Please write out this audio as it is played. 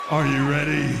Are you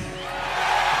ready?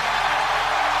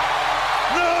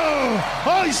 No!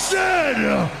 I said,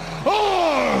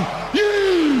 are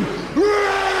you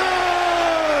ready?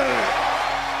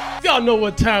 Y'all know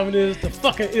what time it is. The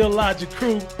fucking Illogic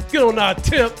crew. Get on our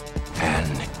tip.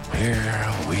 And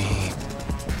here we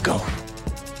go.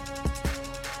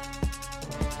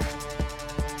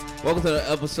 Welcome to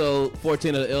episode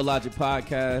 14 of the Illogic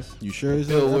podcast. You sure it's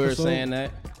Feel episode? weird saying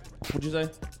that. What'd you say?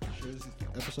 Sure it's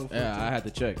episode 14? Yeah, I had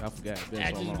to check. I forgot. It's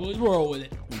been so long. Roll with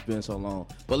it. It's been so long.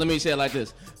 But let me say it like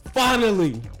this.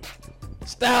 Finally,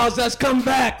 Styles has come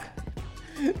back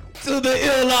to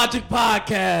the Illogic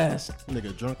podcast.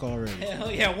 Nigga drunk already.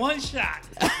 Hell yeah, one shot.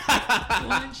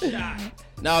 One shot.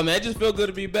 Nah, man, it just feel good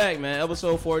to be back, man.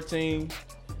 Episode 14.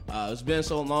 It's been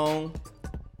so long.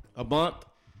 A month.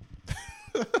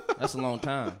 That's a long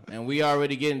time. And we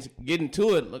already getting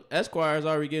to it. Look, Esquire's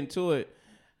already getting to it.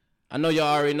 I know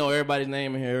y'all already know everybody's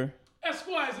name in here.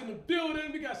 Esquire's in the building.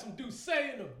 We got some Duce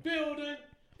in the building.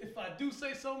 If I do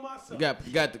say so myself.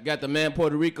 Got the man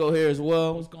Puerto Rico here as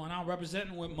well. What's going on?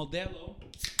 Representing with Modelo.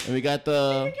 And we got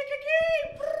the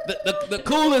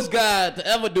coolest guy to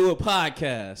ever do a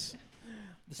podcast.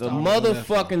 The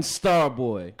motherfucking star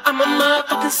boy. I'm a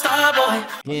motherfucking star boy.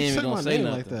 He ain't even gonna say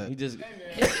nothing. Like that. He just.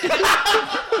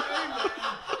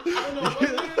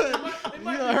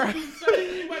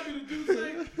 It might be the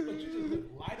Duce, but you just look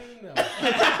lighter than ever.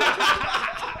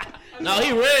 No,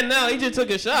 he red now. He just took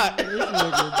a shot. He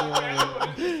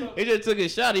just took a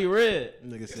shot. He red.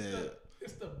 Nigga said.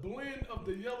 It's the blend of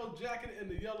the yellow jacket and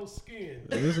the yellow skin.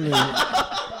 This nigga,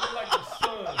 Like the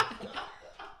sun.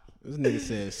 this nigga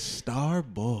said star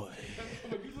boy.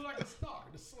 You look like a star,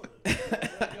 the sun.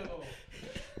 Yellow.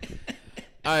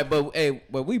 All right,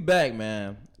 but we back,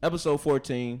 man. Episode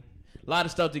 14. A lot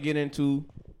of stuff to get into.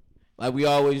 Like we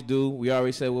always do. We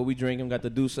always say what we drinking. Got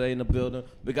the Duce in the building.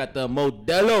 We got the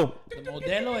Modelo. The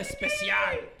Modelo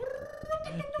Especial.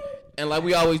 And like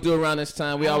we always do around this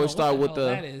time, we always start with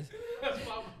that is. That's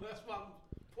my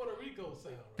Puerto Rico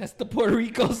sound. That's the Puerto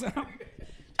Rico sound.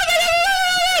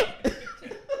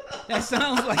 That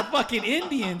sounds like fucking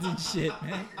Indians and shit,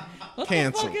 man. What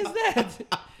Cancel. the fuck is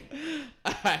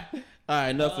that? All right,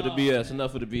 enough of the BS.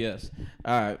 Enough of the BS.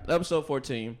 All right, episode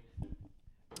 14.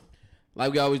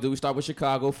 Like we always do, we start with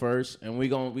Chicago first, and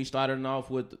we started off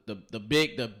with the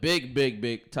big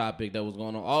topic that was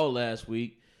going on all last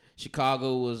week.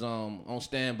 Chicago was on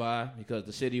standby because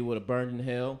the city would have burned in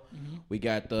hell. Mm-hmm. We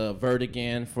got the verdict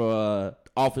in for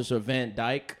Officer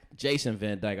VanDyke, Jason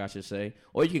VanDyke, I should say,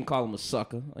 or you can call him a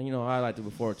sucker. You know, I like to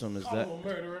refer to him as that.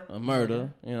 A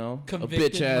murderer. You know, Convicted a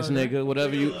bitch ass murder. nigga,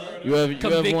 whatever you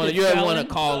ever want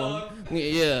to call him.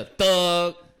 Yeah,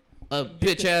 thug. A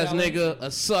bitch ass nigga, a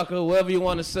sucker, whatever you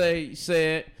want to say,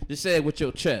 say it. Just say it with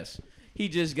your chest. He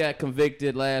just got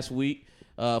convicted last week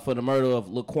for the murder of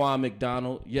Laquan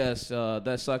McDonald. Yes,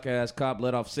 that sucker ass cop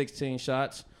let off 16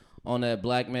 shots on that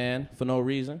black man for no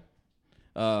reason.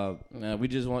 We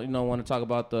just want to talk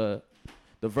about the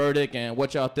verdict and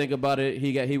what y'all think about it.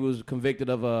 He was convicted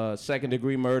of a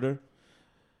second-degree murder.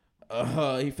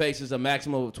 He faces a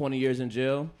maximum of 20 years in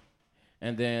jail,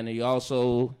 and then he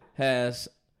also has.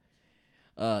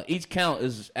 Each count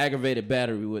is aggravated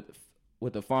battery with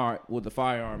the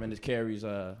firearm, and it carries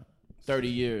 30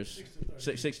 years,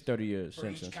 6 to 30 years For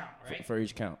each count, right? For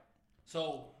each count.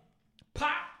 So, pop.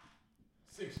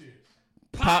 6 years.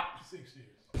 Pop. 6 years.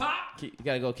 Pop. You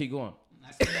gotta go. Keep going.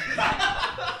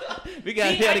 We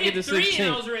gotta get to 16.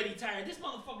 And I was already tired. This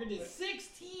motherfucker did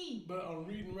 16. But I'm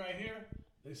reading right here,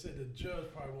 they said the judge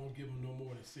probably won't give him no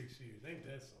more than 6 years. Ain't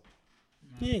that something?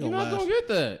 He ain't You're gonna not last. gonna get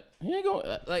that. He ain't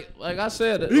gonna like I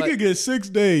said. He like, could get 6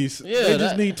 days. Yeah, they just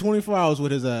that- need 24 hours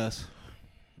with his ass.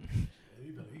 He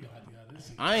gonna have to get this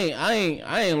seat. I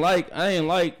ain't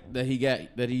like that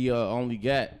he only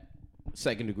got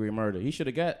second degree murder. He should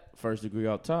have got first degree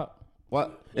off top.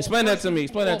 What? Explain that to me.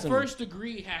 First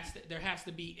degree there has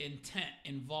to be intent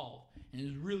involved, and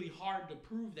it's really hard to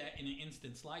prove that in an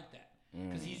instance like that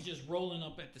because he's just rolling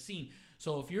up at the scene.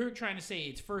 So if you're trying to say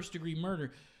it's first degree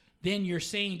murder, then you're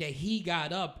saying that he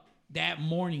got up that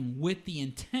morning with the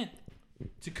intent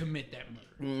to commit that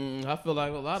murder. I feel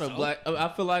like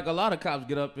a lot of cops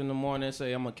get up in the morning and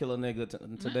say, "I'm gonna kill a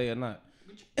nigga today or not."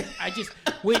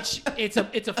 Which it's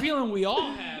a feeling we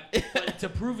all have, but to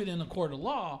prove it in a court of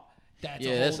law, that's a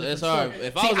whole different it's hard. story.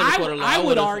 If I was in a court of law, I would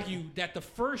would've- argue that the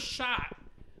first shot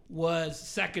was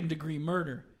second degree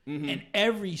murder, and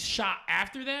every shot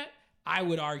after that, I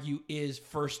would argue, is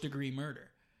first degree murder.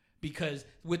 Because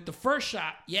with the first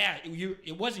shot,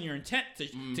 it wasn't your intent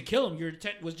to kill him. Your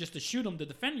intent was just to shoot him to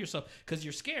defend yourself because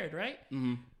you're scared, right?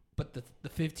 Mm-hmm. But the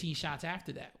 15 shots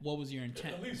after that, what was your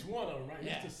intent? At least one of them, right?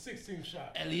 Yeah. It's the 16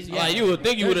 shot. At least, Like you would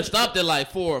think you would have There's stopped at like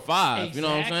 4 or 5. You know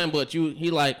what I'm saying? But he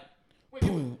like. Wait,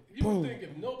 you would think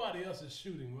if nobody else is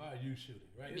shooting, why are you shooting,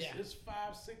 right? It's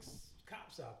 5, 6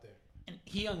 cops out there. And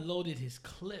he unloaded his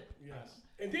clip. Yes.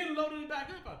 And then loaded it back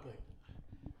up, I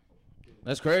think.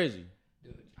 That's crazy.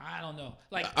 Dude, I don't know.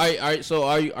 Like, So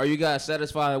are you guys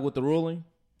satisfied with the ruling?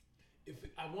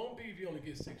 I won't be if you only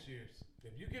get 6 years.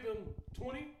 If you give him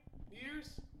 20 years,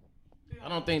 I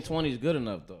don't think 20 is good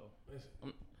enough though.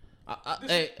 Listen,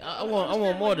 I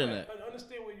want more than that. I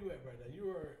understand where you at right now.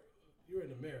 You're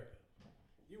in America.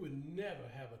 You would never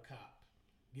have a cop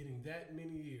getting that many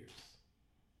years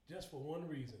just for one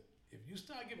reason. If you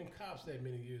start giving cops that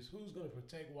many years, who's going to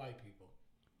protect white people?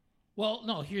 well,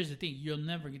 no. Here's the thing: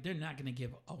 they're not going to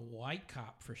give a white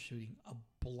cop for shooting a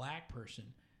black person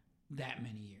that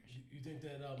many years. You think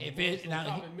that If it- now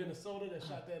cop he- in Minnesota that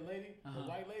shot that lady, the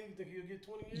white lady, you think he'll get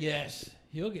 20 years? Yes,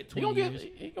 he'll get He 20 gonna years.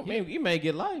 get. He may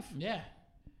get life. Yeah,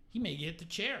 he may get the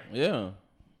chair. Yeah.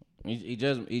 He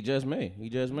just may.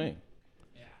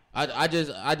 Yeah. I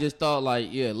just thought like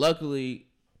luckily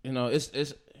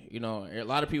it's a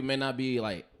lot of people may not be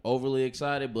like overly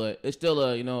excited, but it's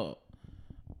still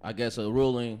I guess a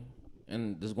ruling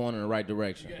and it's going in the right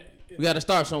direction. We got to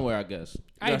start somewhere, I guess.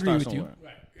 I agree with you.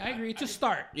 Right. I agree. It's a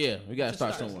start. Yeah, we got to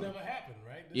start This somewhere. never happened,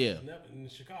 right? This Yeah. has never, in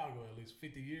Chicago, at least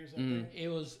 50 years, I think.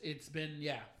 It's been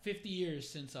 50 years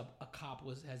since a cop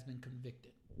has been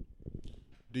convicted.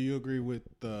 Do you agree with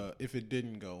if it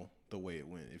didn't go the way it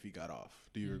went, if he got off?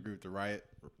 Do you agree with the riot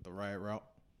route?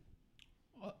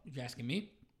 You asking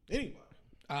me? Anybody?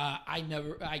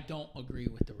 I don't agree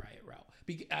with the riot route.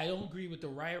 I don't agree with the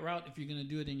riot route if you're gonna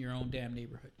do it in your own damn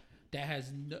neighborhood.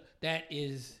 That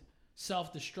is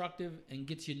self-destructive and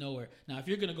gets you nowhere. Now, if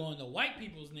you're gonna go into white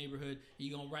people's neighborhood,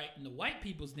 you're gonna riot in the white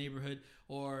people's neighborhood,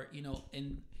 or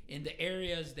in the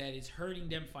areas that is hurting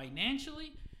them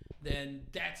financially, then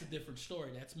that's a different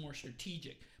story. That's more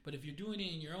strategic. But if you're doing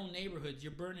it in your own neighborhoods,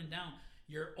 you're burning down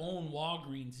your own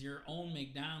Walgreens, your own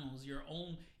McDonald's, your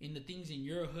own in the things in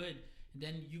your hood. And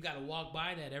then you got to walk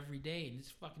by that every day, and it's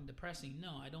fucking depressing.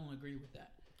 No, I don't agree with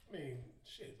that. I mean,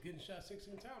 shit, getting shot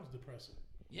 16 times is depressing.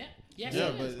 Yeah, yes, Yeah,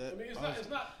 it but is. I mean, it's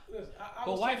not. Listen, I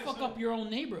But would why say this fuck up your own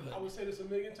neighborhood? I would say this a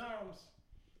million times.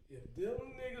 If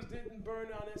them niggas didn't burn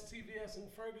down that CVS in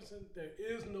Ferguson, there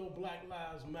is no Black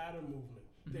Lives Matter movement.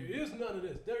 There is none of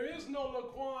this. There is no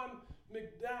Laquan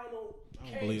McDonald I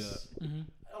don't believe case.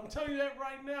 I'm telling you that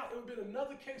right now. It would have been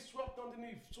another case swept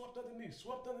underneath.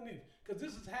 Because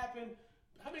this has happened.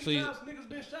 How many times niggas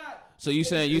been shot? So you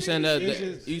saying that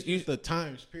It's just the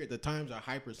times period. The times are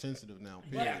hypersensitive now.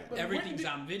 Period. But Everything's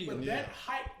when on video. But that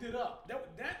hyped it up.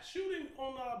 That shooting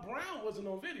on Brown wasn't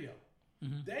on video.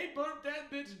 They burnt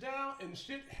that bitch down and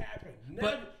shit happened.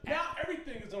 Now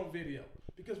everything is on video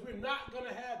because we're not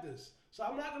gonna have this. So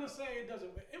I'm not gonna say it doesn't.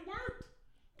 It worked.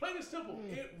 Plain and simple.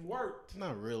 It worked.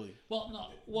 Not really. Well, no.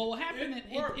 Well, what happened?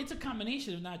 It worked. It's a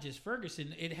combination of not just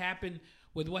Ferguson. It happened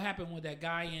with what happened with that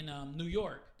guy in New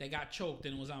York that got choked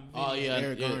and was on video. Oh yeah,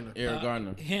 Eric Garner. Eric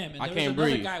Garner. Him. And I there can't was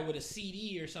another breathe. guy with a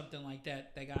CD or something like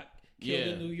that got killed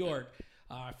in New York.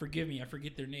 Forgive me, I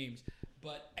forget their names.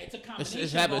 But it's a combination.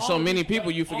 It's of happened. all So these- many people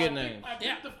you I forget think- names. I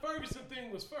think the Ferguson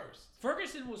thing was first.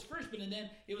 Ferguson was first, but then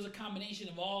it was a combination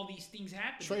of all these things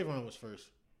happening. Trayvon was first.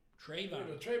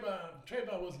 Trayvon.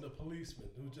 Trayvon wasn't a policeman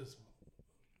who just.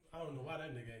 I don't know why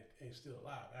that nigga ain't still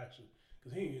alive actually,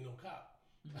 because he ain't even no cop.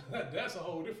 That's a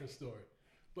whole different story.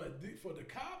 But for the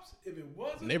cops, if it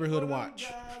wasn't Neighborhood for them watch.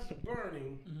 guys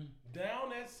burning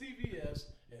down at CVS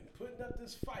and putting up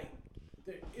this fight,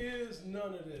 there is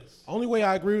none of this. Only way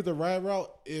I agree with the riot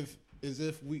route is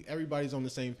if everybody's on the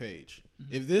same page.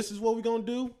 If this is what we're gonna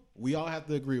do, we all have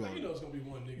to agree on You know it. it's gonna be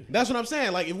one nigga. That's what I'm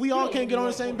saying. Like if we all know can't it's get on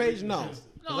gonna the be same one page, person no. against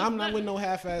it. Because No, I'm it's not not. with no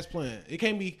half-ass plan. It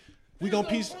can't be. We There's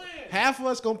gonna no plan. half of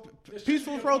us gonna should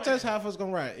peaceful be a protest, plan. half of us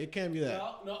gonna riot. It can't be that.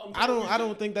 No, I'm I telling you,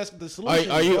 don't think that's the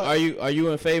solution. Are but- you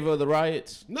in favor of the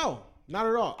riots? No, not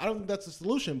at all. I don't think that's the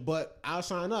solution. But I'll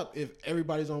sign up if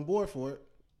everybody's on board for it.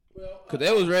 Well, Because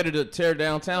they was ready to tear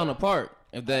downtown apart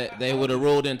if they would have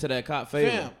rolled into that cop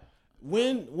favor. Fam,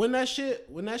 when that shit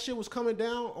was coming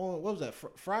down on what was that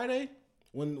Friday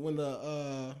when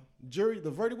the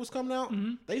verdict was coming out,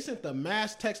 they sent the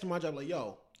mass text to my job like,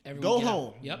 "Yo, Everyone go get out.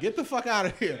 home, Yep. get the fuck out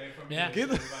of here, Yeah. get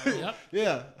the Yep.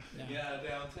 yeah." Yeah,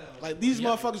 downtown. Like these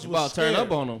motherfuckers was About to turn scared.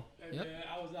 up on them. Yep. Man,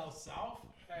 I was out south.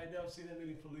 I had never seen that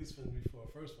many policemen before.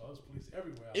 First of all, there's police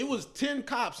everywhere. It was 10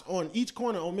 cops on each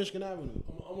corner on Michigan Avenue.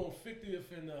 I'm on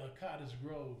 50th and Cottage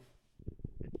Grove.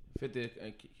 50.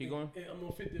 Keep going. I'm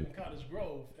on 50th and Cottage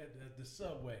Grove at the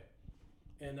subway,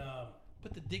 and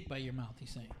Put the dick by your mouth, he's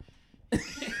saying.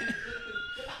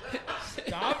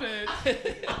 Stop it.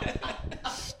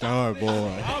 Star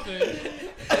boy. Stop it.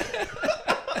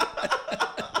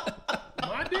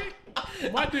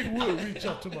 My dick would reach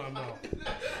up to my mouth.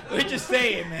 We're just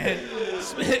saying, man.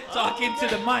 Talk into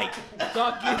the mic.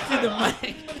 Talk into the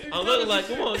mic. I'm looking like,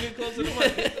 come on, get close to the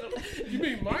mic. You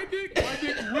mean my dick? My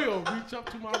dick will reach up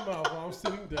to my mouth while I'm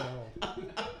sitting down.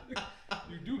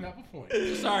 You do have a point.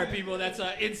 Sorry, people. That's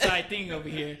an inside thing over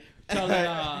here. Tell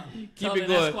Keep it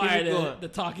going. to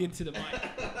talk into the mic.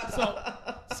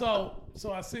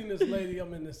 So I seen this lady.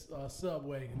 I'm in this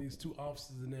subway, and these two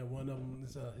officers in there. One of them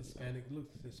is Hispanic.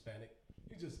 Looks Hispanic.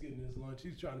 He's just getting his lunch.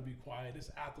 He's trying to be quiet. It's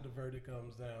after the verdict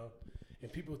comes down,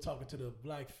 and people are talking to the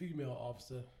black female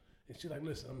officer, and she's like,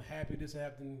 "Listen, I'm happy this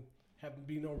happened. Haven't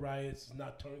been no riots. It's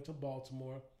not turning to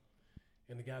Baltimore."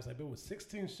 And the guy's like, "There was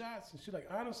 16 shots," and she's like,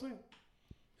 "Honestly,"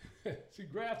 she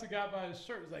grabs the guy by his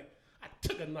shirt. It's like, "I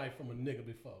took a knife from a nigga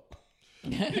before.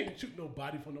 You didn't shoot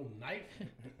nobody for no knife."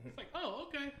 It's like, "Oh,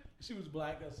 okay." She was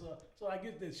black, so I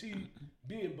get that she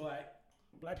being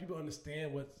black people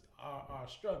understand what our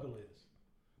struggle is.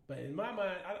 But in my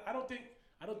mind, I don't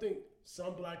think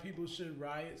some black people should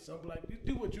riot. You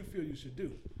do what you feel you should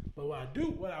do. But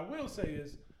what I will say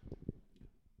is,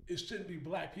 it shouldn't be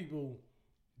black people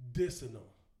dissing them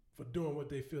for doing what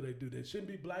they feel they do. There shouldn't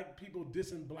be black people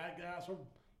dissing black guys for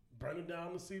burning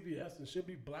down the CVS. It should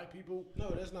be black people. No,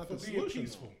 that's not for the being solution.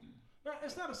 Peaceful. No,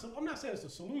 it's not. I'm not saying it's a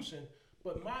solution,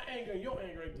 but my anger and your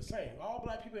anger ain't the same. All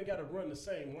black people ain't got to run the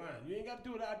same line. You ain't got to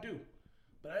do what I do,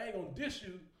 but I ain't gonna diss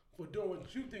you for doing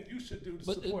what you think you should do to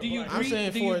support. Do you black agree? people.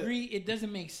 I'm saying Do you agree? It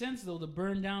doesn't make sense though to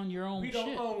burn down your own We shit.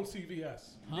 don't own CVS.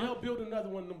 They'll build another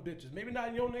one of them bitches. Maybe not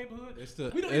in your neighborhood.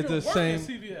 We don't it's even the work same. at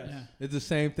CVS. Yeah. It's the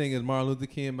same thing as Martin Luther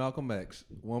King and Malcolm X.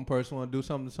 One person want to do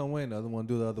something some way, and the other one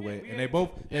do the other way, and they both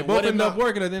end up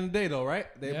working at the end of the day, though, right?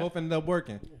 They both end up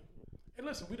working. Hey,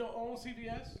 listen, we don't own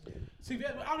CVS.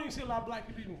 I don't even see a lot of black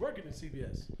people even working in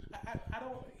CVS. I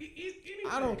don't.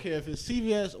 I don't care if it's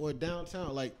CVS or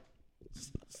downtown. Like,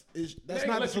 that's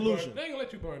not the solution. They ain't gonna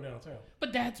let you burn downtown.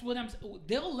 But that's what I'm saying.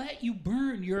 They'll let you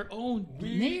burn your own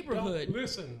neighborhood.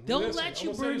 They'll let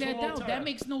you burn that down. That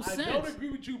makes no sense. I don't agree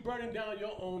with you burning down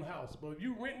your own house, but if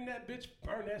you renting that bitch,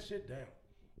 burn that shit down.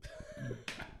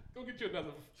 Go get you another.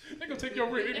 They gonna take your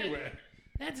rent anywhere.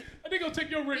 They gonna take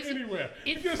your rent anywhere.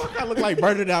 I look like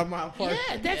burning down my apartment.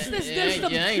 Yeah, that's the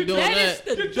ain't doing that.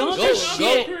 the dumbest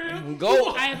shit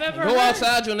Go I've ever Go heard.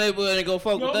 outside your neighborhood and go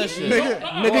fuck with that shit. Nigga, Go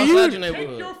nigga, outside you your Take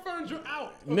neighborhood. your furniture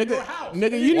out of Nigga, your house.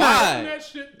 nigga, you Why? not. Burn that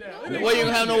shit down. Where you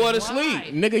gonna have nowhere to sleep?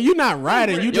 Nigga, you not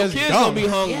riding. You Your just kids dumb. gonna be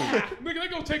hungry. Yeah. Nigga, they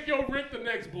gonna take your rent the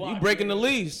next block. You breaking the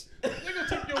lease. They gonna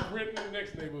take your rent in the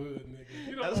next neighborhood, nigga.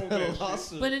 You don't own that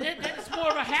shit. But that's more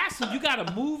of a hassle. You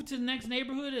gotta move to the next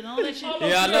neighborhood and all that shit.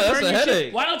 Yeah, I know, that's Burn a your shit.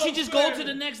 headache. Why don't you just go to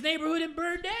the next neighborhood and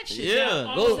burn that shit? Yeah,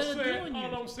 down go- instead of doing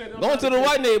it. Go into the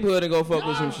white neighborhood and go fuck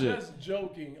with some I'm shit. just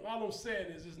joking. All I'm saying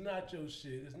is it's not your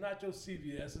shit. It's not your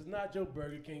CVS. It's not your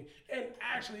Burger King. And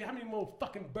actually, how many more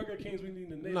fucking Burger Kings we need in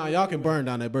the neighborhood? Nah, y'all can burn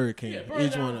down that Burger King. Yeah, burn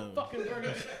Each down one of them. fucking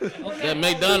Burger King. That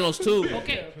McDonald's too.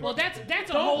 Okay, well that's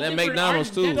a whole That different McDonald's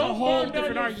argument. too. That's a whole Burn down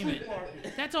different your argument.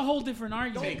 supermarket. That's a whole different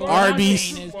argument. burn What I'm Arby's.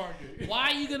 saying is,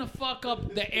 why are you gonna fuck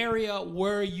up the area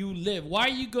where you live? Why are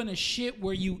you gonna shit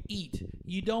where you eat?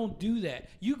 You don't do that.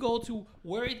 You go to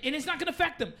where and it's not gonna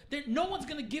affect them. No one's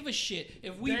gonna give a shit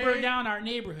if we burn down our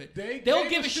neighborhood. They'll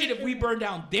give a shit if we burn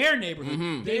down their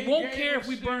neighborhood. They won't care if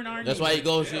we burn our. That's why you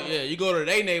go. Yeah, you go to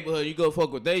their neighborhood. You go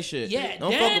fuck with their shit. Yeah,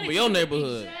 don't then fuck with your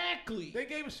neighborhood. Exactly. They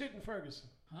gave a shit in Ferguson.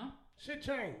 Huh? Shit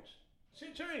changed.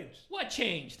 Shit changed. What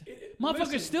changed? Listen,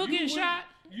 Motherfuckers still you getting wouldn't- shot.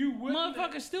 You wouldn't.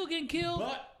 Motherfuckers still getting killed.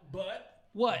 But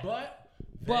What? But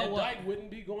But what? VanDyke wouldn't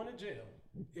be going to jail.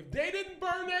 If they didn't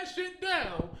burn that shit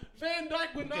down,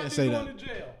 VanDyke would not can't be say going that. to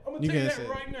jail. I'm gonna You tell you can't that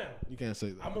say right now. You can't say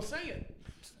that. I'm gonna say it.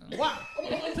 Why? I'm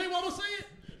gonna tell you why I'm gonna say it.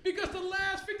 Because the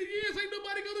last 50 years ain't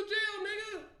nobody go to jail,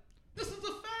 nigga. This is a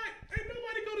fact. Ain't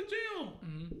nobody go to jail.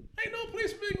 Ain't no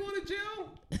policeman going to jail.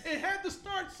 It had to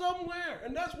start somewhere,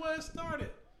 and that's where it started.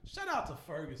 Shout out to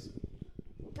Ferguson.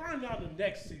 Burn down the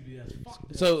next CVS. Fuck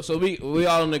that. So we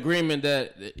all in agreement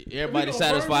that everybody's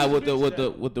satisfied with the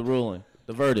ruling,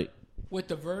 the verdict. With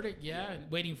the verdict, yeah,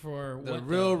 waiting for The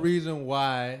real reason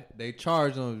why they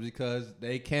charge them is because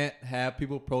they can't have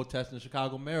people protesting the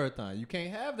Chicago Marathon. You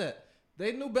can't have that.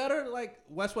 They knew better. Like,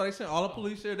 that's why they sent all the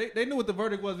police here. They knew what the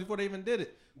verdict was before they even did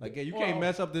it. Like, yeah, you can't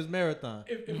mess up this marathon.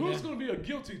 If it was going to be a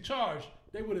guilty charge,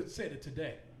 they would have said it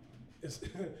today. It's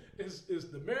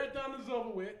the marathon is over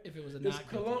with. If it was a It's not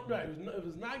guilty. Right. If it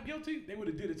was not guilty, they would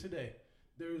have did it today.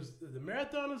 The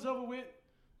marathon is over with.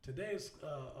 Today's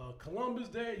Columbus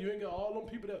Day. You ain't got all them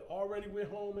people that already went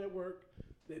home at work.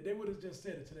 They would have just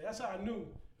said it today. That's how I knew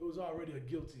it was already a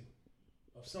guilty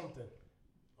of something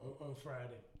on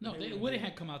Friday. No, they wouldn't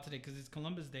have come out today because it's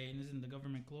Columbus Day and isn't the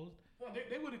government closed? No,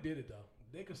 they would have did it though.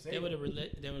 They could say they would have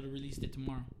released it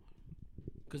tomorrow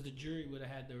because the jury would have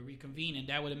had to reconvene, and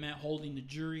that would have meant holding the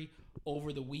jury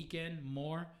over the weekend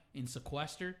more in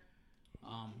sequester.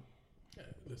 Yeah,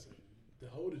 listen, the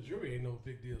hold the jury ain't no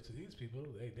big deal to these people.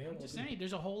 I'm just saying,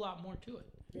 there's a whole lot more to it.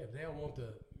 Yeah, they don't want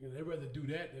they'd rather do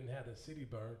that than have the city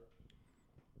burn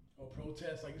or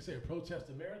protest, like you said, protest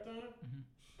the marathon.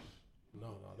 Mm-hmm.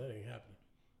 No, that ain't happening.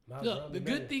 Look, the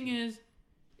good thing is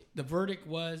the verdict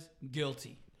was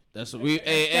guilty. That's what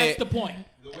that's the point.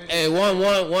 Hey,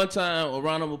 one time, a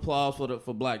round of applause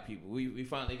for black people. We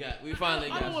finally got.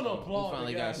 I don't want to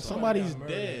applaud. Somebody's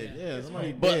dead. Yeah,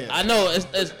 somebody's but dead. I know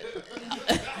it's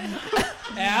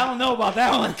I don't know about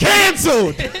that one.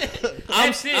 Canceled.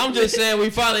 I'm just saying we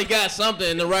finally got something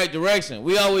in the right direction.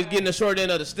 We always getting the short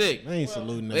end of the stick. They ain't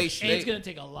saluting that. It's gonna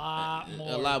take a lot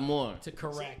more to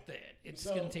correct that. It's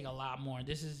gonna take a lot more.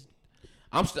 This is.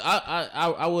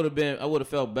 I would have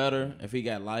felt better if he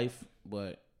got life,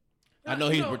 but I know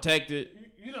he's protected.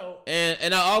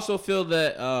 And I also feel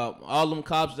that all them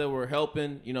cops that were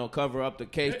helping, cover up the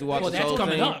case throughout this whole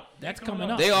thing. That's coming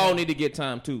up. They all need to get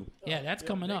time too. Yeah, that's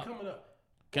coming up.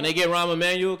 Can they get Rahm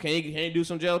Emanuel? Can he do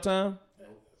some jail time?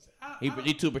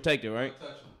 He too protected, right?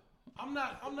 I'm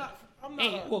not.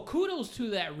 Hey, well, kudos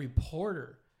to that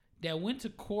reporter that went to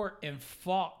court and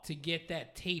fought to get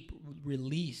that tape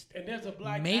released. And there's a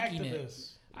black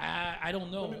activist. I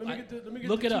don't know. Let me get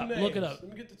look the it two up. names. Look it up.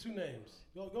 Let me get the two names.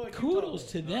 Go ahead, kudos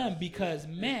to them because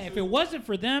man, if it wasn't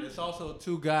for them, it's also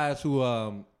two guys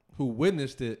who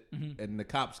witnessed it and the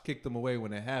cops kicked them away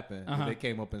when it happened. They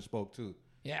came up and spoke too.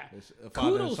 Yeah.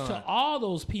 Kudos to all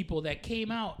those people that came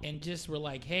out and just were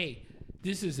like, "Hey,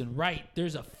 this isn't right.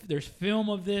 There's film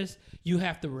of this. You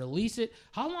have to release it."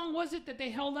 How long was it that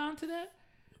they held on to that?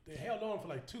 They held on for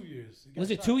like 2 years. Was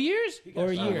it 2 years or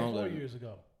a year? 4 years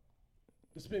ago.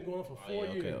 It's been going for 4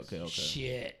 years. Okay.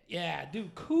 Shit. Yeah,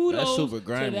 dude. Kudos to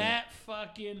that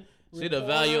fucking. See the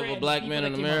value of a black man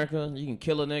in America? You can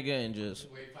kill a nigga and just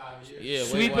wait 5 years. Yeah,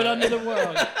 sweep it under the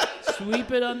rug.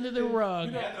 Sweep it under the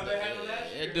rug.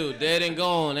 That dude dead and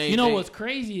gone. You know what's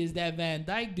crazy is that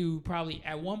VanDyke dude probably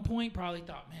at one point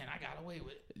thought, man, I got away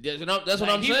with it. Yeah, that's what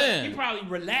I'm saying. He probably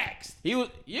relaxed. He was,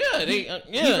 he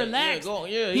relaxed.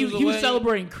 He was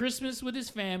celebrating Christmas with his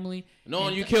family.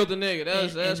 Knowing you killed the nigga,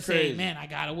 that's crazy. Saying, man, I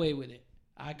got away with it.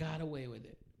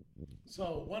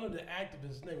 So one of the activists,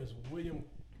 his name is William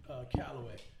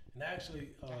Calloway, and actually,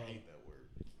 I hate that word.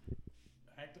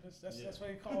 Activist? That's what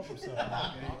he calls himself.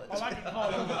 All I can call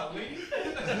him.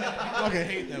 I fucking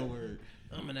hate that word.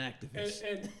 I'm an activist.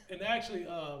 And actually,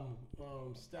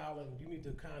 Stalin, you need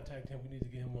to contact him. We need to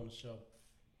get him on the show.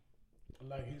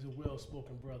 He's a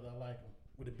well-spoken brother. I like him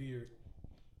with a beard.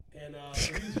 And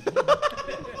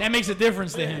that makes a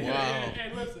difference to him. Wow.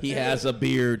 He has a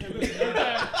beard. Every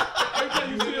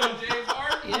time you see him, James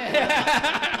Harden.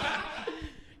 Yeah.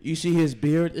 You see his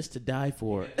beard? It's to die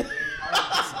for.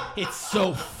 It's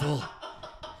so full.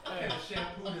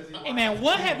 Hey man,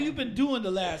 what have you been doing the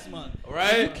last month?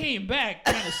 Right? You came back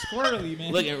kind of squirrely,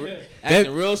 man.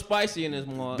 Acting real spicy in this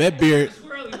month. That beard.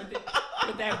 Squirrely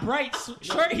with that bright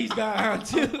shirt he's got on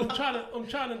too. I'm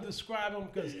trying to describe him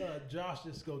because Josh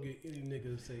just go get any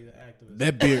nigga to say the activist.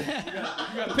 That beard.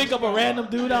 You gotta pick up a random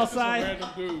dude outside. Random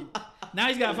dude. Now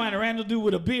he's gotta find a random dude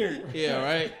with a beard. Yeah,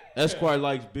 right. Esquire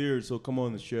likes beard, so come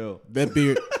on the show. That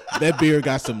beard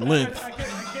got some length. I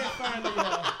can't find the.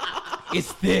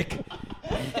 It's thick.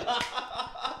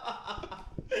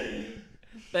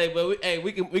 Hey, but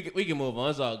we can move on.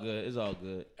 It's all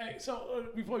good. Hey, so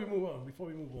before we move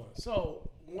on, so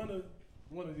one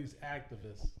of these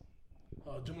activists,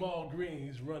 Jamal Green,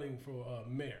 he's running for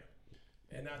mayor,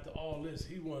 and after all this,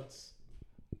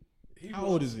 How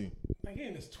old is he? Like he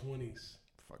in his 20s.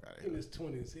 Fuck out of In here. his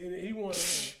 20s, and he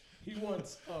wants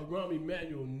Rahm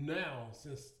Emanuel now,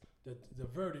 since the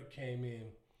verdict came in,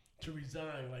 to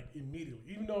resign like immediately.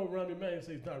 Even though Rahm Emanuel says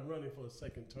he's not running for a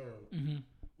second term. Mm-hmm.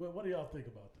 Well, what do y'all think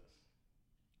about this?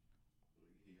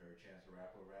 He heard Chance the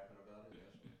Rapper rapping about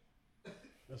it.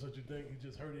 That's what you think? You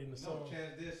just heard it in the song? No,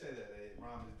 Chance did say that. Hey,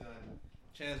 Rahm is done.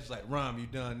 Chance was like, Rahm, you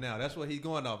done now. That's what he's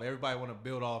going off. Everybody want to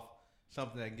build off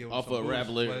something that can give him off some a boost, rap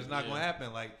lyric, but it's not going to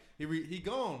happen. Like he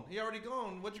gone. He already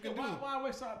gone. What you can do? Why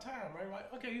waste our time, right?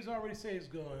 Like, okay, he's already said he's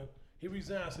going. He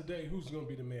resigns today. Who's going to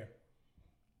be the mayor?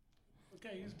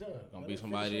 Okay, he's done. Gonna be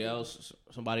somebody else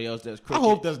that's crooked. I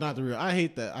hope that's not the real. I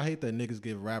hate that niggas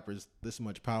give rappers this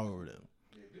much power over them.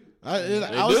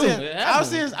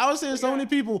 I was saying so many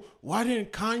people. Why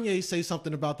didn't Kanye say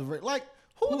something about the verdict? Like,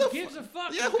 who gives a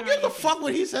fuck? Yeah, who gives a fuck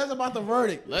what he says about the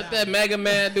verdict? Let that mega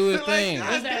man do his thing.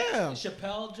 Was that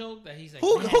Chappelle joke that he's like,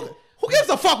 who gives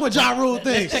a fuck what Ja Rule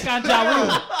thinks? Let's check out Ja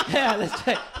Rule. Yeah, let's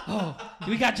check. Oh,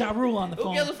 we got Ja Rule on the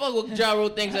phone. Who gives a fuck what Ja Rule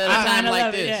thinks at a time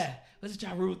like this? Yeah, what's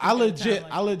Ja Rule think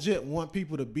I legit want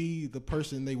people to be the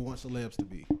person they want celebs to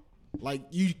be.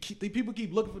 Like people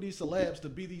keep looking for these celebs to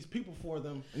be these people for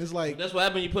them, and it's like that's what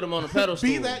happens when you put them on a pedestal.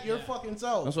 Be that your fucking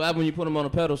self. That's what happens when you put them on a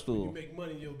pedestal. You make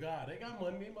money, your God. They got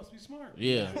money. They must be smart.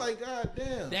 Yeah. Like God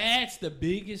damn. That's the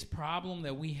biggest problem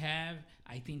that we have.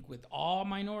 I think with all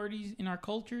minorities in our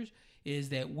cultures is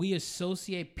that we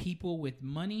associate people with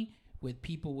money with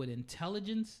people with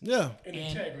intelligence. Yeah. And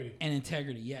integrity. And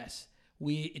integrity. Yes.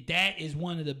 That is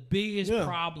one of the biggest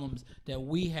problems that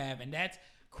we have, and that's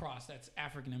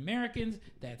African Americans,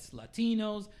 that's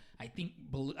Latinos,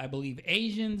 I believe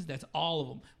Asians, that's all of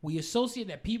them. We associate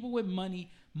that people with money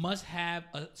must have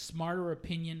a smarter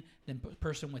opinion than a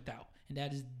person without, and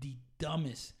that is the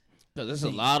dumbest. Because there's a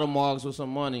lot of mugs with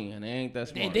some money, and they ain't that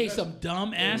smart. They some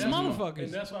dumb ass motherfuckers.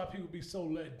 And that's why people be so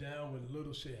let down when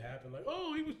little shit happen. Like,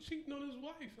 oh, he was cheating on his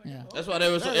wife. Like, Yeah. That's why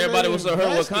everybody was so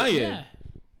hurt with Kanye. Yeah.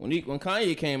 When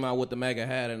Kanye came out with the MAGA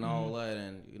hat and all that,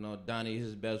 and Donnie,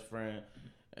 his best friend,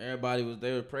 they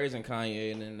were praising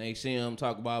Kanye, and then they see him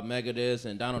talk about MAGA this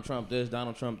and Donald Trump this,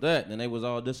 Donald Trump that, and they was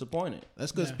all disappointed.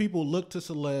 That's because people look to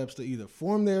celebs to either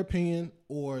form their opinion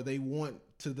or they want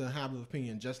to have an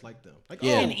opinion just like them. Like,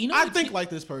 I think like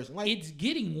this person. Like, it's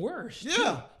getting worse. Yeah,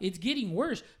 too. It's getting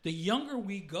worse. The younger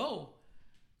we go,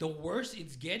 the worse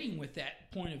it's getting with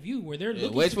that point of view where they're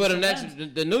looking. Wait for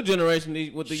the new generation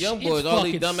with the young boys, all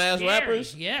these dumbass scary.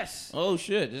 rappers. Yes. Oh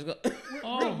shit!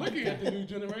 We're looking at the new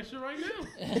generation right now.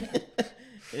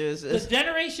 The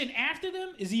generation after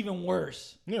them is even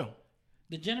worse. Yeah.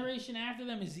 The generation after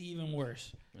them is even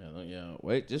worse. Yeah.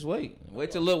 Wait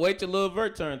till Lil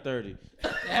Vert turned 30.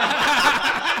 Jesus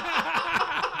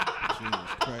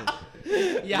Christ.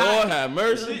 Lord have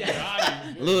mercy.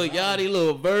 Lil Yachty,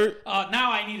 Lil Vert.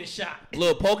 Now I need a shot.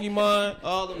 Lil Pokemon,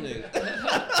 all them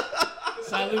niggas.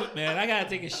 Salute, man. I gotta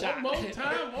take a shot. One more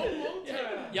time.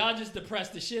 Y'all just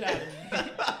depressed the shit out of me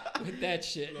with that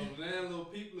shit.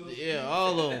 Yeah,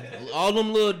 all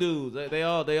them little dudes. They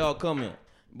all coming.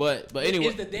 But anyway,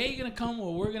 is the day gonna come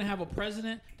where we're gonna have a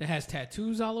president that has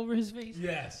tattoos all over his face?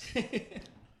 Yes.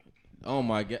 Oh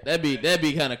my God, that'd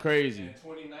be kind of crazy.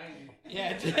 2090.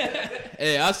 Yeah.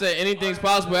 Hey, I said anything's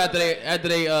possible after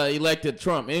they elected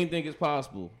Trump. Anything is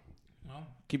possible. Well,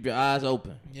 keep your eyes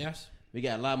open. Yes. We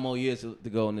got a lot more years to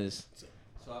go on this.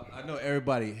 So I know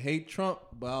everybody hate Trump,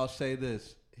 but I'll say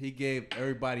this: he gave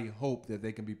everybody hope that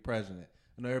they can be president.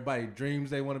 I know everybody dreams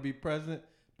they want to be president,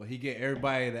 but he gave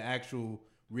everybody the actual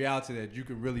reality that you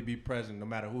can really be president no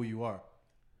matter who you are.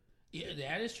 Yeah,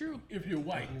 that is true. If you're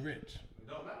white and rich. It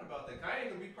don't matter about that. Kanye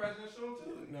can be president soon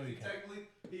too. No, he can't. Technically,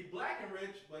 he black and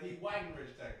rich, but he white and rich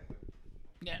technically.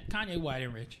 Yeah, Kanye white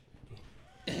and rich.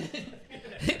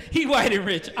 He white and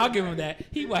rich. I'll give him that.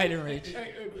 He white and rich.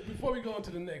 Hey, before we go on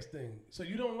to the next thing, so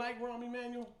you don't like Rahm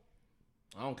Emanuel?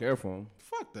 I don't care for him.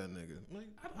 Fuck that nigga. Like,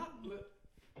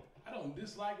 I don't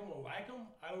dislike him or like him.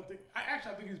 I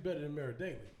think he's better than Merritt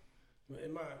Daley.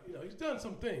 He's done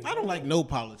some things. I don't like no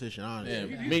politician,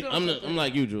 honestly. Yeah, I'm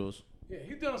like you, Jules. Yeah,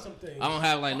 he's done some things. I don't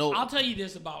have no. I'll tell you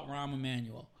this about Rahm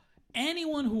Emanuel.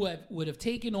 Anyone who would have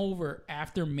taken over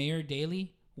after Mayor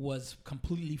Daley was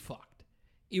completely fucked.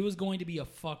 It was going to be a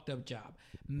fucked up job.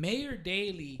 Mayor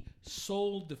Daley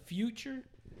sold the future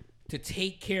to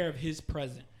take care of his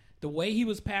present. The way he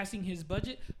was passing his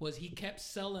budget was he kept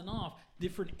selling off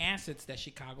different assets that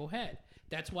Chicago had.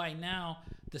 That's why now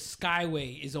the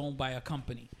Skyway is owned by a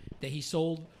company that he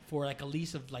sold for like a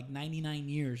lease of like 99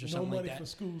 years or something like that. No money for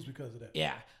schools because of that.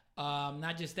 Yeah.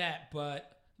 Not just that,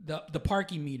 but the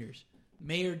parking meters.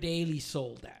 Mayor Daley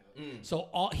sold that. So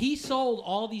he sold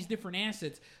all these different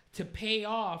assets to pay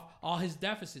off all his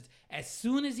deficits. As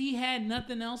soon as he had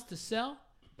nothing else to sell,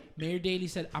 Mayor Daley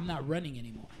said, I'm not running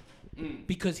anymore.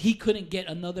 Because he couldn't get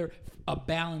a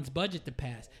balanced budget to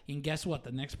pass. And guess what?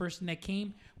 The next person that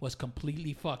came was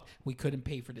completely fucked. We couldn't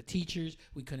pay for the teachers.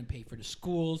 We couldn't pay for the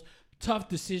schools. Tough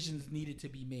decisions needed to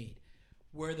be made.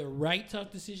 Were the right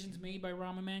tough decisions made by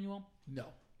Rahm Emanuel? No.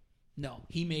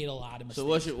 He made a lot of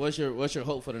mistakes. So what's your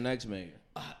hope for the next mayor?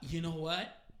 You know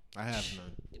what? I have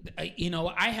none.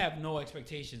 I have no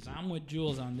expectations. I'm with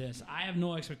Jules on this. I have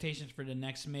no expectations for the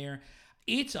next mayor.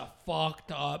 It's a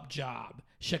fucked up job.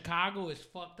 Chicago is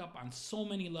fucked up on so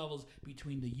many levels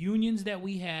between the unions that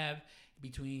we have,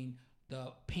 between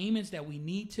the payments that we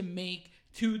need to make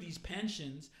to these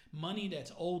pensions, money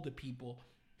that's owed to people.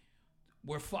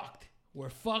 we're fucked. We're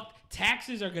fucked.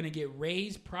 Taxes are going to get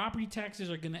raised. Property taxes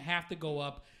are going to have to go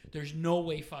up. There's no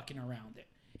way fucking around it.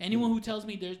 Anyone who tells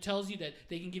you that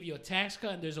they can give you a tax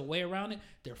cut and there's a way around it,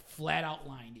 they're flat out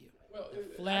lying to you.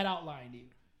 Flat out lying to you.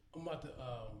 I'm about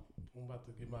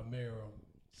to give my mayor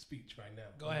speech right now.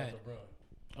 Go ahead.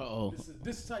 Uh-oh.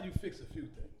 This is how you fix a few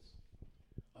things.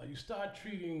 You start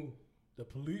treating the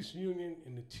police union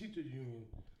and the teacher union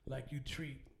like you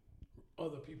treat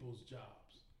other people's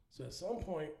jobs. So at some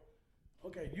point,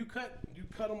 okay, you cut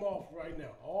them off right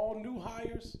now. All new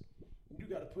hires, you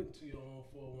got to put into your own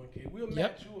 401k. We'll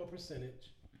match you a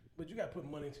percentage, but you got to put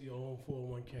money into your own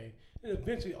 401k. And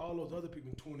eventually, all those other people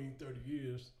in 20, 30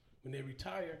 years, when they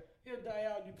retire, it'll die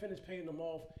out. You finish paying them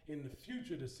off. In the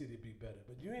future, the city will be better.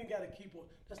 But you ain't got to keep on.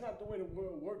 That's not the way the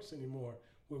world works anymore,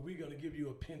 where we're going to give you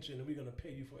a pension and we're going to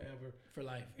pay you forever. For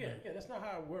life. Yeah, that's not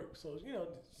how it works. So,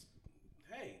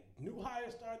 hey, new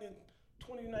hires starting in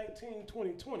 2019,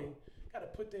 2020, got to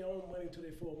put their own money into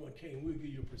their 401k, and we'll give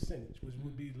you a percentage, which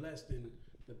would be less than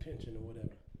the pension or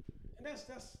whatever. And that's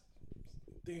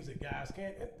things that guys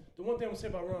can't. And the one thing I'm going to say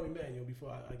about Rahm Emanuel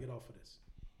before I get off of this,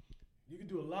 you can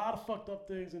do a lot of fucked up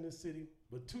things in this city,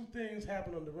 but two things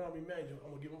happen under Rahm Emanuel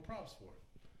I'm going to give him props for.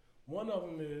 One of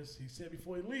them is, he said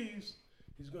before he leaves,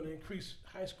 he's going to increase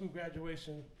high school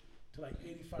graduation to like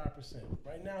 85%.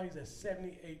 Right now, he's at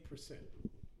 78%.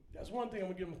 That's one thing I'm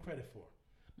going to give him credit for.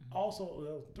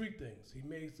 Also, three things. He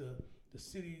made the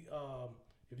city,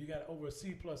 if you got over a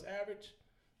C+ average,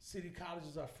 city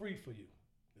colleges are free for you.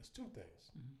 There's two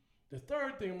things. The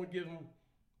third thing I'm going to give him,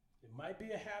 it might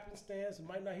be a happenstance, he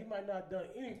might not have done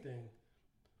anything,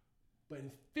 but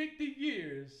in 50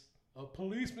 years, a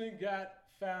policeman got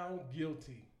found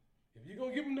guilty. If you're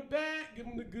going to give him the bad, give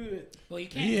him the good. Well, you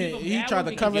can't give him he that tried one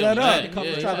to because cover that up.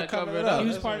 He tried to cover it up. He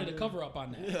was part of the cover-up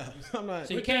on that. Yeah, I'm not.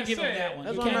 So you can't give him that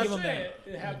one. You can't give him that.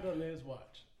 It happened under his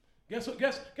watch.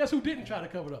 Guess who didn't try to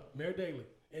cover it up? Mayor Daley.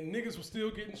 And niggas were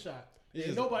still getting shot.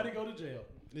 And nobody go to jail.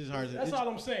 That's all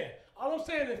I'm saying. All I'm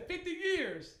saying, in 50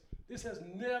 years, this has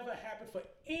never happened for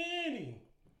any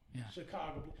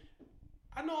Chicago.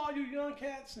 I know all you young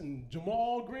cats and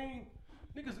Jamal Green,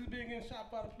 niggas have been getting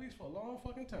shot by the police for a long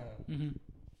fucking time. Mm-hmm.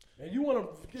 And you want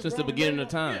to since the beginning of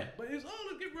time. Yeah, but it's all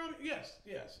to get Rahm. Yes.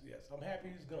 I'm happy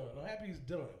he's gone. I'm happy he's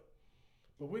done.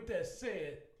 But with that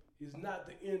said, he's not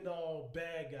the end all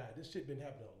bad guy. This shit been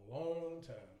happening a long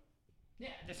time. Yeah,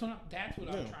 that's what I'm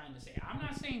trying to say. I'm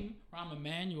not saying Rahm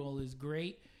Emanuel is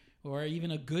great or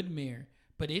even a good mayor,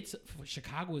 but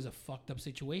Chicago is a fucked up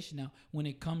situation now when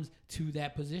it comes to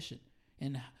that position.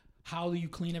 And how do you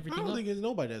clean everything up? I don't think there's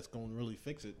nobody that's going to really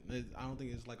fix it. I don't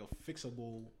think it's like a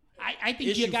fixable. I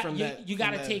think you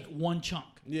got to take one chunk.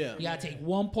 Yeah. You got to take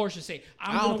one portion. Say,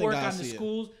 I'm going to work on the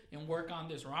schools and work on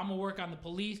this, or I'm going to work on the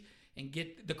police and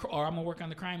or I'm going to work on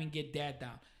the crime and get that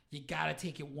down. You got to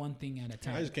take it one thing at a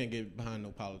time. I just can't get behind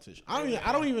no politician. I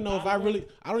don't even know if I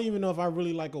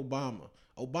really like Obama.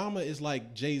 Obama is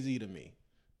like Jay-Z to me.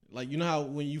 Like, you know how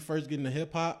when you first get into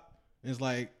hip hop, it's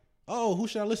like, oh, who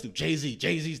should I listen to? Jay-Z.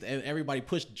 Jay-Z's, and everybody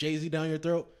pushed Jay-Z down your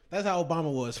throat. That's how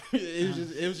Obama was.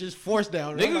 It was just forced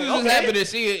down. Niggas was just happy to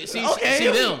see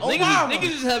them. Niggas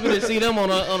just happy to see them on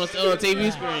a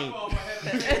TV screen.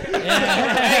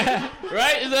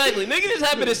 Right? Exactly. Niggas just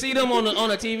happy to see them on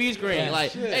a TV screen. Yeah,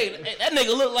 like, hey, that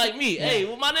nigga look like me. Yeah. Hey,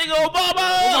 well, my nigga Obama.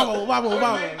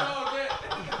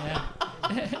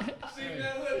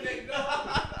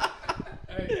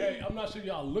 Hey, I'm not sure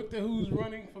y'all looked at who's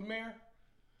running for mayor.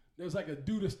 There's like a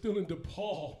dude that's still in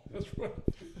DePaul that's running.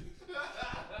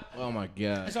 Oh my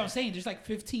God. That's what I'm saying. There's like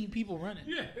 15 people running.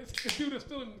 Yeah, it's a dude that's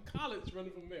still in college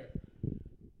running for mayor.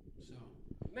 So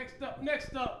next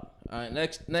up. All right,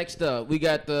 next up, we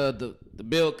got the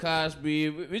Bill Cosby.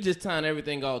 We're just tying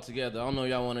everything all together. I don't know if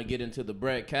y'all want to get into the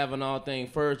Brett Kavanaugh thing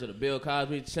first, or the Bill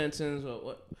Cosby sentence, or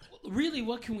what? Really,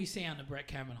 what can we say on the Brett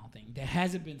Kavanaugh thing that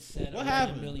hasn't been said? What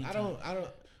happened? A million times?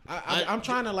 I'm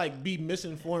trying to like be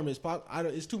misinformed as possible.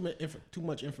 It's too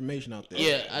much information out there.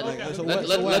 Yeah,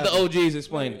 let the OGs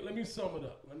explain it. Let me sum it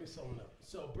up.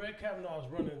 So Brett Kavanaugh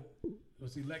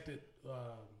was elected.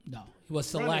 No, he was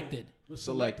selected. Was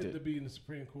selected to be in the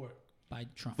Supreme Court by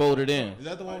Trump. Voted in. Is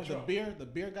that the one with the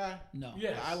beer guy? No.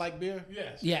 Yes. I like beer.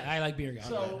 Yes. Yeah, I like beer guy.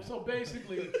 So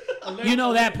basically, you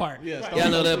know that part. Yes. Yeah, I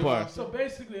know that part. So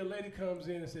basically, a lady comes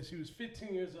in and says she was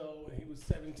 15 years old and he was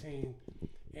 17,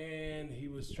 and he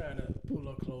was trying to pull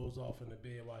her clothes off in the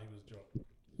bed while he was drunk.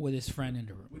 With his friend in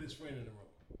the room.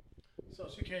 So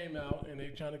she came out and they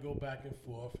trying to go back and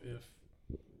forth if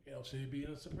she'd be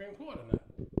in the Supreme Court or not.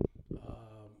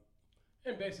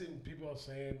 And basically, people are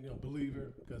saying, believe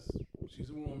her because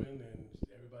she's a woman and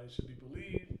everybody should be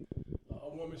believed. A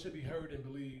woman should be heard and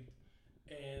believed.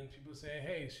 and people say,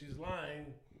 hey, she's lying,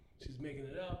 she's making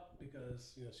it up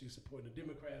because she's supporting the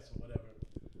Democrats or whatever.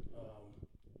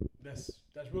 That's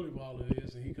really what all it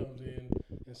is. And he comes in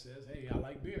and says, hey, I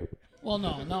like beer. Well,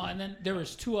 no, and then there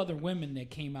was 2 other women that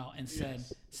came out and said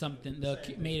something,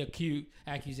 made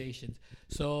accusations.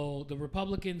 So the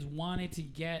Republicans wanted to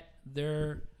get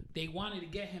him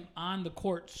on the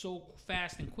court so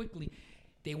fast and quickly,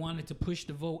 they wanted to push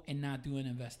the vote and not do an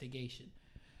investigation.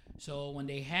 So when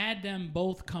they had them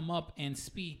both come up and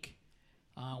speak,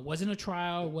 wasn't a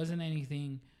trial, wasn't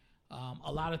anything.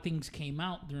 A lot of things came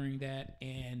out during that,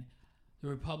 and the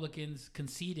Republicans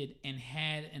conceded and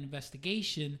had an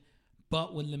investigation,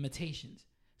 but with limitations.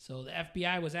 So the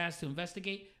FBI was asked to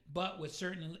investigate, but with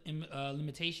certain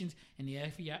limitations, and the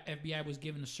FBI was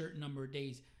given a certain number of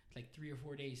days, like 3 or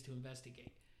 4 days to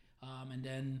investigate. And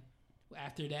then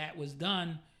after that was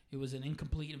done, it was an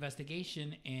incomplete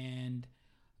investigation, and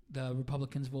the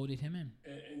Republicans voted him in.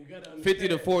 And you got to 50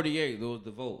 to 48 was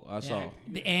the vote I saw.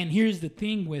 And here's the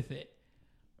thing with it.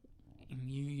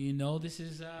 This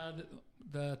is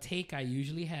the take I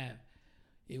usually have.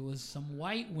 It was some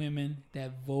white women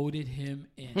that voted him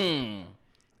in.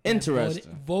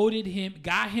 Interesting. Voted him,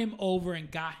 got him over, and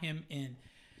got him in.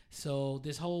 So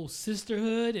this whole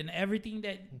sisterhood and everything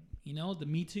that the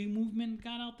Me Too movement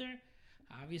got out there.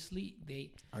 Obviously,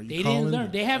 they didn't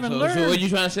learn. They haven't learned. So what are you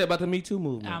trying to say about the Me Too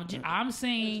movement? I'm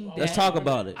saying. Let's talk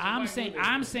about it.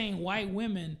 I'm saying white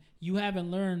women, you haven't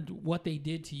learned what they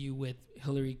did to you with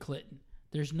Hillary Clinton.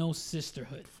 There's no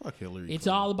sisterhood. Fuck Hillary It's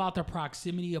Clinton. all about the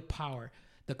proximity of power.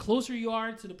 The closer you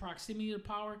are to the proximity of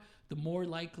power, the more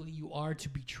likely you are to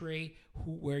betray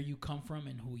where you come from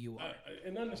and who you are.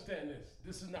 And understand this.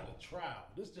 This is not a trial.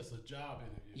 This is just a job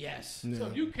interview. Yes. So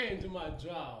if you came to my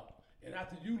job, and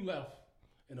after you left,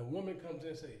 and a woman comes in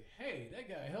and say, hey, that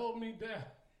guy held me down.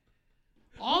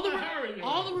 All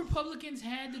the Republicans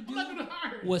had to do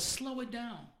was slow it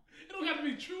down. It don't have to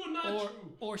be true or not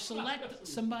true. Or select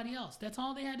somebody else. That's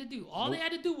all they had to do. All they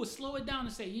had to do was slow it down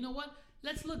and say, you know what?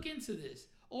 Let's look into this.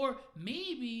 Or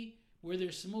maybe where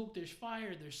there's smoke, there's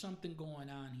fire. There's something going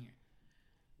on here.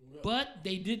 But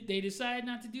they decided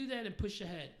not to do that and push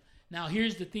ahead. Now,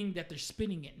 here's the thing that they're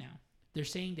spinning it now. They're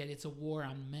saying that it's a war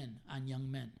on men, on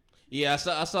young men. Yeah, I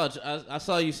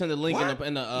saw you send the link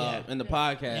in the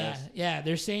podcast. Yeah,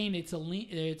 they're saying it's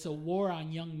a war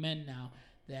on young men now.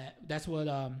 That's what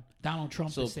Donald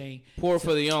Trump is saying. Poor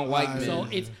for the young white man. So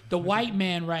it's the white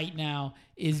man right now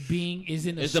is in the it's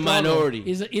struggle. The minority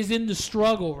is in the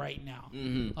struggle right now.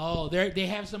 Mm-hmm. Oh, they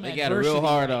have some. They got it real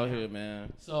hard out here,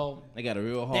 man. So they got it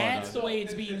real hard. That's the way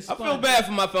it's being spun. I feel bad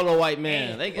for my fellow white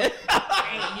man. Hey,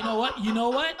 you know what?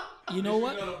 The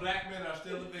black men are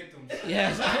still the victims.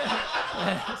 Yes.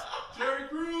 Jerry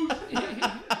Cruz.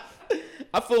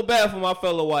 I feel bad for my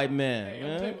fellow white man. Hey,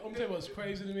 I'm telling you what's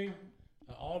crazy to me.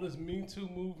 All this Me Too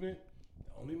movement,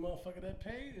 the only motherfucker that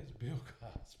paid is Bill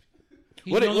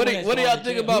Cosby. What do y'all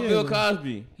think about Bill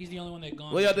Cosby? He's the only one that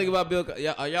gone. What do y'all think about Bill Cosby?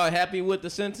 Are y'all happy with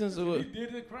the sentence? Or he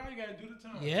did the crime, you gotta do the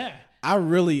time. Yeah. I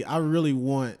really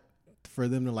want for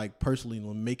them to personally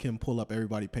make him pull up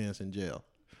everybody's pants in jail.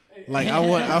 I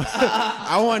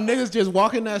want niggas just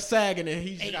walking that sag and then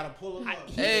he just gotta pull them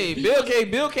up.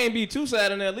 Bill can't be too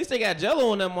sad in there. At least they got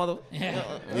Jello on that mother. Yeah.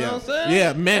 You know what I'm saying?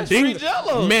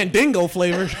 Yeah, Mandingo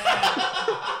flavor.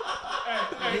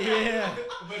 Yeah.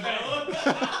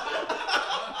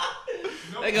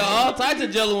 They got all types of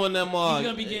Jello in that mother. He's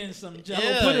gonna be getting some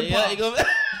Jello pudding pop.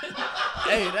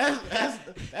 Hey,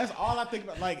 that's all I think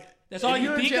about. That's all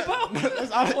you think about?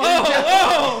 That's all.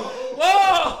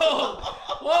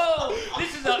 Whoa!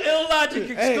 This is an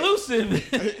Illogic exclusive. Boom,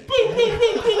 boom,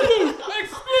 boom, boom, boom.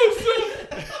 Exclusive.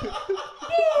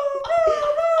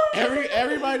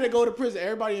 Everybody that go to prison,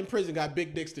 everybody in prison got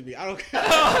big dicks to me. I don't care.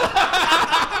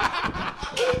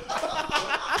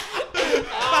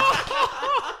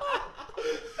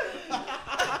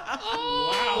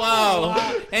 Wow.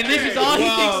 And this is all he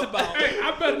thinks about. Hey,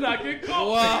 I better not get caught.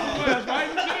 Wow. That's right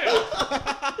in jail.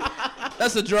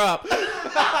 That's a drop.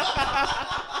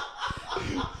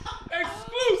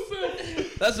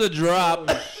 Exclusive. That's a drop.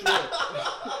 Hey,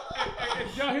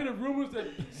 y'all hear the rumors that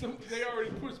they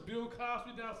already pushed Bill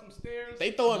Cosby down some stairs?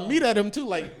 They throwing meat at him too,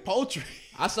 like poultry.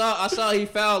 I saw he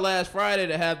filed last Friday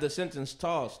to have the sentence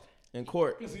tossed in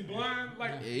court. Is he blind?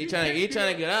 He trying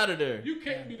to get out of there. You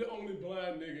can't be the only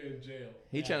blind nigga in jail.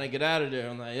 He trying to get out of there.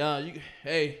 I'm like,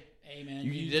 hey man,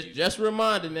 you just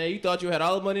reminded, man. You thought you had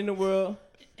all the money in the world.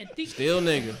 Still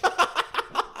nigga.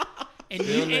 And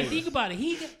think about it.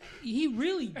 He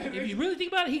really, if you really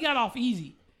think about it, he got off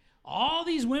easy. all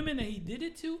these women that he did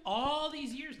it to, all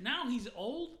these years. Now he's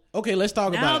old. Okay, let's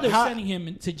talk Now about it. they're sending him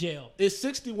into jail. It's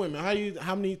 60 women.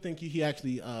 How many think he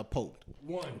actually poked?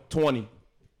 20.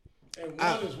 And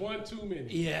one is one too many.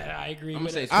 Yeah, I agree. I'm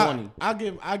gonna say that. 20.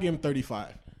 I'll give him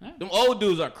 35. Them old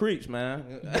dudes are creeps, man.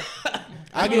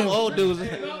 I give old dudes. No,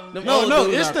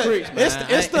 it's the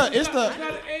Not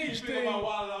an age thing.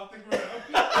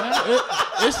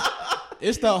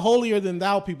 it's the holier than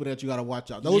thou people that you gotta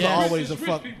watch out. Those Yes. are always the It's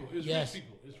fuck. rich people. It's Yes. rich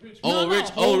people. It's rich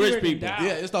people. Old rich people. Down.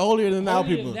 Yeah, it's the holier than thou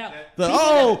Holier people. than thou. The, People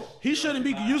oh, he shouldn't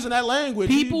be using that language.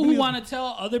 People who want to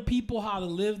tell other people how to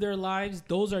live their lives,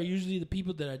 those are usually the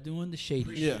people that are doing the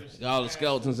shady shit. Yeah, All the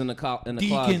skeletons in the closet.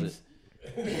 Deacons.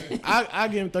 I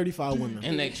give him 35 women.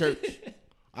 In that church.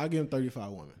 I give him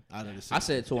 35 women out of the 60. I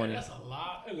said 20. That's a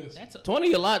lot. Hey, listen, That's a,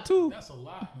 20 a lot too. that's a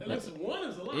lot. Hey, listen, one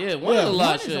is a lot. Yeah, one is a lot.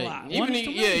 one is a Shit. lot. Even One is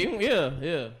too many.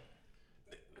 yeah.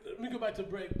 Let me go back to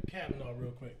Brett Kavanaugh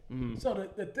real quick. So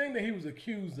the thing that he was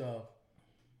accused of,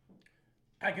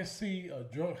 I can see a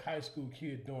drunk high school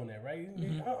kid doing that, right?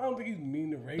 I don't think he's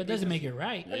mean to rape. but doesn't make it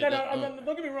right. No,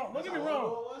 don't get me wrong. Don't get me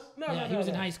wrong. Yeah, he was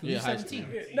in high school. He was high 17.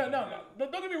 No.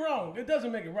 Don't get me wrong. It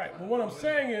doesn't make it right. But what I'm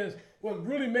saying is, what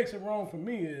really makes it wrong for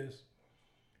me is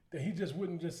that he just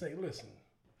wouldn't just say, "Listen,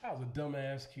 I was a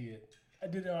dumbass kid. I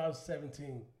did it when I was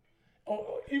 17."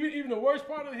 Oh, even the worst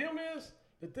part of him is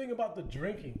the thing about the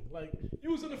drinking. Like,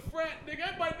 you was in a frat, nigga.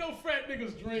 Everybody know frat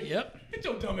niggas drink. Yep. Get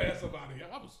your dumb ass up out of here.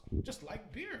 I was just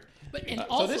like beer. But and So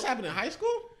also, this happened in high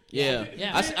school? Yeah.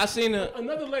 Yeah. I seen a.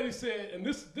 Another lady said, and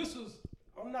this is,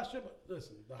 I'm not sure, but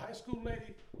listen, the high school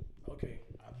lady, okay,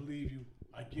 I believe you.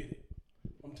 I get it.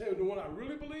 I'm telling you, the one I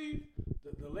really believe,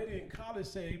 the lady in college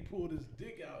said he pulled his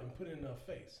dick out and put it in her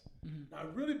face. Now, I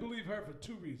really believe her for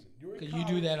two reasons. You're in because you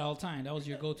college, do that all the time. That was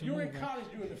your go-to You're move. in right? college,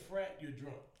 you're in the frat, you're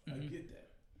drunk. I get that.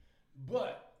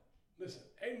 But, listen,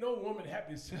 ain't no woman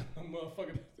happy to see a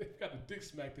motherfucker that got a dick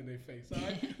smacked in their face, all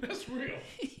right? That's real.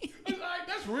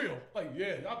 That's real. Like,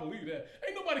 yeah, I believe that.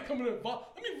 Ain't nobody coming in and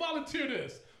let me volunteer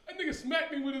this. That nigga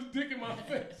smacked me with his dick in my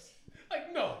face.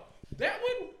 Like, no. That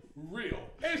one, real.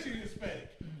 And she's Hispanic.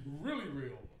 Really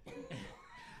real.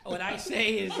 What I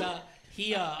say is,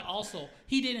 he also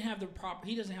he doesn't have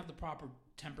the proper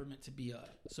temperament to be a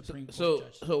Supreme Court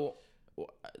judge. So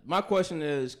my question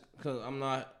is, because I'm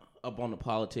not up on the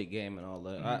politic game and all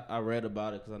that. I read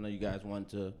about it because I know you guys wanted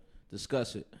to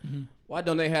discuss it. Why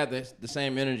don't they have the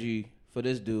same energy for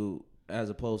this dude as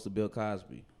opposed to Bill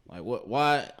Cosby? Like, what?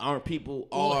 Why aren't people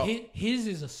all? Well, his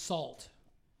is assault.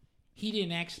 He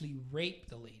didn't actually rape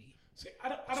the lady. See, I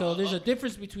don't, So there's a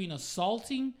difference between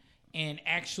assaulting and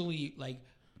actually like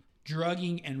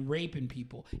drugging and raping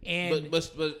people. And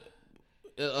but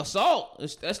assault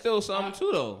that's still something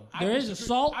too though. there is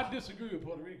assault. I disagree with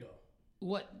Puerto Rico.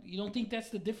 What, you don't think that's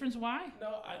the difference? Why?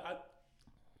 No,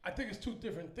 I think it's two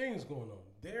different things going on.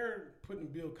 They're putting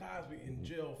Bill Cosby in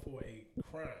jail for a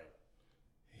crime.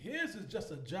 His is just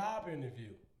a job interview.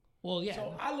 Well, yeah.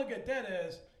 So I look at that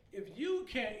as, if you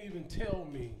can't even tell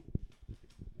me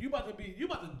you about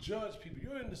to judge people.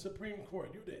 You're in the Supreme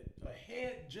Court. You're the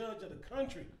head judge of the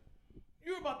country.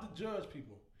 You're about to judge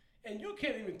people, and you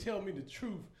can't even tell me the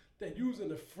truth that you was in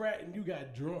the frat and you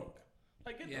got drunk.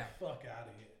 Like, get the fuck out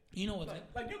of here. You know what?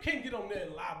 Like, you can't get on there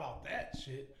and lie about that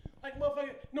shit. Like, motherfucker,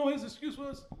 no, his excuse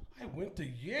was, I went to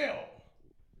Yale.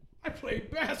 I played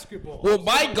basketball. Well,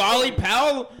 by golly,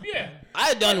 pal, Yeah.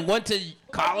 I went to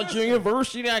college or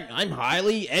university. I'm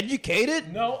highly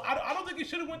educated. No, I don't think he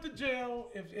should have went to jail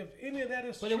if any of that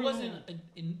is But true. it wasn't.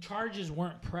 Charges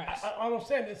weren't pressed. I don't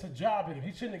understand. It's a job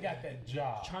interview. He shouldn't have got that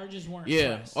job. Charges weren't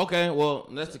Yeah. pressed. Okay. Well,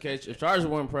 that's the case. If charges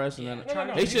weren't pressed, and then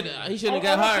No. he shouldn't have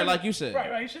got hired, like you said.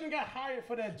 Right. He shouldn't have got hired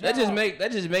for that job.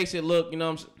 That just makes it look,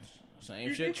 same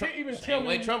You shit. can't even Same tell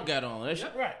way me- Trump got on. That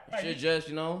shit, Right. shit just,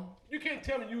 You can't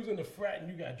tell me you was in the frat and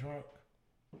you got drunk.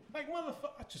 Like,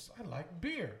 motherfucker, I like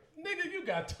beer. Nigga, you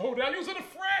got told out. You was in the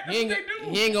frat. That's He what they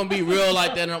do. ain't gonna be real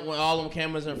like that when all them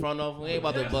cameras in front of him. He ain't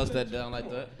about to bust that down like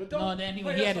that. But No, don't and then when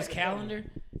play he us had his like a dummy. calendar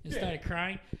and started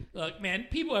crying. Look, man,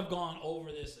 people have gone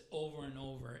over this over and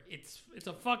over. It's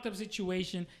a fucked up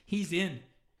situation. He's in.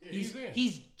 he's in.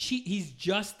 He's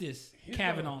Justice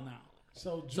Kavanaugh now.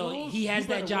 So So he has you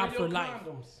better that job wear for your life.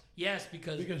 condoms, Yes,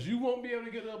 because you won't be able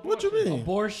to get an abortion. What you mean?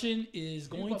 abortion is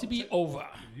going to be over.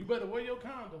 You better wear your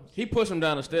condoms. He pushed him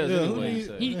down the stairs Yeah, anyway. who He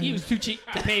said. He was too cheap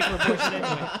to pay for abortion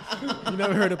anyway. You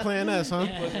never heard of Plan S, huh?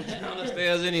 Down the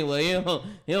stairs anyway.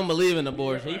 He don't believe in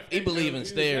abortion. He believe in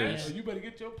stairs. You better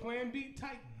get your Plan B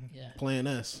tight. Yeah. Plan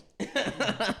S.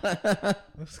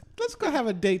 Let's go have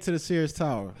a date to the Sears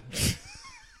Tower.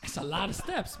 That's a lot of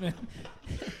steps, man.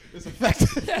 It's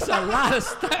effective. That's a lot of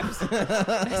steps.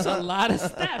 That's a lot of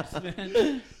steps,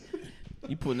 man.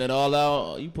 You putting that all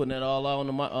out. You putting that all out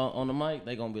on the mic.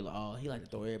 They gonna be like, oh, he like to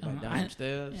throw everybody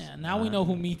downstairs. Yeah. Now we know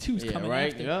who Me Too's coming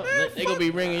right. after. Yep. They gonna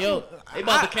be ringing yo. They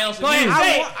about to cancel Go you.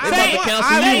 ahead,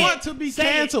 I want to be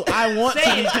canceled. I want to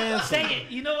be canceled. Say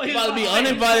it. You know what? You about to be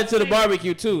uninvited to the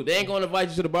barbecue too. They ain't gonna invite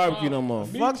you to the barbecue no more.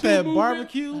 Fuck that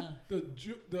barbecue.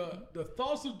 The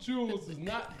thoughts of Jules is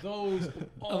not those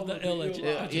Of the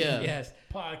illegit. Yeah. Yes.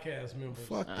 podcast members.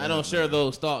 Fuck I don't share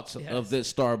those thoughts of this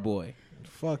star boy.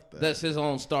 Fuck that. That's his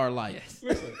own starlight. Yes.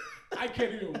 Listen, I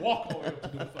can't even walk all the way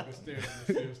up to the fucking stairs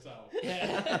in the Sears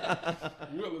Tower.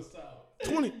 Willis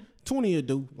Tower. 20 a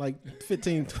do, like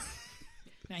 15.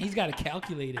 Now he's got to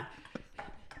calculate it.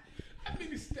 How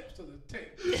many steps does it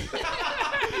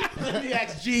take? Let me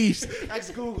ask Jeeves.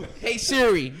 Ask Google. Hey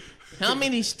Siri, how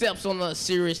many steps on the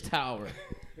Sears Tower?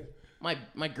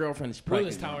 My girlfriend is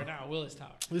pregnant. Willis Tower.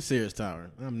 This Sears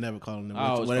Tower. I'm never calling them I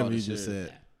always whatever call it you just Sears.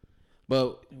 said.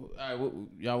 But all right,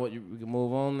 y'all, we can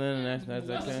move on then.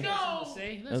 That's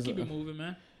okay. Let's keep it moving,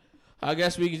 man. I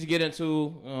guess we could get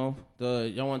into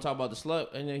y'all want to talk about the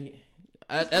slut, and then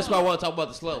that's why I want to talk about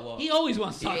the slut walk. He always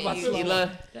wants to talk about slut.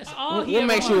 Like, That's all he what ever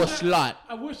makes you a wants. slut?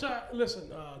 I wish listen.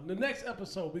 The next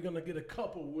episode, we're gonna get a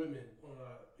couple women,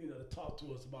 to talk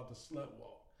to us about the slut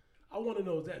walk. I want to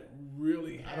know is that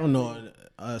really happening? I don't know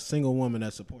a single woman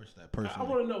that supports that person. I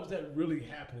want to know is that really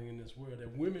happening in this world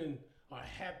that women are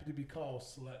happy to be called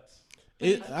sluts?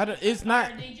 It's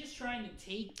not. Are they just trying to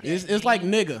take? It's like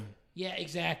nigga. Yeah,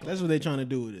 exactly. That's what they're trying to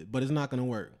do with it, but it's not gonna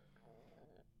work.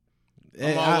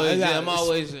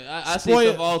 I see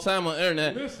stuff all the time on the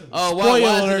internet. Listen, why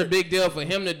is it a big deal for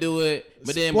him to do it,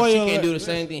 but then she can't do the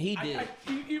same thing he did?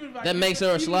 That makes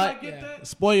her a slut?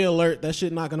 Spoiler alert, that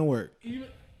shit not gonna work.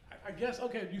 I guess,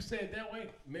 okay, if you say it that way,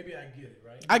 maybe I get it,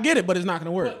 right? I get it, but it's not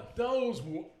gonna work. But those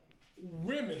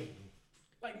women,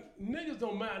 like, niggas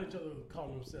don't mind each other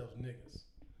calling themselves niggas.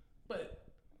 But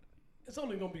it's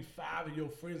only gonna be 5 of your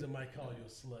friends that might call you a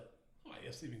slut. Oh,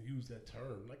 yes, even use that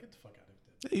term. Like, get the fuck out of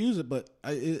that. They use it, but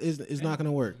it's not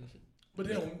gonna work. But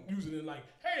they don't use it in like,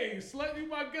 hey, slut, you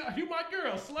my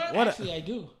girl, slut. Actually, I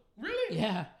do. Really?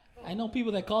 Yeah, I know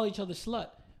people that call each other slut,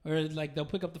 or like they'll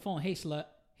pick up the phone, hey slut,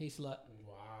 hey slut.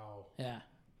 Wow. Yeah.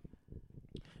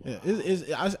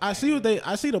 Yeah, I see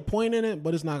I see the point in it,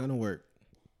 but it's not gonna work.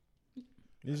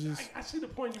 It's just I see the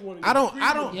point you want to. I don't. do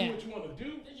what you want to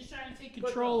do. They're just trying to take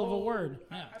control of a word.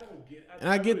 Yeah. I don't get. And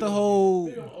I get the whole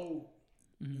They don't owe.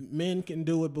 men can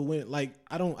do it, but when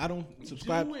I don't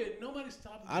subscribe. Do it. Nobody's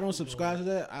stopping. I don't subscribe to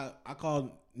that. I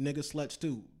call niggas sluts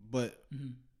too, but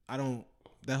I don't.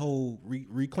 That whole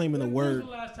reclaiming the word. When was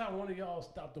the last time one of y'all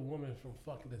stopped a woman from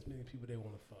fucking as many people they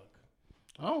want to fuck?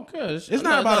 I don't care. It's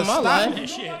not about my stop. life.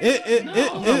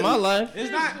 It's my life.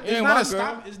 It's not. It It's ain't not my a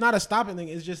stop. It's not a stopping thing.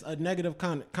 It's just a negative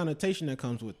connotation that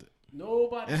comes with it,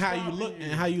 Nobody. and how you look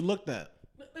and how you looked at.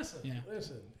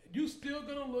 Listen. You still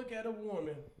gonna look at a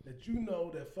woman that you know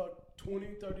that fucked 20,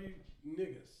 30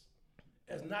 niggas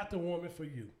as not the woman for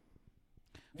you.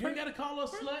 You ain't gotta call her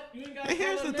slut. You ain't gotta. And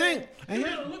here's call her the thing. name. And You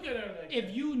here's- gotta look at her like If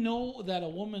that. you know that a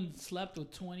woman slept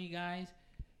with 20 guys,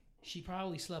 she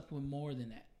probably slept with more than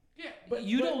that. Yeah, But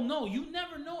you don't know. You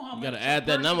never know how much. You gotta add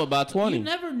that number by 20. You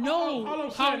never know All I'm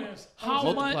saying is-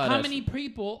 Multiply how that many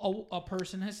people a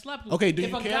person has slept with. Okay, do if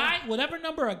you a care? guy, whatever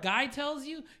number a guy tells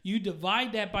you, you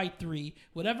divide that by 3.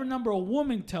 Whatever number a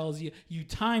woman tells you, you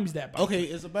times that by Okay,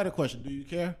 3. it's a better question. Do you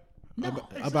care No,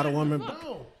 about a woman?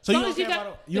 No. So As you long as don't care got,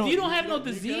 about if you don't have no you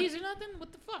care? disease or nothing,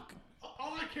 what the fuck?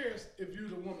 All I care is if you're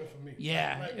the woman for me.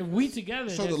 Yeah, Like, if we together.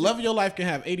 So the that's love of your life can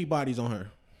have 80 bodies on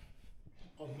her.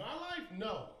 of my life,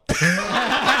 no.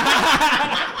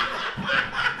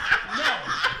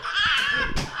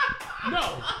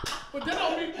 No. But that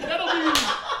don't mean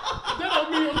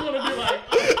I'm gonna be like,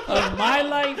 it. Of my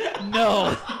life,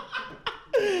 no.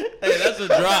 Hey, that's a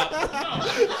drop.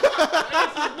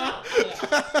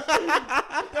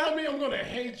 that don't mean I'm gonna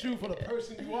hate you for the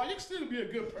person you are. You can still be a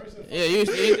good person. Yeah,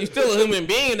 you still a human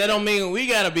being. That don't mean we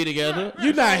gotta be together.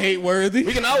 You're not hate worthy.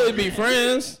 We can always be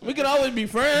friends. I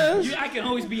can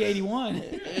always be 81.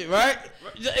 Right?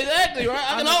 Exactly, right?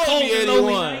 I can a always cold be and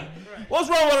lonely 81. night. What's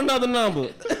wrong with another number?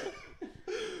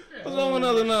 What's wrong with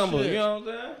another number? You know what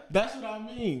I'm saying? That's what I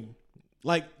mean.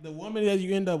 Like the woman that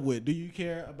you end up with, do you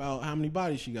care about how many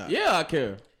bodies she got? Yeah, I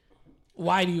care.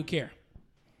 Why do you care?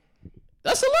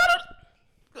 That's a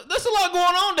lot going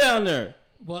on down there.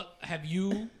 Well, have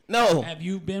you No. have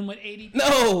you been with 80?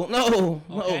 No.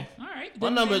 Okay. All right. My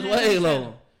Then- number is then way that's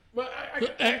low. But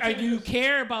Do you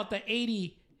care about the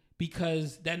 80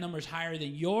 because that number is higher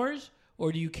than yours,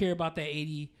 or do you care about the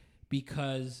 80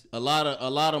 because A lot of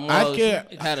I malls care.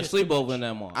 had a It's just too sleepover in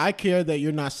that mall. I care that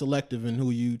you're not selective in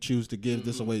who you choose to give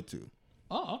this away to.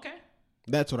 Oh, okay.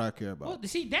 That's what I care about. Well,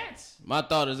 see, that's My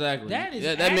thought exactly. that is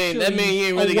that mean you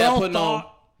ain't really got got to put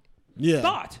no. Yeah.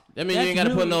 thought. That mean you ain't got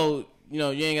to put no. You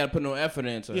ain't got to put no effort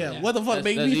into it. Yeah. What the fuck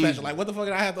made that's me special? easy. Like, what the fuck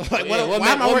did I have to? Like, Yeah, why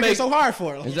am I working so hard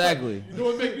for? Exactly. You know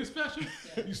what make you special?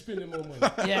 You spending more money.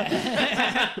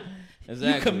 Yeah.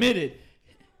 Exactly. You committed.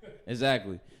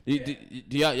 Exactly.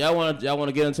 Do y'all want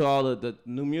to get into all the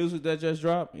new music that just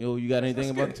dropped? You got anything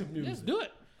about it? Let's do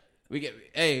it.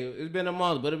 It's been a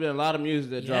month, but it's been a lot of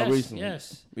music that dropped recently.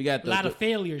 Yes. We got a lot of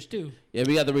failures too. Yeah,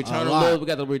 we got the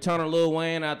return of Lil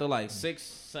Wayne after like 6,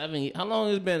 7. How long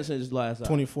has it been since his last album?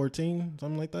 2014,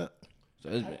 something like that. So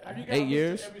it's Have you guys 8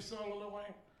 years. listened to every song of Lil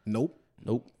Wayne?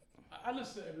 Nope. I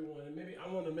listen to everyone, and maybe I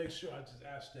want to make sure I just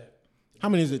ask that. How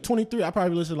many is it? 23. I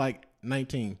probably listened to like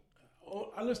 19. Oh,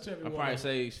 I listen to I everyone. probably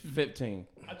say 15.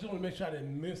 I just want to make sure I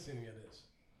didn't miss any of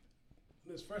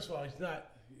this. First of all, he's not.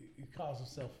 He calls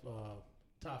himself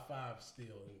top 5 still.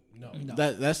 No.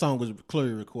 That song was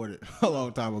clearly recorded a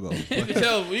long time ago.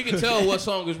 You can tell what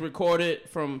song was recorded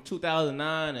from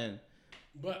 2009 and.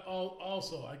 But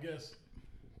also, I guess,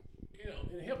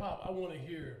 in hip hop, I want to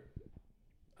hear.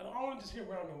 I don't want to just hear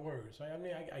rhyming words. Right? I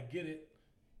mean, I get it.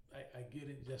 I get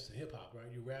it. Just hip hop, right?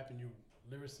 You rap and you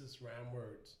lyricists rhyme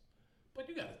words, but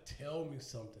you gotta tell me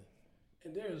something.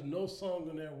 And there is no song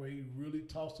in there where he really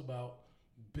talks about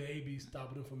Baby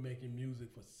stopping him from making music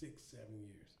for 6, 7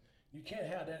 years. You can't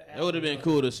have that. It would have been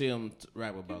cool to see him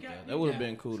rap about that. That would have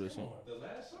been cool to see. The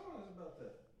last song is about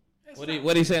that.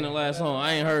 What he say in the last song?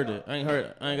 I ain't heard it. I ain't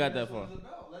got that far.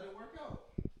 Let it work out.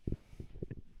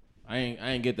 I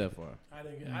ain't get that far. I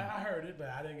heard it, but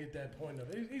I didn't get that point of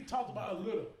it. He talked about a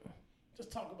little.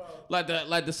 Just talk about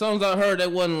like the songs I heard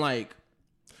that wasn't like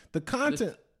The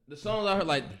content. the songs I heard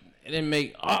like it didn't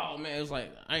make. Oh man, it was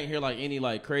like I ain't hear like any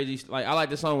like crazy. Like I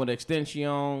like the song with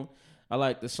Extension. I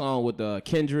like the song with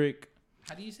Kendrick.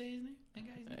 How do you say his name? That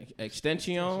guy's name?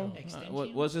 Extension.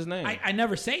 What's his name? I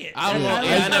never say it. I don't know.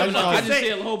 I never know. I just see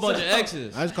a whole bunch of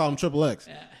X's. I just call him Triple X.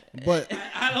 But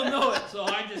I don't know it, so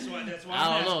I just want. That's why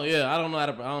I don't know. Yeah, I don't know how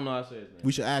to say his name.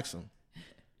 we should ask him.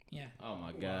 Yeah. Oh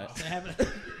my god.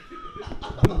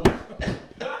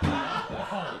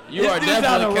 You are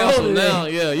definitely canceled now.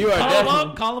 Yeah, you are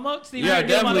definitely. Call him up. Steve. You are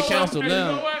definitely canceled You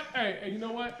know now. what? Hey, you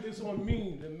know what? It's on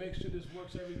me to make sure this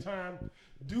works every time.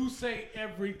 Do say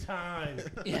every time.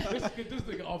 Yeah. Let's get this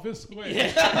nigga off his square.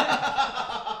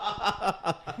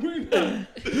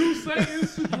 Do say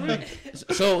it's the drink.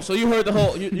 So you heard the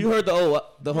whole you heard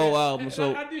the whole album. And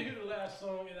So I did hear the last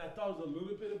song, and I thought it was a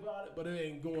little bit about it, but it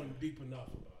ain't going deep enough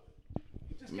about it.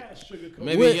 It just kind of sugarcoat.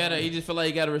 maybe he just feel like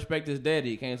he gotta respect his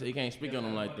daddy. He can't speak on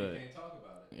him like that. Can't talk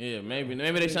about it. Yeah, maybe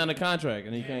they signed a contract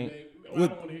and he can't. I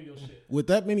don't want to hear your shit. With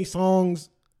that many songs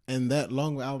and that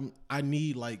long album, I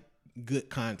need like good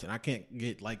content. I can't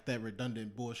get like that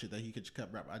redundant bullshit that he could just cut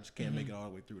rap. I just can't make it all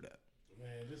the way through that. Man,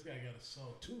 this guy got a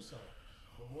song, 2 songs.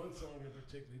 But one song in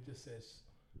particular, he just says,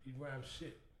 he rhymes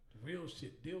shit. Real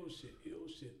shit, deal shit, ill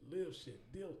shit, live shit,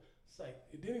 deal. It's like,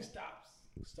 and then he stops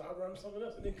rhyming something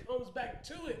else, and then comes back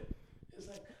to it. It's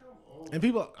like, come on. And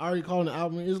people already calling the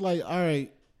album. It's like, all right,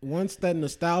 once that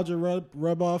nostalgia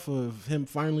rub off of him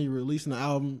finally releasing the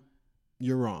album,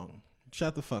 you're wrong.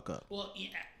 Shut the fuck up. Well, yeah,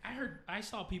 I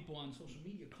saw people on social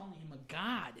media calling him a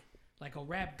god, like a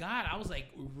rap god. I was like,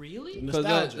 really?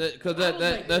 Nostalgia. Because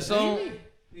that song. Really?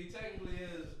 He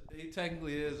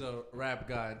technically is a rap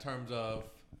guy in terms of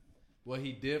what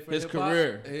he did for His hip-hop.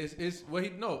 career.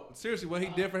 Seriously, what he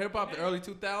did for hip hop,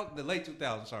 the late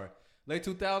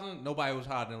 2000s, nobody was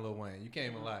hotter than Lil Wayne. You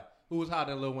can't even lie. Who was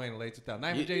hotter than Lil Wayne in the late 2000s?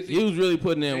 Not even Jay-Z. He was really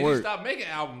putting in He work. stopped making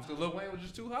albums because Lil Wayne was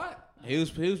just too hot. He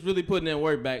was really putting in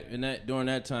work back during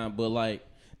that time. But like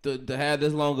to have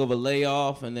this long of a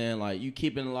layoff and then like you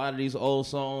keeping a lot of these old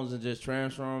songs and just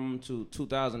transferring them to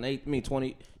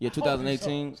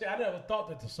 2018. See, I never thought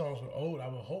that the songs were old. I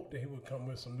would hope that he would come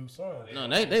with some new songs. No,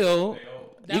 they old.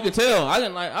 You can tell. I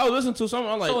was listening to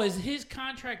something. I'm like, So is his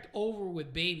contract over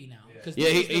with Baby now? Yeah,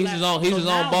 he's his own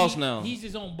boss now. He's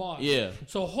his own boss. Yeah.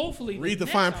 So hopefully Read the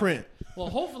next fine album- print. Well,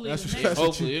 hopefully That's the what- next, that's-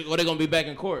 hopefully, or they're gonna be back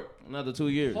in court another 2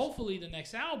 years. hopefully the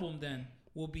next album then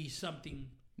will be something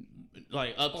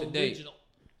Like up to date. original.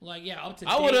 Like up to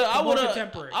date. I more would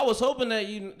contemporary. I was hoping that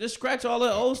you just scratch all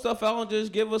that old stuff out and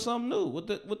just give us something new with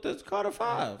this Carter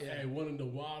 5. Hey, one of the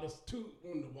wildest songs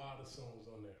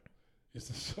on there. It's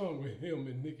a song with him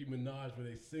and Nicki Minaj where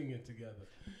they singing together.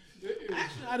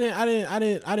 I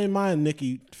didn't mind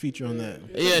Nicki feature on that.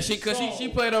 Yeah, she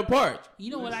played her part.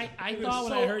 You know what I It thought is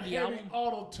when I heard the heavy album?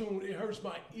 auto-tune, it hurts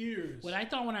my ears. What I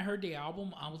thought when I heard the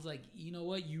album, I was like, you know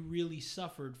what? You really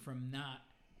suffered from not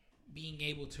being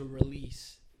able to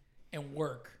release and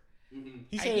work.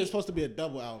 He said it's supposed to be a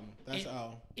double album. That's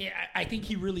all. Yeah, I think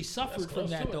he really suffered from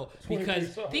that though,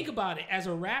 because think about it. As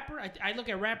a rapper, I look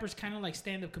at rappers kind of like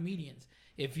stand-up comedians.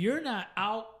 If you're not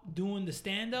out doing the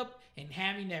stand-up and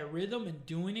having that rhythm and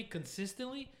doing it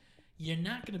consistently, you're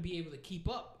not going to be able to keep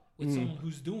up with someone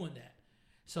who's doing that.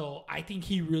 So I think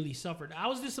he really suffered. I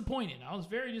was disappointed. I was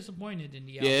very disappointed in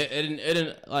the album. Yeah, it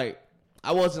didn't like.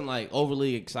 I wasn't like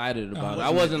overly excited about it. I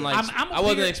wasn't like I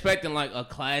wasn't expecting like a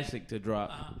classic to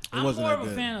drop. I'm more of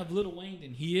a fan of Lil Wayne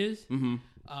than he is.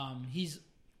 He's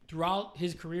throughout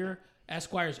his career,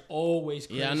 Esquire's always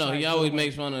criticized. Yeah, I know. He always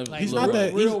makes fun of. Like, he's not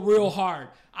that real hard.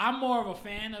 I'm more of a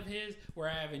fan of his, where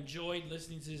I've enjoyed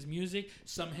listening to his music.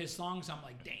 Some of his songs, I'm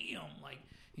like, damn, like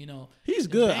he's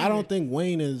good. I don't think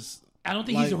Wayne is. I don't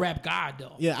think he's a rap god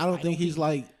though. Yeah, I don't think he's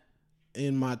like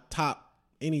in my top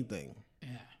anything.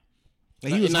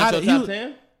 Like, he was hot at top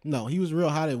 10? No, he was real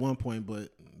hot at one point, but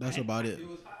that's about it. He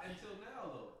was hot until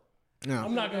now, though. No.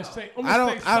 I'm not gonna say. I'm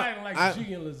gonna stay silent like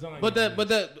G and lasagna.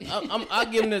 But I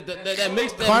give him that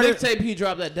mixtape he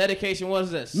dropped. That dedication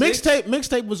was that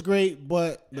mixtape was great,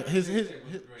 but his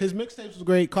mixtapes was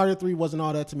great. Carter 3 wasn't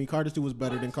all that to me. Carter 2 was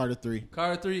better than Carter 3.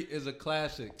 Carter 3 is a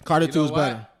classic. Carter 2 is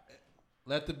better.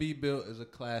 Let the Beat Built is a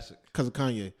classic because of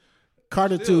Kanye.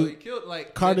 Carter 2.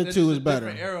 Carter 2 is better.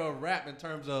 Different era of rap in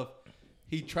terms of.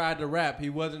 He tried to rap. He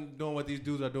wasn't doing what these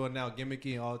dudes are doing now,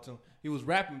 gimmicky and all the time. He was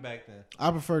rapping back then. I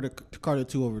prefer the Carter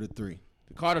 2 over the 3.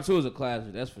 The Carter 2 is a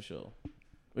classic, that's for sure.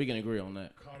 We can agree on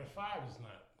that. Carter 5 is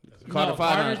not. Carter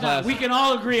 5 is not a classic. We can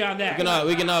all agree on that. We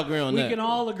can all agree on that. We can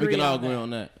all agree on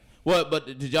that. What? But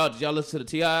did y'all listen to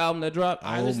the T.I. album that dropped?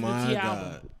 I listened to the T.I.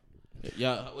 album.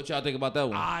 Yeah, what y'all think about that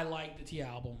one? I like the T.I.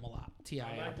 album a lot.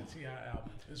 I like the T.I. album.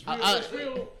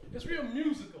 It's real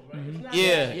musical, right? It's not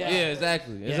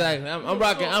exactly. I'm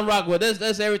rocking with this.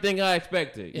 That's everything I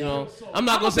expected. You know, I'm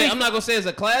not gonna say it's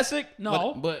a classic.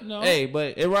 No, but hey,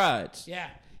 but it rides. Yeah,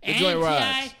 the joint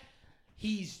rides.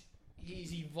 He's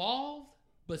evolved,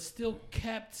 but still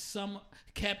kept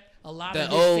a lot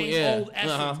that of his old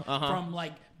essence from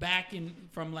like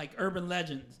from like urban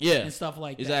legends and stuff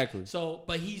like that. Exactly. So,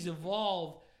 but he's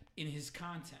evolved in his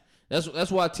content.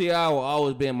 That's why T.I. will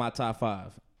always be in my top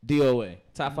 5. DOA.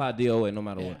 Top 5 DOA no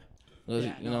matter what.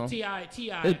 Yeah,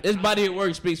 T.I. His body of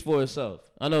work speaks for itself.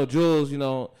 I know Jules,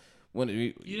 when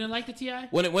you didn't like the T.I.?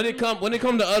 When it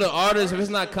come to other artists, if it's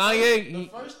not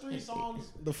Kanye,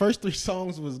 the first three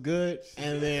songs was good,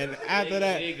 and then after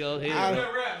that, here you go.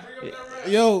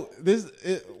 Yo,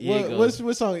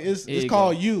 what song? It's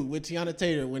called "You" with Tiana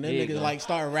Taylor. When that nigga like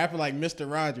started rapping like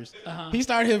Mr. Rogers, he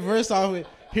started his verse off with,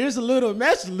 "Here's a little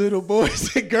message, little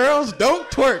boys and girls, don't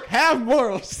twerk, have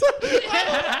morals."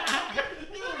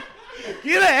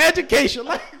 Get an education.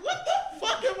 Like, what the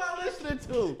fuck am I listening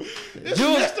to?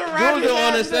 Jules don't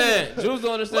understand.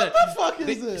 What the fuck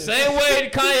is this? Same way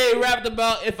Kanye rapped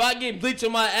about, if I get bleach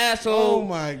on my asshole. Oh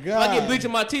my god. If I get bleach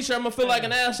on my t-shirt, I'm gonna feel like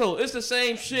an asshole. It's the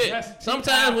same shit.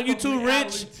 Sometimes when you too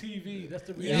rich, TV. That's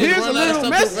the here's a little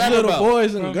message, little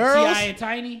boys and girls. T.I. and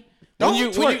Tiny.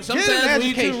 Sometimes when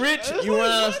you too rich,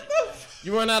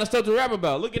 you run out of stuff to rap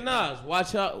about. Look at Nas.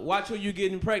 Watch who you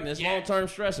getting pregnant. It's long-term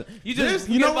stressing. You just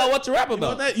forget about what to rap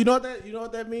about. You know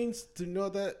what that means? To know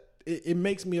that it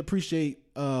makes me appreciate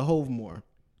Hove more.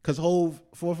 Cause Hove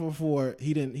 444,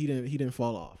 he didn't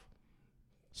fall off.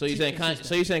 So you saying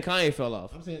Kanye fell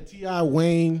off? I'm saying T.I.,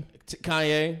 Wayne,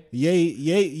 Kanye.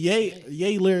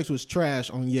 Ye lyrics was trash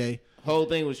on Ye. Whole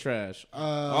thing was trash.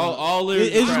 All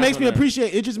lyrics. It just makes me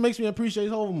appreciate. It just makes me appreciate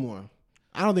Hove more.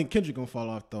 I don't think Kendrick gonna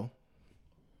fall off though.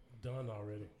 Done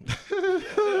already.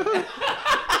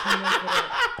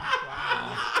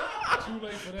 Too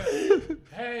late for that.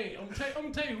 Hey, I'm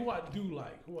gonna tell you who I do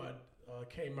like. Who I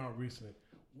came out recently.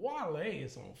 Wale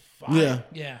is on fire.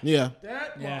 Yeah.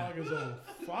 That dog is on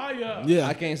fire. Yeah.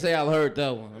 I can't say I heard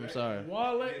that one. I'm sorry.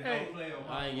 Wale, hey.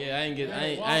 I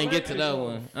ain't get to that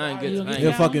one.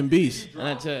 You're a fucking beast.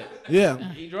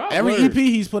 Yeah. Every EP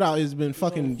he's put out has been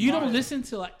fucking. You don't listen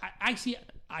to like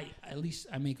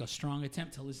I make a strong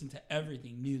attempt to listen to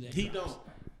everything new that he don't.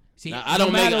 See, now,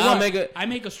 I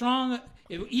make a strong.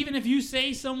 Even if you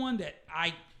say someone that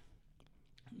I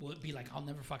would be like, I'll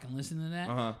never fucking listen to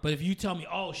that. But if you tell me,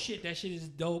 oh shit, that shit is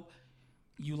dope,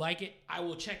 you like it, I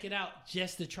will check it out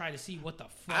just to try to see what the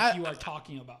fuck you are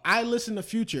talking about. I listen to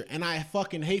Future, and I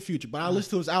fucking hate Future, but I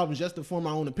listen to his albums just to form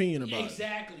my own opinion about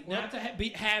it. Not to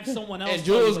have someone else. And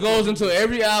Jules goes into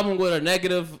every album with a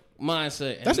negative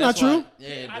mindset. That's not true.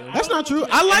 That's not true.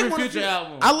 I like Future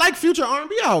album. I like Future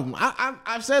R&B album.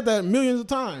 I've said that millions of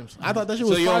times. I thought that shit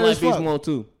was fire as fuck. So you don't like Beast Mode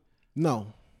too? No.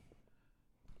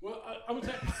 Well, I'm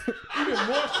gonna tell you, even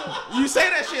more so. You say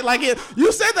that shit like it.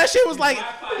 You said that shit was like.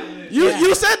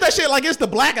 You said that shit like it's the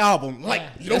Black Album. Like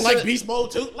you don't like Beast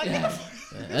Mode too. Like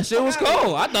that shit was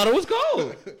cold. I thought it was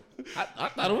cold. I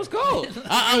thought it was cold. When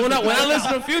I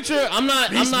listen to Future, I'm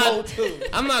not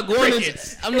going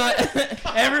into. I'm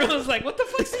not. Everyone's like, "What the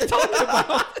fuck's he talking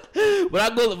about?" When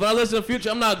I listen to Future,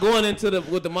 I'm not going into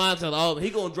with the mindset. Oh, he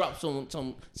gonna drop some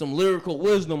lyrical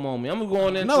wisdom on me. I'm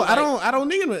going into. No, I don't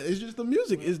need it. It's just the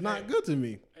music is not good to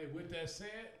me. Hey, with that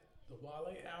said, the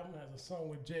Wale album has a song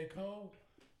with J. Cole.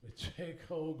 But J.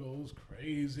 Cole goes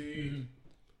crazy. Mm-hmm.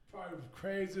 Probably the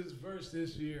craziest verse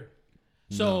this year.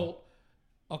 So.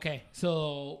 Okay,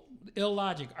 so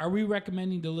Illogic, are we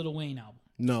recommending the Lil Wayne album?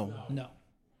 No.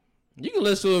 You can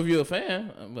listen to it if you're a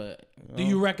fan, but do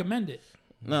you recommend it?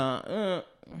 Nah.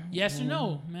 Yes or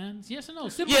no, man? It's yes or no.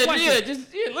 Simple Yeah, question.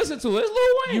 just listen to it. It's Lil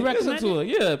Wayne. You recommend listen to it?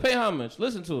 Yeah, pay homage.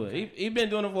 Listen to it. He been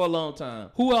doing it for a long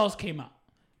time. Who else came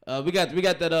out? We got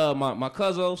that my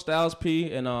cousin Styles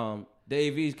P and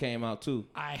Dave East came out too.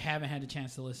 I haven't had a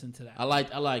chance to listen to that. I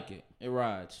like it. It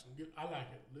rides. I like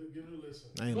it. Give it a listen.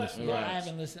 I ain't listening. Yeah, I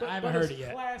haven't listened. I haven't heard it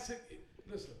yet. Classic.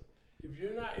 Listen, if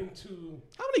you're not into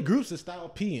How many groups is Style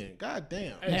P in? God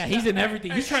damn. Yeah, he's in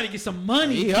everything. He's trying to get some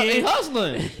money. He kid.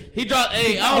 hustling. He dropped.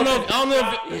 Hey, I don't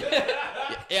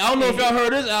know if y'all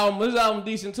heard his album. His album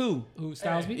decent too. Who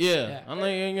Styles P? Yeah, I know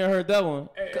you ain't heard that one.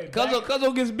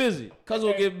 Cuzzo gets busy.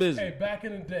 Cuzzo get busy. Hey, back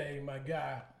in the day, my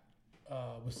guy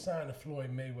was signed to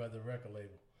Floyd Mayweather record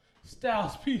label.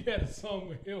 Styles P had a song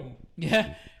with him.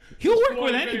 Yeah. He'll work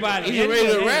with anybody. He's just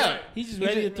ready to rap. He's just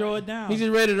ready to throw it down. He's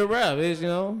just ready to rap.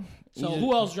 So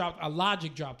who else dropped?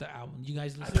 Logic dropped the album. You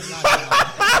guys listen to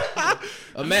Logic?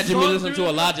 Imagine me listening to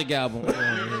a Logic album.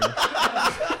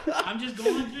 I'm just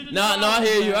going through the. No, I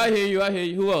hear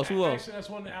you. Who else? Actually, that's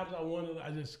one of the albums I wanted. I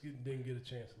just didn't get a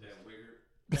chance to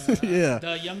listen. Yeah.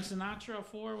 The Young Sinatra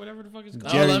 4, whatever the fuck it's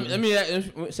called. Let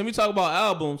me talk about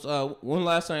albums. When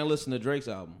last time you listened to Drake's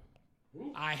album?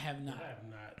 I have not.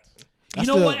 I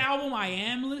know what album I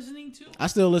am listening to? I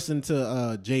still listen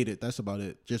to Jaded. That's about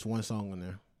it. Just one song on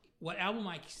there. What album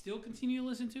I still continue to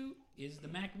listen to is the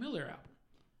Mac Miller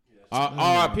album.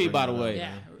 R.I.P. by the way.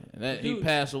 Yeah. He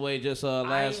passed away just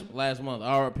last month.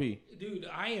 R.I.P. Dude,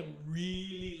 I am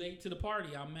really late to the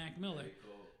party on Mac Miller.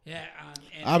 Yeah,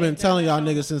 I've been telling y'all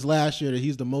niggas since last year that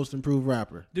he's the most improved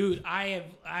rapper. Dude,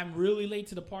 I'm really late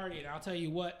to the party, and I'll tell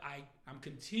you what, I'm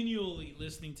continually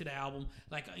listening to the album.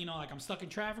 Like I'm stuck in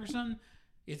traffic or something.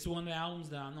 It's one of the albums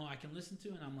that I know I can listen to,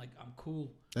 and I'm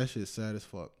cool. That shit's sad as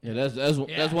fuck. Yeah,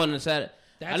 that's one of the sad.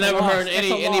 I That's never heard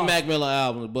any Mac Miller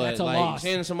albums, but That's a like loss.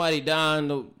 seeing somebody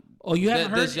dying. Oh, you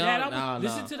haven't heard this that young? album? Nah.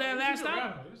 Listen to that last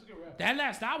album. That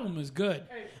last album is good.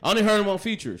 I only heard him on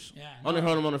features. Yeah, only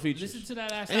heard him on the features. Listen to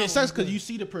that last And album. it sucks because you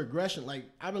see the progression. Like,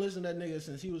 I've been listening to that nigga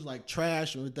since he was like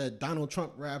trash with that Donald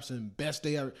Trump raps and best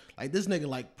day ever. Like, this nigga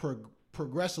like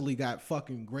progressively got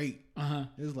fucking great.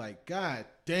 It's like, god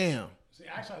damn. See,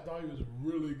 actually, I thought he was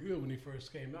really good when he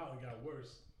first came out and got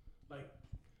worse. Like,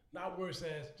 not worse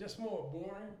as just more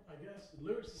boring, I guess. The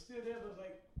lyrics are still there, but it's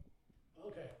like,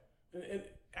 okay. And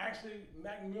actually,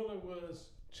 Mac Miller was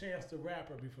Chance the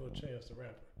Rapper before Chance the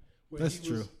Rapper. Where That's he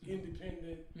true. Was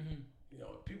independent. You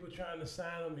know, people trying to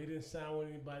sign him. He didn't sign with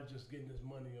anybody, just getting his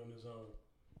money on his own.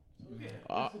 So,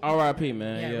 yeah, R.I.P.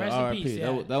 man. Yeah, R.I.P.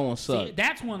 Yeah. That one sucked. See,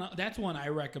 that's one I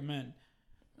recommend.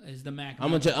 Is the Mac?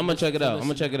 I'm gonna check it out.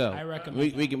 I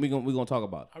recommend. We gonna talk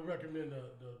about it. I recommend the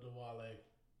Wale.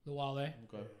 The Wale.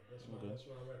 Okay. That's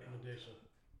my recommendation.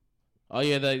 Oh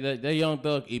yeah, that Young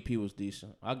Thug EP was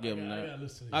decent. I'll give him that.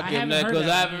 I give him that because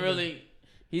I haven't really.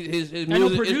 His music. I know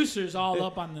producers all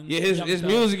up on the. Yeah, his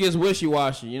music is wishy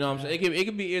washy. You know what I'm saying? It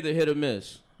could be either hit or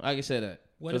miss. I can say that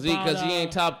because he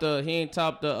ain't topped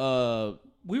the.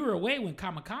 We were away when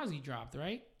Kamikaze dropped,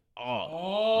 right?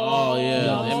 Oh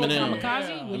yeah, Eminem.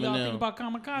 Kamikaze. What y'all think about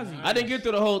Kamikaze? I didn't get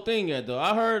through the whole thing yet though.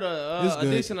 I heard a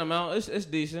decent amount. It's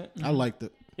decent. I liked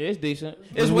it. Yeah, it's decent.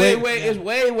 It's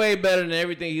way better than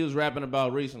everything he was rapping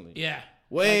about recently. Yeah.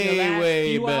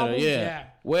 Way better. Albums, Yeah.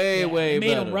 Way made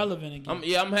better. him relevant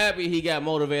again. I'm happy he got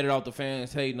motivated off the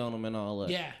fans hating on him and all that.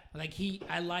 Yeah,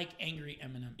 I like angry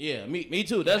Eminem. Yeah, me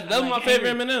too. That's my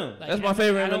favorite Eminem. That's my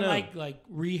favorite Eminem. I don't like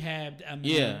rehabbed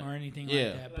Eminem or anything like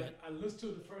that. But I listened to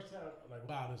it the first time, I'm like,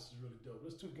 wow, this is really dope.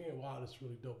 Listen to it again, wow, this is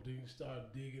really dope. Then you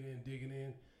start digging in,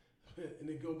 and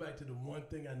then go back to the one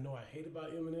thing I know I hate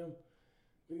about Eminem.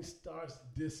 When he starts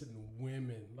dissing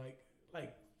women, like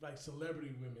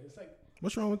celebrity women. It's like,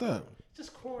 what's wrong with that?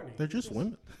 Just corny. They're just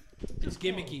women. It's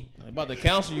gimmicky. I'm about to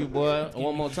cancel you, boy.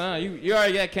 One more time. You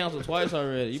already got canceled twice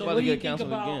already. You So about what to do you get think canceled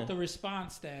about again. the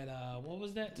response that what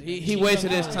was that? He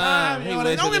wasted his time.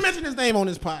 Don't even mention his name on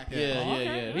this podcast.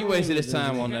 Yeah. He wasted his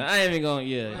time on that. I ain't even going.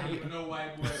 Yeah. No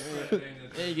white boy.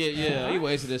 He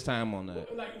wasted his time on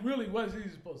that. Like, really, what is he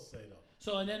supposed to say though?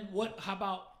 So and then what? How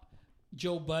about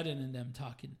Joe Budden and them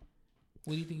talking?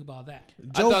 What do you think about that?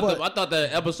 I thought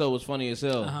that episode was funny as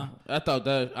hell. I thought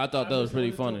that was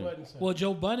pretty funny. Well,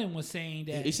 Joe Budden was saying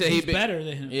that He said he's been better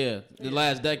than him. Yeah, the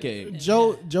last decade.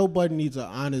 Joe Budden needs an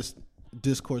honest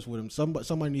discourse with him.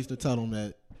 Somebody needs to tell him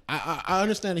that. I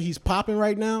understand that he's popping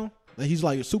right now. That he's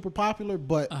like super popular,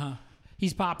 but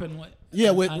he's popping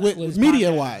with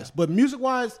media wise, but music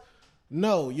wise.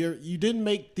 No, you didn't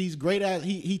make these great ass.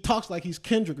 He talks like he's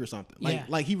Kendrick or something.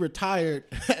 Like he retired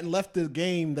and left the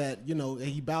game that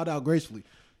he bowed out gracefully.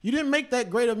 You didn't make that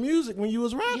great of music when you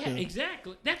was rapping. Yeah,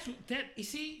 exactly. You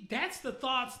see, that's the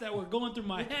thoughts that were going through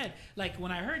my head. Like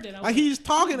when I heard that, I was like he's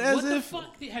talking as if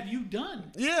what the fuck have you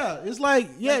done? Yeah, it's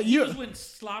like he was with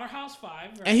Slaughterhouse 5,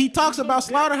 right? And he talks about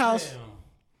Slaughterhouse.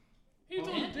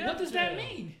 What does that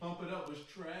mean? Pump it up was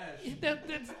trash.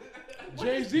 That's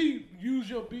Jay-Z use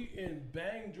your beat and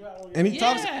bang drop on your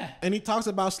And he talks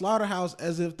about Slaughterhouse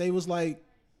as if they was like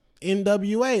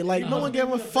NWA. Like no one gave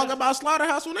a fuck about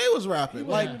Slaughterhouse when they was rapping.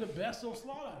 Like the best on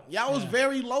Slaughterhouse. Y'all was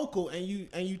very local, and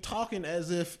you talking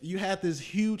as if you had this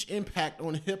huge impact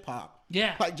on hip hop.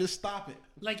 Yeah, like just stop it.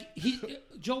 Like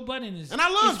Joe Budden is, and I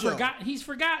love Joe. He's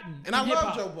forgotten, and I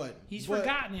love Joe Budden. He's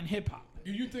forgotten in hip hop.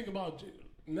 Do you think about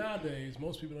nowadays?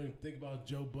 Most people don't even think about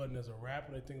Joe Budden as a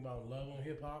rapper. They think about love on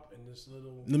hip hop and this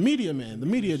little the media man, the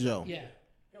media Joe. Yeah,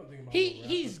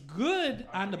 he's good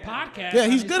on the podcast. Yeah,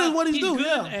 he's good at what he's doing.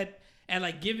 Good yeah. at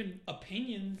like giving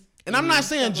opinions. And I'm not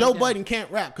saying Joe Budden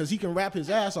can't rap because he can rap his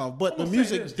ass off, but the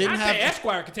music didn't have.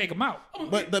 Esquire could take him out,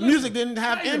 but the music didn't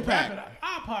have impact.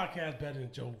 Our podcast better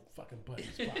than Joe fucking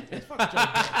Budden's podcast. Fuck Joe Budden.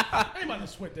 I ain't about to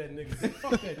sweat that nigga.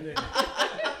 Fuck that nigga.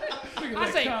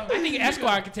 I think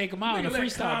Esquire could take him out in a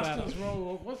freestyle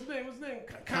battle. What's his name?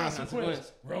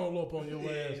 Consequence. Roll up on your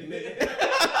ass, nigga.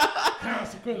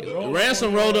 Consequence.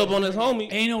 Ransom rolled up on his homie.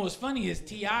 And you know what's funny is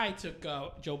T.I. took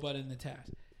Joe Budden to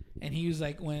task. And he was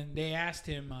like, when they asked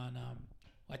him on,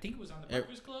 I think it was on the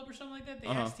Breakfast Club or something like that, they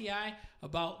asked T.I.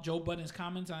 about Joe Budden's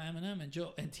comments on Eminem,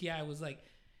 and T.I. was like,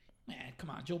 man,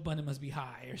 come on, Joe Budden must be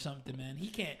high or something, man. He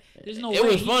can't. There's no way. It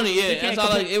was funny, yeah.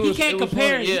 He can't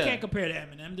compare to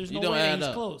Eminem. There's no way that he's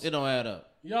close. It don't add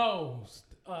up. Yo,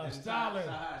 Stalin.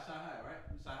 Sci-Hi, right?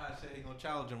 Sci-Hi said he gonna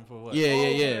challenge him for what?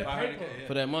 Yeah.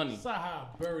 For that money. Sci-Hi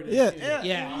buried it.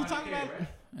 Yeah. You talking about?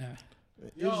 Yeah.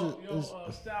 Yo,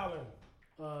 Stalin.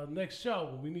 Next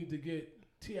show, we need to get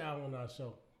T.I. on our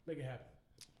show. Make it happen.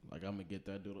 Like I'm gonna get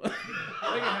that dude. Make it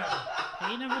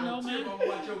happen. You never know, man.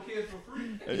 Watch your kids for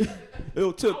free.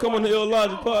 Yo, Tip, come on the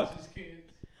Illogic Pod.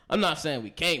 I'm not saying we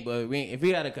can't, but if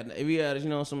we had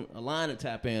a line to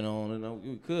tap in on,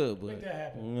 we could. But make that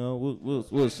happen.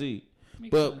 We'll see.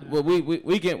 But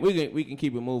we can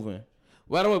keep it moving.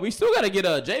 By the way, we still got to get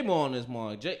J-Mo on this,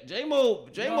 Mark. J-Mo.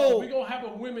 We're going to have a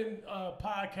women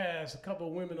podcast, a couple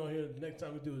of women on here next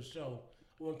time we do a show.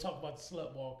 We're going to talk about the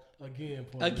slut walk again.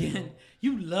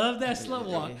 You love that slut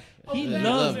walk. He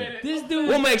loves it. This dude.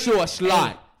 We'll make sure a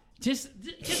slide. Just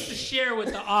to share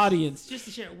with the audience,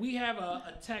 we have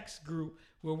a text group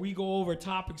where we go over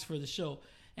topics for the show.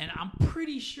 And I'm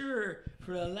pretty sure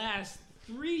for the last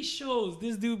 3 shows,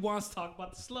 this dude wants to talk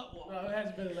about the slut walk. No, it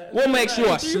hasn't been. We'll make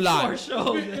sure a slide.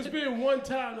 It's been one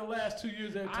time in the last 2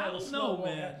 years that I don't know,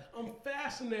 man. I'm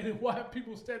fascinated why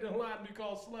people stand in line to be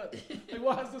called sluts. Like,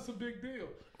 why is this a big deal?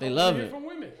 They love it. From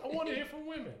women. I want to hear from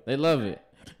women. They love it.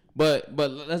 But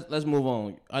let's move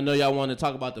on. I know y'all want to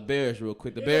talk about the Bears real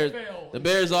quick. The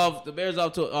Bears off to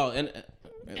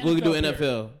and we'll do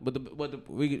NFL. But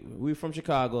we from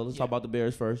Chicago. Let's talk about the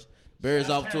Bears first. Bears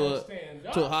off to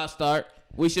a hot start.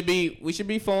 We should be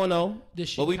 4-0.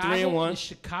 But we 3-1. The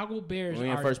Chicago Bears are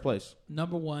in first place.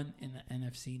 Number 1 in the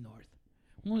NFC North.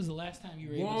 When was the last time you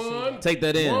were able to say that? Take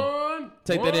that in.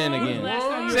 Take that in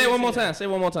again. Say it one more time. Say it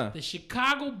one more time. The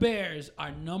Chicago Bears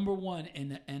are number 1 in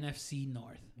the NFC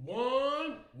North.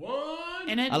 One.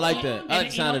 I like that. I like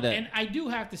the sound of that. And I do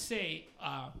have to say,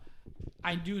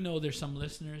 I do know there's some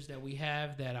listeners that we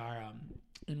have that are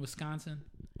in Wisconsin.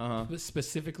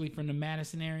 Specifically from the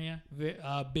Madison area,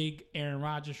 big Aaron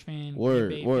Rodgers fan.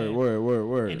 Word.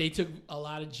 And they took a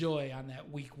lot of joy on that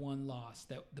Week 1 loss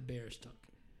that the Bears took.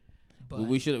 But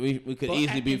we could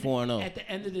easily be 4-0. At the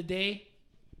end of the day,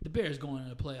 the Bears going to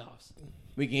the playoffs.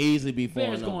 We can easily be 4-0.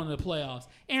 Bears going to the playoffs.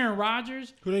 Aaron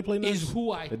Rodgers who they play next? is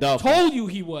who I told you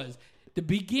he was. the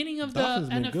beginning of the Dolphins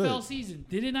been NFL good. season,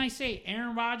 didn't I say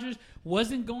Aaron Rodgers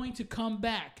wasn't going to come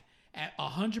back at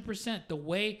 100% the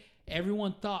way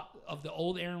everyone thought of the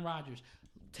old Aaron Rodgers?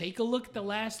 Take a look at the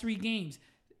last 3 games.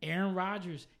 Aaron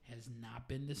Rodgers has not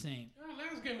been the same.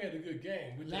 Last game he had a good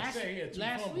game. But Last they say he had 2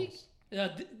 week,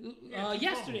 fumbles.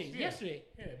 yesterday.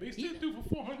 Yeah, but he still threw for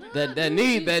 400. That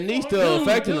knee still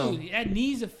affecting him. That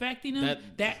knee's affecting him.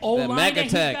 That That O-line mag that he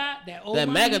attack. got, That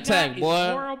mag attack, boy.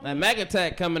 horrible. That mag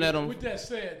attack coming at him With that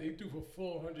said, he threw for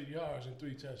 400 yards and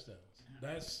 3 touchdowns.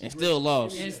 That's and still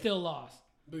lost. And still lost.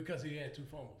 because he had 2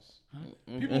 fumbles.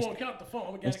 People won't count the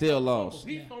fumble. And still lost.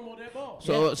 He fumbled that ball.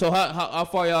 So how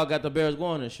far y'all got the Bears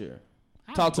going this year?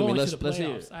 I have Talk to them me. going Let's hear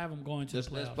playoffs. it. I have them going to Just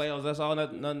the let's playoffs. playoffs. That's all.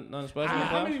 Nothing special. in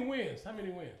How playoffs? many wins?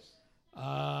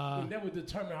 And that would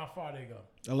determine how far they go.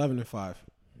 11-5.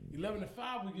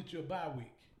 11-5 would get you a bye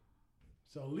week.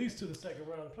 So at least to the second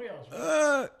round of the playoffs.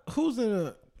 Right? Who's in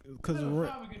the? Because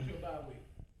 11-5 would get you a bye week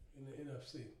in the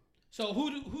NFC. So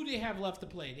who do they have left to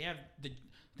play? They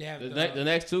have The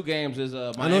next 2 games is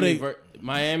know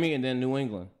Miami and then New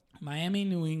England. Miami,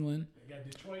 New England, They got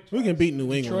Detroit. we can beat New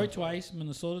England. Detroit twice,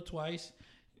 Minnesota twice,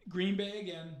 Green Bay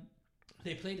again.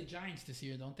 They play the Giants this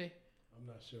year, don't they? I'm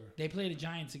not sure. They play the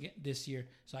Giants again this year,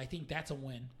 so I think that's a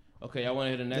win. Okay, y'all want to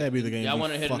hit the next? That'd be the game Y'all we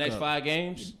want to hit the fuck next up. 5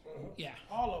 games? Yeah.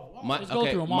 All of them. Let's go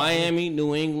through 'em all. Miami,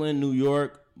 New England, New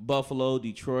York, Buffalo,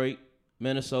 Detroit,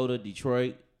 Minnesota,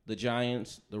 Detroit, the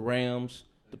Giants, the Rams,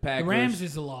 the Packers, The Rams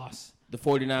is a loss. the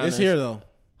 49ers. It's here though.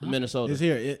 The Minnesota. It's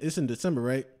here. It's in December,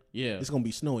 right? Yeah. It's gonna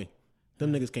be snowy.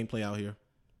 Them niggas can't play out here.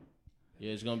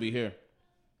 Yeah, it's going to be here.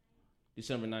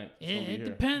 December 9th. It's gonna be It here.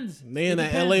 depends. They in It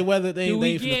that depends. LA weather. They Do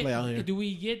ain't we finna play out here. get? Do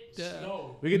we get?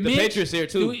 We get the Mitch? Patriots here,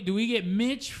 too. Do we get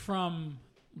Mitch from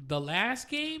the last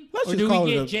game, Let's or just do call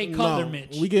we it get a- Jay Cutler, no,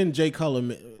 Mitch? We getting Jay Cutler.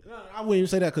 I wouldn't even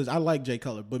say that because I like Jay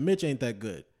Cutler, but Mitch ain't that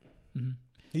good.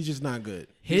 He's just not good.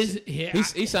 He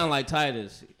sound like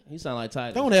Titus. He sound like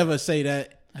Titus. Don't ever say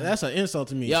that. That's an insult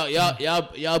to me.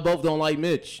 Y'all both don't like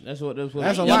Mitch. That's what. That's a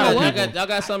y'all lot of got, people. y'all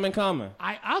got something in common.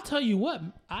 I'll tell you what.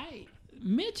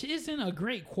 Mitch isn't a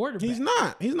great quarterback. He's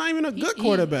not. He's not even a good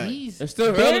quarterback. It's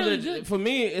still barely early. good. For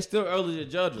me, it's still early to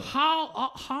judge him.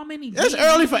 How many? It's games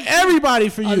early for everybody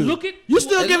for you. look at- you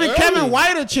still It's giving early. Kevin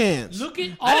White a chance. Look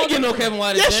at I all didn't get the no Kevin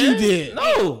White. Yes, a you chance. did.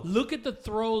 No. Look at the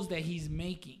throws that he's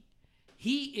making.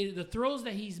 The throws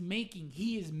that he's making,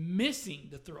 he is missing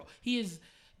the throw. He's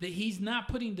not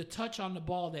putting the touch on the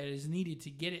ball that is needed to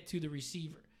get it to the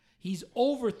receiver. He's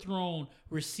overthrown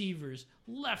receivers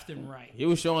left and right. He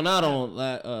was showing out on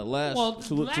last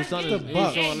two last Sundays. game, He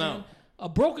was hey, showing out. a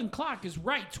broken clock is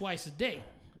right twice a day.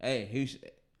 Hey, he's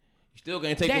still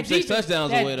gonna take them That 6 defense-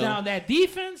 touchdowns that- away though. Now that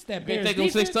defense, that Can't Bears take them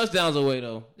 6 defense, touchdowns away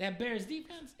though. that Bears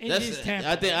defense, it That's is Tampa.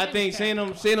 I think seeing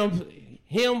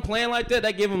him playing like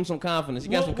that give him some confidence. He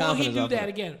got some Will he confidence. do out that there.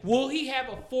 again? Will he have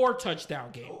a 4 touchdown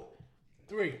game?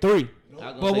 3. 3.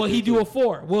 But will he do a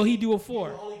 4? Will he do a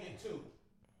 4? Only get 2.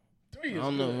 3 is I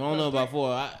don't good. know about 4.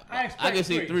 I I expect can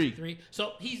see 3. 3.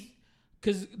 So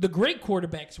because the great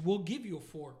quarterbacks will give you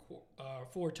a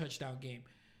 4 touchdown game.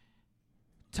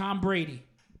 Tom Brady,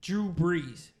 Drew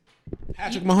Brees,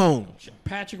 Patrick Mahomes.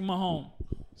 Patrick Mahomes.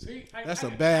 See, That's a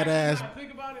badass- I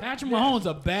think about it. Patrick Yes. Mahomes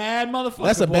a bad motherfucker.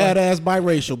 That's a boy. badass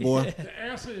biracial boy. The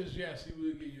answer is yes. He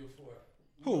will give you a 4.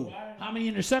 Who? You know why? How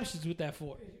many interceptions with that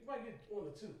 4? You might get 1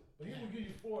 or 2, but he will give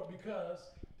you 4 because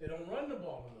they don't run the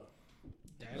ball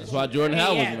enough. That's why Jordan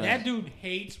Howard was man. that dude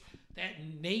hates. That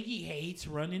Nagy hates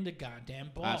running the goddamn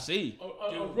ball. I see.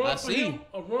 A run I for see. him.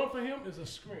 A run for him is a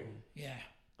screen. Yeah.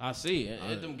 I see.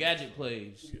 And them gadget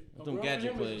plays. A Them run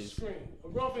gadget for him is a plays. screen. A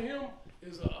run for him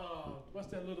is a what's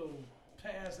that little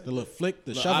pass? The little flick,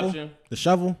 the The shovel, option. the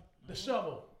shovel. The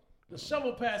shovel. The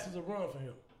shovel pass is a run for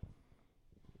him.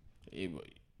 Yeah,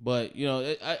 but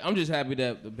I'm just happy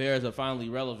that the Bears are finally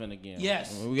relevant again.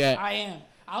 Yes. I am.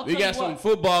 We got some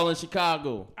football in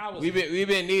Chicago. I was- We've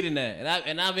been needing that,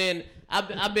 and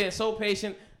I've been so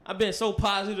patient. I've been so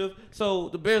positive. So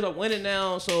the Bears are winning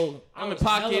now. So I'm in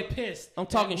hella pocket. pissed I'm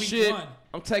talking that week shit. 1.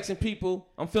 I'm texting people.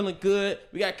 I'm feeling good.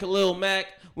 We got Khalil Mack.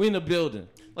 We in the building.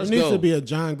 Let's There needs go. to be a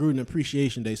John Gruden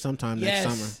Appreciation Day sometime Yes.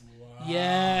 next summer.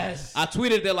 Yes. I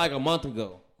tweeted that like a month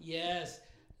ago. Yes.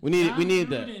 We need John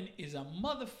that. Gruden is a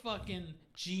motherfucking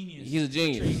genius. He's a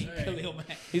genius. Trading Khalil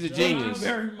Mack. He's a Thank you genius.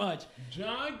 very much.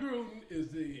 John Gruden is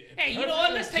the. Hey, you know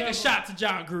what? Let's take a example- shot to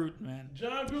John Gruden, man.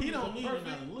 John Gruden is the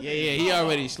perfect. Yeah, he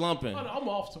already slumping. Oh, no, I'm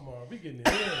off tomorrow. We getting it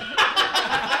in.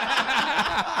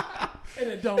 And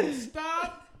it don't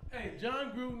stop. Hey,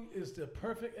 John Gruden is the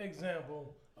perfect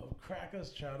example of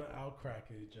crackers trying to out-crack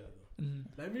each other.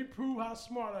 Let me prove how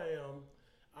smart I am.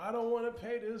 I don't want to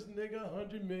pay this nigga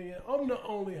 $100 million. I'm the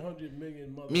only $100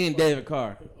 million motherfucker. Me and David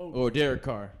Carr. Or Derek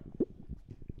Carr.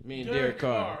 Me and Derek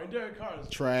Carr. And Derek Carr is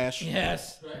Trash.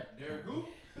 Yes. Derek who?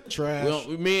 Trash.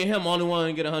 Me and him only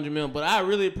want to get $100 million. But I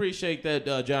really appreciate that,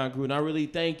 John Gruden. I really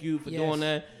thank you for doing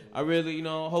that. I really,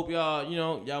 hope y'all,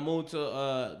 y'all move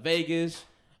to Vegas.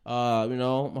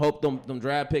 Hope them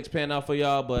draft picks pan out for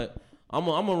y'all. But I'm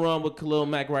gonna run with Khalil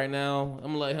Mack right now.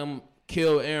 I'm gonna let him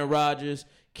kill Aaron Rodgers,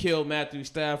 kill Matthew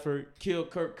Stafford, kill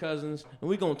Kirk Cousins, and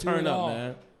we gonna turn up,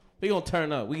 man. We gonna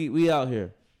turn up. We out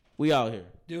here. We out here.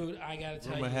 Dude, I gotta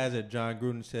tell you. Rumor has it John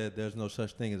Gruden said there's no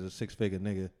such thing as a six-figure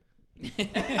nigga.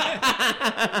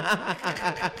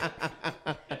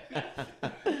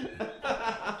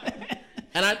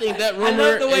 And I think that rumor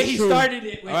I love the way he true. started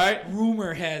it. All right,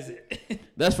 rumor has it.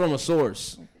 that's from a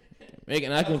source. I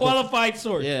can Qualified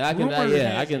source. Yeah, I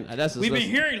can. That's We've been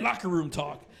hearing locker room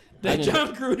talk that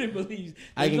John Gruden believes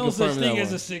there's no such thing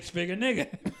as a six-figure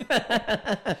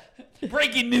nigga.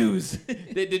 Breaking news.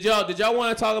 Did y'all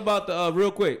want to talk about the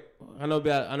real quick? I know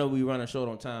we run a short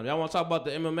on time. Y'all want to talk about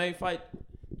the MMA fight?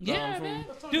 Yeah, man.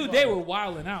 Dude, they were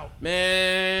wilding out.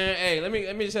 Man, hey, let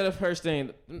me just say the first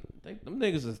thing. Them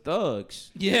niggas is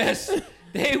thugs. Yes,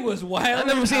 they was wilding out. I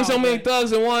never seen so many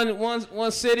thugs in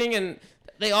one sitting, and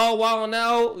they all wilding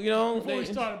out. Before we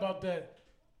start about that,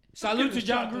 salute to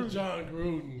John Gruden. John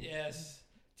Gruden. Yes,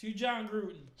 to John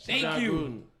Gruden. Thank John you.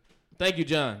 Gruden. Thank you,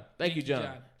 John. Thank you,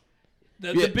 John.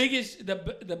 The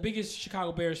biggest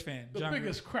Chicago Bears fan. The John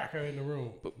biggest cracker in the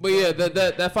room. But yeah,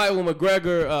 that fight with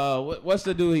McGregor. What's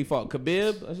the dude he fought?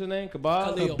 Khabib. What's his name?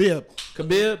 Khabib.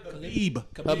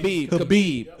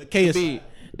 The KS.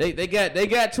 They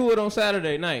got to it on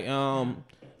Saturday night.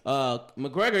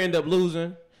 McGregor ended up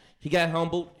losing. He got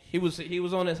humbled. He was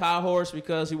on his high horse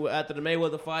because he was after the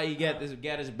Mayweather fight. He got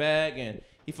his bag and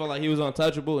he felt like he was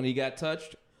untouchable and he got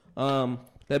touched.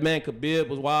 That man Khabib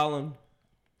was wilding.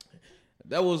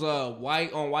 That was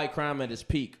white on white crime at its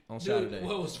peak on Saturday.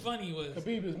 What was funny was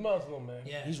Khabib is Muslim, man.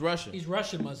 Yeah, he's Russian. He's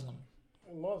Russian Muslim.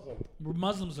 Muslim.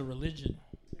 Muslim's a religion.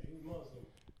 He's Muslim.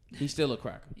 He's still a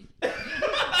cracker.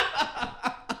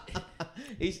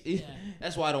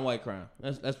 That's white on white crime.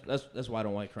 That's white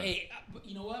on white crime. Hey, but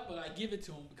you know what? But I give it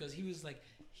to him because he was like,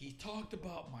 he talked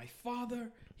about my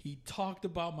father. He talked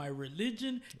about my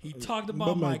religion. He talked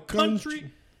about my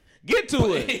country. Get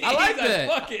to it. I like that.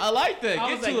 Fuck it. I like that.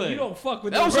 I Get to it. You don't fuck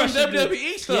with that. Was Russian some WWE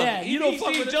dude. stuff. Yeah, you don't fuck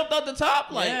with jumped out the top.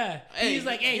 Like, yeah. Hey, he's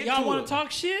like, hey, y'all want to talk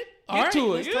shit? Get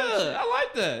to it. Yeah, I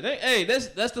like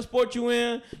that. That's the sport you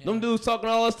in. Yeah. Them dudes talking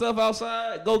all that stuff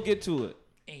outside. Go get to it.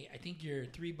 Hey, I think you're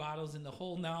 3 bottles in the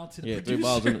hole now to the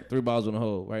producer. 3 bottles in the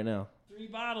hole right now. 3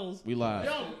 bottles. We live.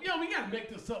 Yo, we gotta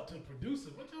make this up to the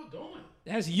producer. What y'all doing?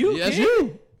 That's you. That's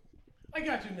you. I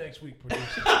got you next week,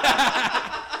 producer.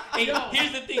 Hey,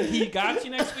 here's the thing. He got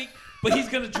you next week, but he's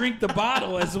going to drink the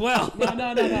bottle as well. No.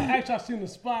 Actually, I seen the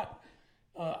spot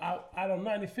out on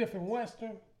 95th and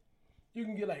Western. You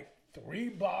can get like 3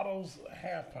 bottles of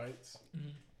half pints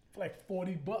for like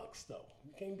 $40, though.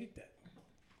 You can't beat that.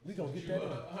 We gonna get that.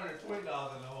 $120 in the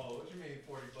hole. What you mean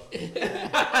 $40?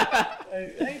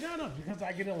 Hey, no, because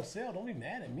I get it on sale. Don't be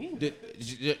mad at me. Did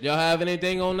y'all have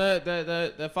anything on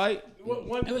that fight? It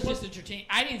was just entertaining.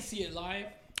 I didn't see it live.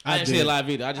 I didn't see it live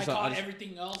either. I caught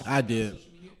everything else. I did.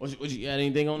 Was you had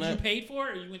anything on that? You paid for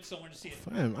it, or you went somewhere to see it?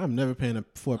 Fine, I'm never paying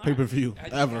for a pay-per-view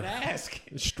ever. Ask.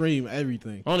 Stream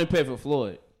everything. I only pay for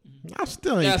Floyd. I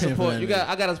still ain't paying for that.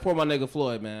 I gotta support my nigga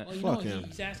Floyd, man. Well, Fuck him.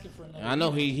 He's asking for another. I know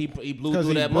he blew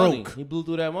through that money. He blew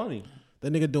through that money.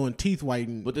 That nigga doing teeth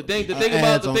whitening. But the thing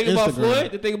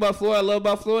about Floyd, I love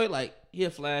about Floyd, like he a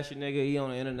flashy nigga. He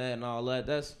on the internet and all that.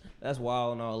 That's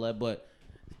wild and all that. But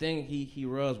the thing he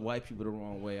rubs white people the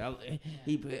wrong way.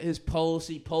 He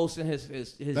posting his.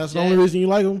 That's the only reason you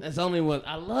like him. That's the only one.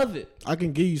 I love it. I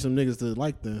can give you some niggas to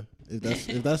like them.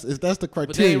 If that's the criteria.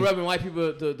 But they ain't rubbing white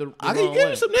people the I can give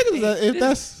you some niggas if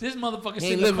that's. This motherfucker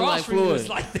he ain't living like Floyd.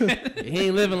 Like that. He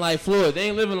ain't living like Floyd. They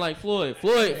ain't living like Floyd.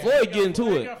 Floyd getting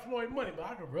to it. I got Floyd money, but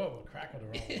I can rub a cracker the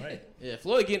wrong way. Yeah,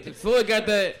 Floyd got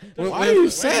that. Why are you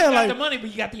saying like the money, but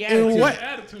you got the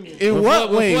attitude. In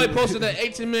what way? When Floyd posted that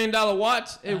 $18 million watch,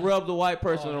 it rubbed the white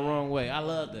person the wrong way. I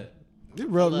love that. It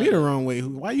rubbed me the wrong way.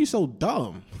 Why are you so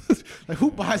dumb? Like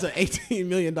who buys an $18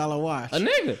 million watch? A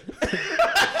nigga.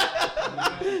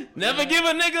 Never give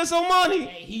a nigga some money.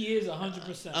 Hey, he is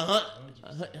 100%. 100%.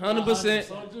 100%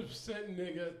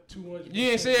 nigga, 200%. You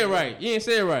ain't say it right.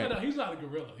 No, he's not a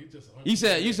gorilla. He's just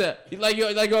 100%. You said like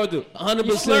y'all do. 100%.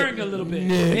 He's slurring a little bit.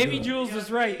 Nigga. Maybe Jules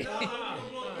is right. Floyd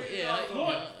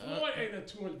ain't a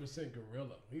 200%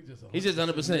 gorilla. He's just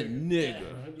 100% nigga.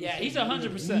 Yeah, he's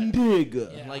 100%.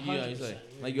 Nigga. Yeah, like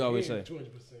you always say. 200% gorilla.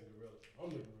 I'm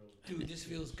the Dude, this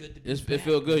feels good to be It back.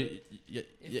 feel good.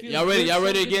 Y'all ready? good Y'all so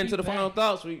ready to good get to into be the final back.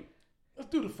 thoughts? Let's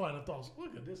do the final thoughts.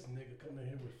 Look at this nigga coming in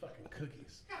here with fucking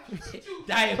cookies.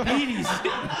 Diabetes.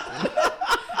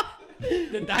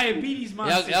 The diabetes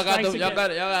monster. Y'all strikes got again. y'all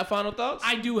got final thoughts?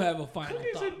 I do have a final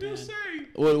Cookies thought. and do Man. say.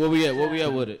 What we at? What we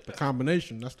at with it? The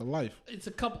combination, that's the life. It's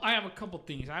a couple. I have a couple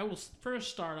things. I will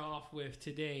first start off with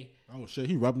today. Oh shit,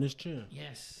 he rubbing his chin.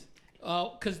 Yes,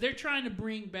 because they're trying to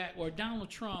bring back, or Donald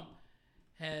Trump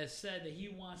has said that he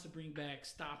wants to bring back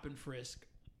stop and frisk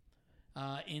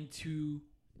into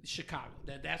Chicago.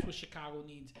 That's what Chicago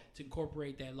needs to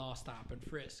incorporate that law, stop and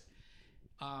frisk.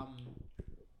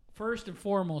 First and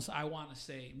foremost, I want to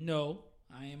say no.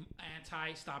 I am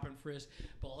anti stop and frisk,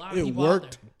 but a lot of It people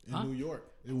worked out there, in New York.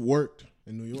 It worked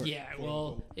in New York. Yeah,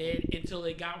 well, until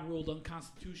they got ruled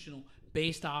unconstitutional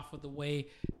based off of the way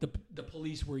the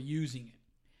police were using it.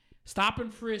 Stop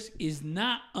and frisk is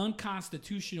not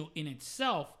unconstitutional in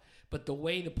itself, but the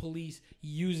way the police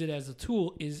use it as a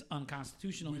tool is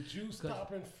unconstitutional. Would you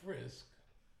stop and frisk?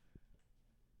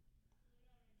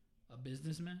 A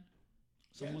businessman?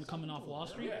 Someone Yes. coming off Wall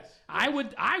Street? Yes. I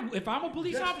would. If I'm a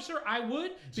police officer, I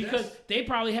would, because they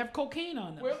probably have cocaine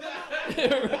on them. Right?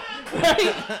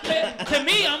 To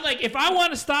me, I'm like, if I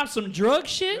want to stop some drug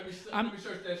shit, Let me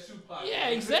search that suit pocket. yeah,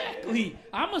 exactly.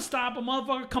 I'm gonna stop a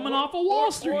motherfucker coming off of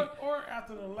Wall Street. Or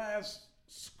after the last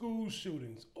school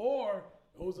shootings. Or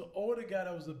it was an older guy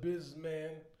that was a businessman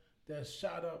that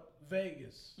shot up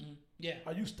Vegas. Yeah.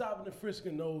 Are you stopping and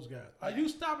frisking those guys? Are you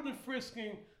stopping and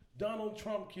frisking Donald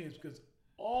Trump kids? Because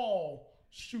all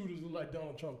shooters look like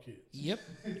Donald Trump kids. Yep.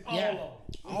 All Yeah.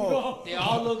 of them. They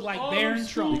all look like Barron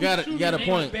Trump. You got a His name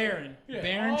point. is Barron. Yeah,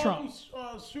 Barron all Trump.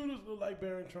 them, shooters look like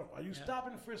Barron Trump. Are you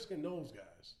stopping and frisking those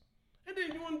guys? And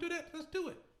then you want to do that? Let's do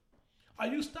it. Are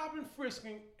you stopping and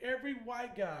frisking every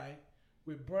white guy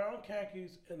with brown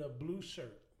khakis and a blue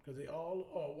shirt? Because they all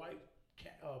are white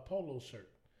polo shirt.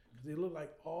 Because they look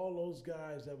like all those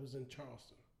guys that was in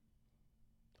Charleston.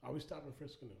 Are we stopping and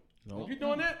frisking them? No. If you're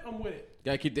doing that, I'm with it.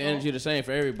 Gotta keep the energy the same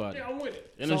for everybody. Yeah, I'm with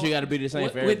it. Energy gotta be the same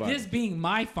for With everybody. this being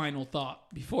my final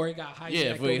thought before it got hijacked.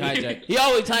 Yeah, before he over here. hijacked. He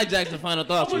always hijacks the final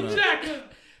thoughts. You know.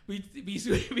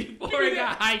 Before it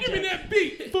got hijacked. Give me that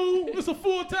beat, fool. It's a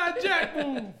full-time jack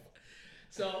move.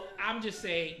 So I'm just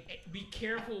saying, be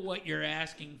careful what you're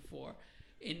asking for.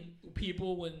 And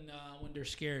people, when they're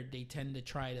scared, they tend to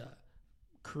try to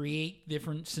create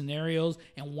different scenarios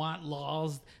and want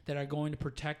laws that are going to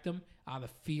protect them out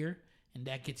of fear, and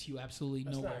that gets you absolutely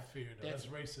That's nowhere. not fear, though. That's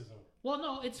racism. Well,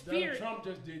 no, it's Donald fear. Trump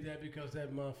just did that because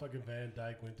that motherfucking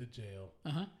VanDyke went to jail.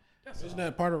 Uh-huh. That's Isn't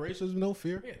that part of racism? No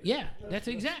fear. Yeah, that's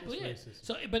exactly it. racist.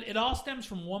 So, but it all stems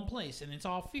from one place, and it's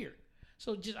all fear.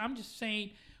 So, I'm just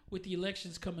saying, with the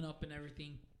elections coming up and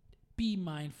everything, be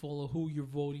mindful of who you're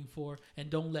voting for, and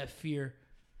don't let fear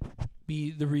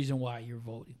be the reason why you're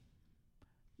voting.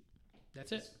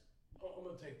 That's it. I'm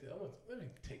gonna take that. Let me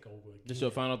take over again. This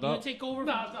your final You want thought? to take over?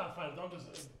 No, it's not fine. I'm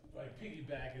just like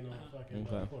piggybacking on fucking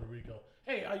Okay. Puerto Rico.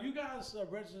 Hey, are you guys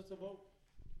registered to vote?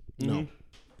 No.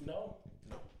 No.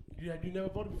 You never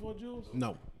voted before, Jules?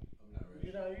 No.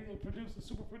 You're not either producer,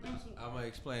 super producer. I'm gonna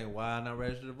explain why I'm not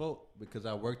registered to vote, because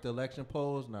I worked the election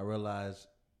polls and I realized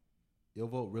your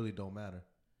vote really don't matter.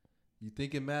 You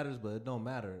think it matters, but it don't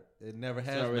matter. It never It's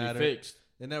has already mattered. fixed.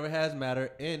 It never has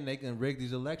mattered, and they can rig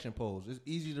these election polls. It's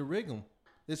easy to rig them.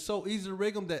 It's so easy to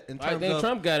rig them that in I terms think of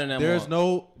Trump got in that. there's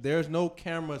mark. no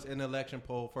cameras in the election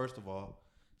poll. First of all,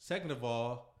 second of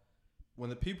all, when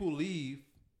the people leave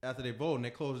after they vote and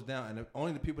they close it down, and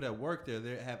only the people that work there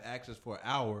they have access for an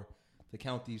hour to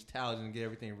count these tallies and get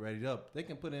everything ready up. They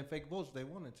can put in fake votes if they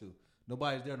wanted to.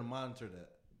 Nobody's there to monitor that.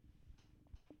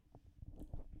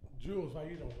 Jules, why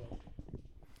you don't vote?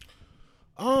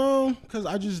 Because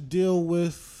I just deal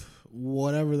with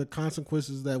whatever the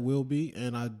consequences that will be,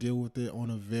 and I deal with it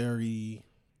on a very,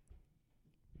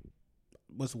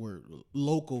 what's the word?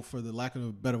 Local, for the lack of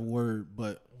a better word,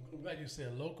 but I'm glad you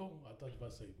said local. I thought you were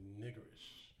about to say niggerish.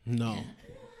 no.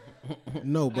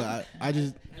 No, but I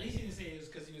just, At least he didn't say it was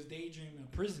because he was daydreaming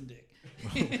of prison dick.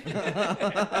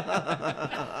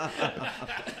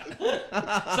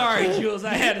 Sorry, Jules,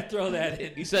 I had to throw that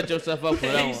in. You set yourself up for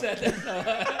that He one. said that.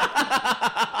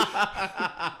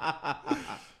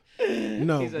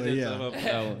 no, He set but yourself yeah. up for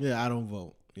that one. Yeah, I don't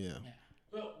vote. Yeah.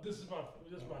 Well, this is my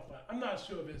fight. I'm not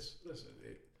sure if it's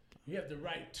you have the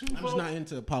right to I'm vote. just not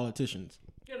into politicians.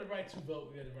 You have the right to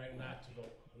vote. You have the right not to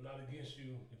vote. I'm not against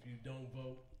you if you don't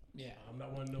vote. Yeah. I'm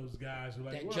not one of those guys who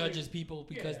like That well, judges people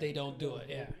because they don't do it.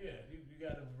 Yeah. Yeah, you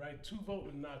got the right to vote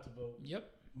and not to vote. Yep.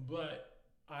 But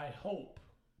I hope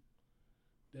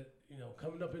that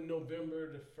coming up in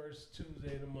November, the first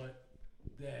Tuesday of the month,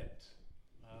 that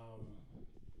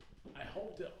I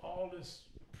hope that all this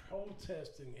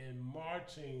protesting and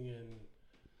marching and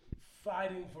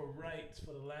fighting for rights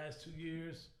for the last 2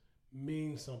 years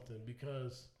means something,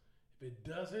 because if it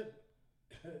doesn't,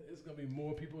 it's gonna be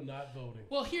more people not voting.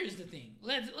 Well, here's the thing.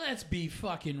 Let's be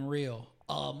fucking real.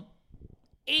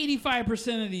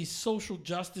 85% of these social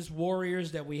justice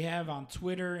warriors that we have on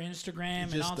Twitter,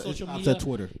 Instagram, and on social media,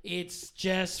 Twitter. It's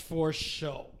just for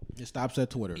show. It stops at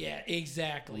Twitter. Yeah,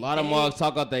 exactly. A lot of mugs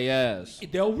talk out their ass.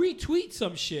 They'll retweet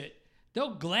some shit.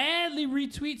 They'll gladly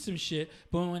retweet some shit,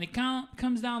 but when it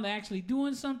comes down to actually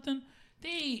doing something,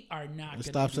 they are not. It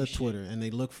stops at Twitter, and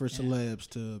they look for celebs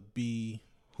to be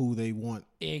who they want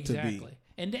to be. Exactly,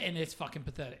 and it's fucking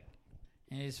pathetic.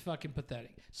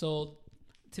 So,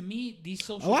 to me, these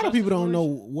social. A lot of people don't know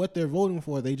warriors, what they're voting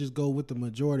for. They just go with the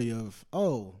majority of.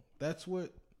 Oh, that's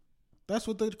what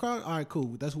the crowd. All right,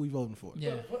 cool. That's what we voting for.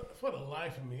 Yeah. For the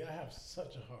life of me, I have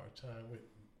such a hard time with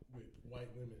white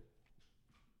women.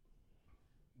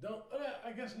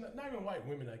 I guess not even white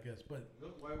women. I guess, but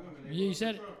White women. Yeah, you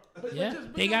said it. but Yeah,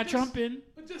 they got Trump in.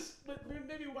 But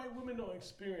maybe white women don't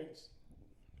experience.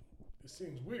 It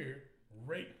seems weird,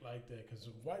 rape like that, because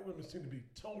white women seem to be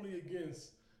totally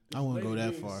against. I won't go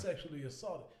that being far. Sexually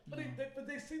assaulted, but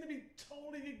they seem to be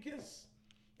totally against.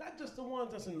 Not just the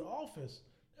ones that's in office.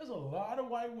 There's a lot of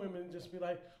white women just be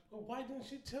like, well, why didn't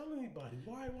she tell anybody?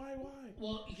 Why?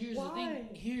 Well, here's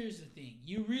the thing.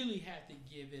 You really have to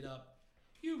give it up.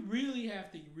 You really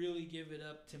have to give it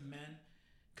up to men,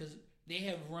 because they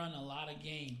have run a lot of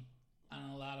game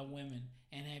on a lot of women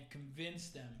and have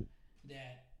convinced them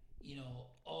that,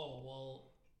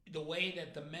 the way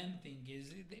that the men think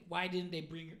is, why did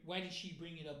she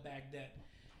bring it up back then?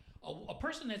 A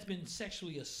person that's been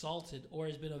sexually assaulted or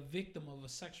has been a victim of a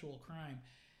sexual crime,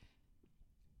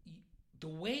 the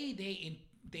way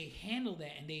they handle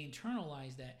that and they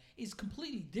internalize that is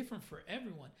completely different for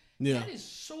everyone. Yeah. That is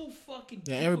so fucking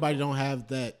Yeah, everybody don't have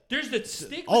that. There's the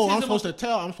stigmatism. Oh, I'm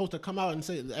supposed to come out and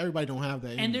say that everybody don't have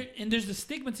that. And there's the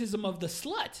stigmatism of the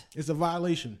slut. It's a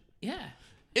violation. Yeah.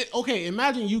 Okay,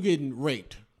 imagine you getting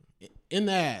raped in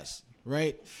the ass,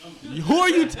 right? Who are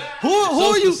you? Who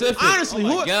are you? Specific. Honestly,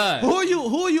 Oh my God. who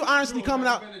are you honestly coming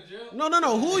out?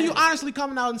 No. Who are you honestly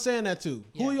coming out and saying that to?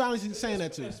 Yeah. Who are you honestly saying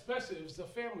that to? Especially if it's a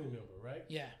family member, right?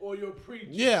 Yeah. Or your preacher.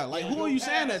 Yeah, like who your are you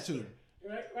saying that pastor, to?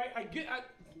 Right?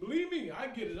 Believe me, I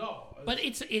get it all. But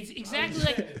it's exactly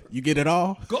like You get it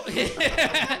all?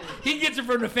 he gets it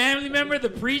from the family member,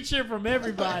 the preacher, from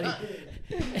everybody.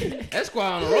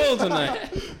 Esquire on the road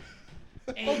tonight.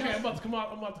 Okay, I'm about to come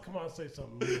out and say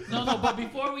something. No, but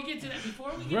before we get to that,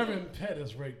 Reverend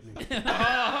Pettis raped me.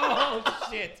 Oh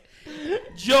shit!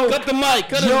 Joke. Cut the mic.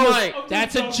 Cut the mic.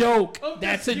 That's a joke.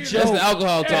 That's a joke. That's the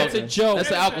alcohol talking. That's a joke. That's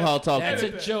the alcohol talking. That's a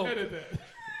joke. Edit that.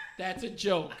 That's a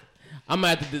joke. I'm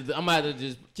gonna have to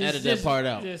just edit that part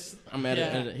out. I'm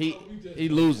edit. He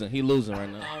losing. He losing right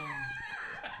now.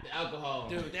 The alcohol.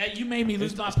 Dude, you made me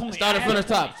lose my point. Started from the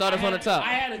top.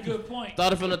 I had a good point.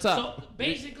 Started from the top. So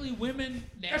basically, women.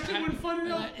 That shit wasn't funny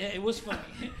though. It was funny.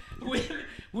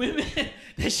 women.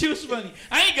 That shit was funny.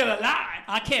 I ain't gonna lie.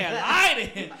 I can't lie to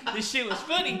him. This shit was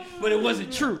funny, but it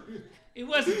wasn't true. It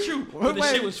wasn't true, but the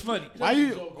shit was funny.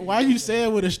 Why you say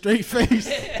it with a straight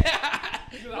face?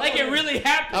 Like it really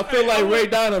happened. I feel like Ray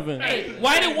Donovan. Hey,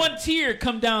 why did one tear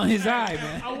come down his eye,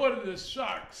 man? I wanted a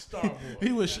shark starboard.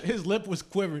 His lip was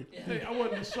quivering. Hey, I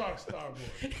wanted a shark starboard.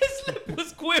 His lip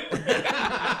was quivering. That's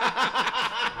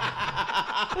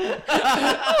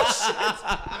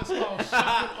called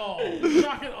shock and awe.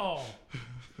 Shock and awe.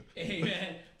 Hey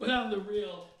man, but on the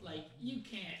real, like you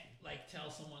can't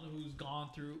tell someone who's gone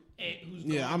through it,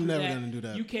 I'm never gonna do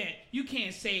that. You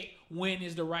can't say when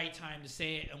is the right time to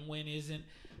say it and when isn't.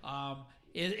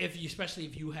 Especially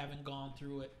if you haven't gone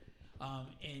through it,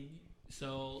 and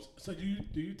so. So do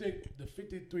you think the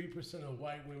 53% of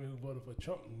white women who voted for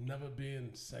Trump never been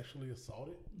sexually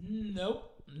assaulted?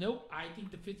 Nope. I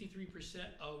think the 53%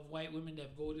 of white women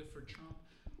that voted for Trump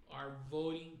are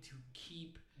voting to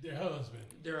keep their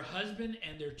husband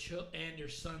and their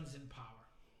sons in power.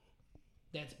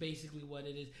 That's basically what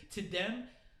it is. To them,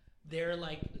 they're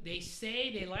like, they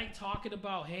say they like talking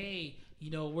about, hey,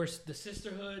 we're the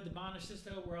sisterhood, the bond of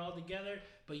sisterhood, we're all together.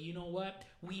 But you know what?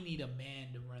 We need a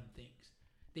man to run things.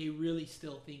 They really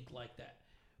still think like that,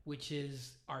 which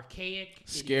is archaic,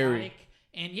 scary,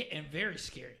 idiotic, and very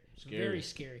scary. Very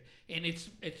scary. And it's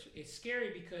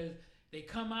scary because they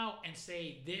come out and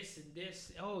say this and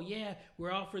this. Oh, yeah,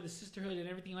 we're all for the sisterhood and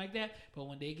everything like that. But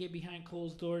when they get behind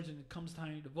closed doors and it comes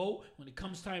time to vote, when it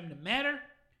comes time to matter,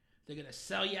 they're going to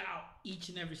sell you out each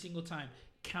and every single time.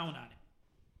 Count on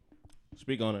it.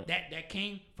 Speak on it. That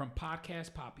came from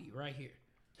Podcast Poppy right here.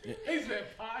 He said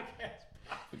podcast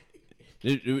poppy.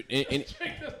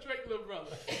 Straight little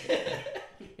brother.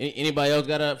 Anybody else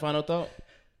got a final thought?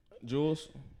 Jules?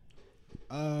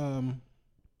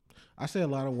 I say a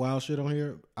lot of wild shit on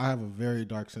here. I have a very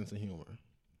dark sense of humor.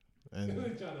 And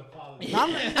Trying to apologize.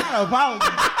 I'm not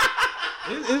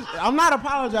apologizing. I'm not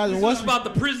apologizing. This was about the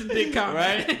prison dick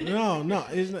comment, Right? No,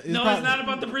 it's it's not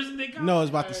about the prison dick comment. No, it's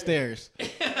about the stairs.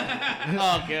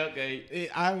 Okay.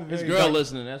 This girl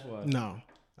listening, that's why. No,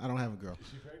 I don't have a girl.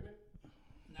 She pregnant?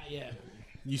 Not yet.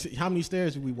 You see how many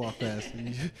stairs did we walk past?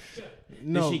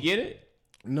 No, Did she get it?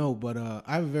 No, but I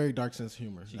have a very dark sense of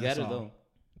humor. She got it, though.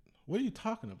 What are you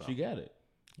talking about? She got it.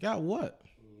 Got what?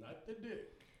 Not the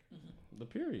dick. The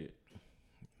period.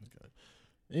 Okay.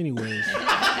 Anyways.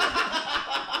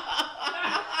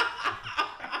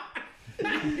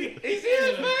 He see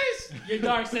his face? Your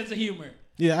dark sense of humor.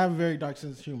 Yeah, I have a very dark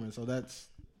sense of humor, so it's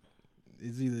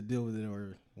either deal with it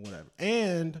or whatever.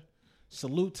 And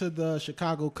salute to the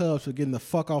Chicago Cubs for getting the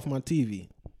fuck off my TV.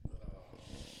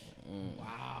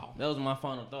 Wow. That was my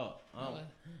final thought.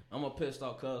 I'm a pissed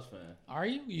off Cubs fan. Are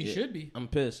you? You should be. I'm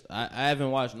pissed. I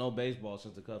haven't watched no baseball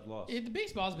since the Cubs lost. The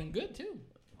baseball's been good too.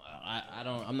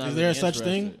 I'm not. Is really there a such interested.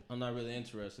 thing? I'm not really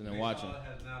interested in watching. Baseball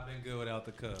has not been good without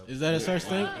the Cubs. Is that a such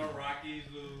thing? Rockies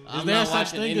lose. Is there a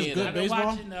such thing as good I've been baseball?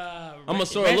 watching I'm a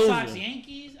sore Red loser. Sox,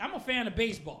 Yankees. I'm a fan of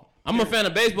baseball. I'm a fan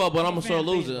of baseball, but I'm a fan sore of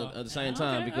loser baseball. at the same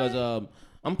time Okay, because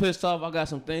I'm pissed off. I got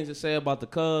some things to say about the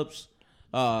Cubs.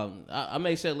 I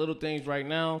may say little things right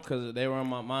now because they were on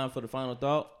my mind for the final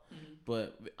thought,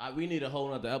 but we need a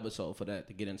whole other episode for that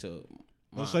to get into.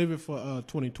 We'll save it for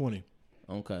 2020.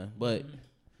 Okay, but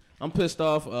I'm pissed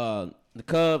off. The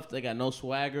Cubs, they got no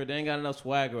swagger. They ain't got enough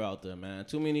swagger out there, man.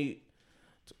 Too many.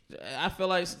 I feel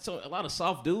like a lot of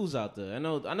soft dudes out there. I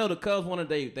know the Cubs wanted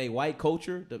they white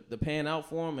culture, the pan out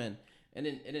for them, and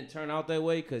it didn't turn out that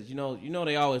way because you know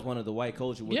they always wanted the white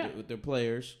culture with their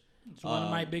players. It's one of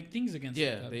my big things against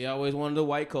the Cubs. They always wanted the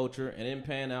white culture and it didn't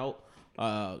pan out.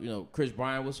 Chris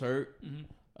Bryant was hurt.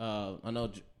 I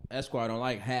know Esquire don't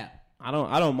like Hap. I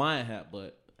don't mind Hap,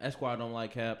 but Esquire don't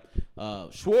like Hap.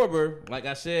 Schwarber, like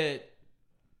I said,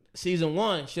 season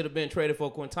 1 should have been traded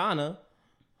for Quintana.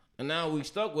 And now we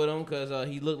stuck with him because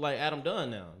he looked like Adam Dunn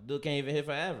now. Dude can't even hit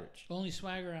for average. The only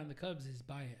swagger on the Cubs is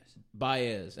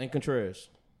Baez and Contreras.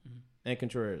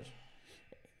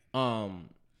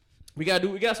 We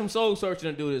got some soul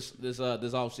searching to do this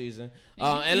off season.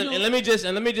 And let me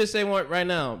just say one right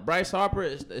now. Bryce Harper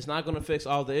is not going to fix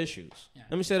all the issues. Yeah.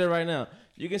 Let me say that right now.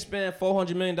 You can spend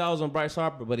 $400 million on Bryce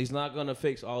Harper, but he's not going to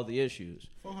fix all the issues.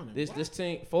 400. This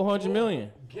team $400 million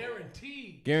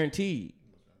guaranteed.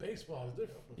 Baseball is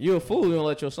different. You're a fool. You don't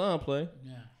let your son play.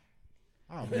 Yeah.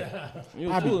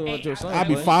 You're a fool. You don't let your son I'll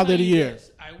play. be father of the year.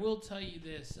 I will tell you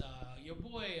this. Your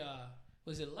boy,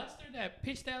 was it Lester that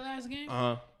pitched that last game?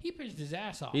 He pitched his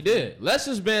ass off. He did.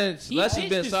 Lester's been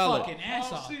solid. Fucking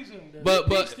ass off.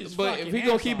 But if we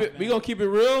gonna keep it, we gonna keep it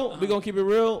real. We gonna keep it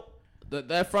real.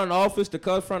 That front office, the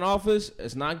Cubs front office,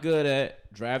 is not good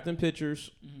at drafting pitchers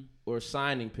or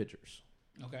signing pitchers.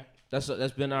 Okay. That's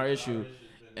been our issue,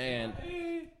 and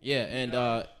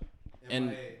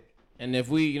if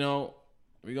we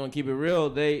we're gonna keep it real,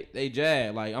 they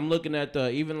jag. Like I'm looking at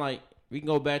we can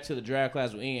go back to the draft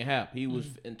class with Ian Happ. He was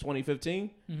in 2015.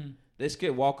 They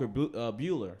skipped Walker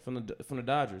Buehler from the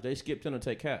Dodgers. They skipped him to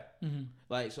take Happ.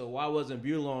 So why wasn't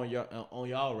Buehler on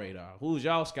y'all radar? Who's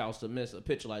y'all scouts to miss a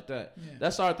pitcher like that? Yeah.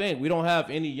 That's our thing. We don't have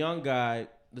any young guy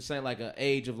the same like an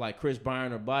age of like Chris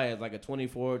Bryant or Baez, like a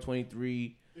 24,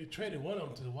 23. They traded one of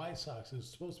them to the White Sox. It was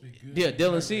supposed to be good. Yeah,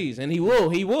 Dylan Cease, and he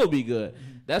will be good.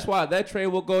 That's why that trade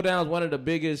will go down as one of the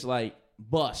biggest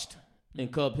bust in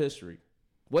Cub history.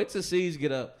 Wait till Cease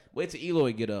get up. Wait till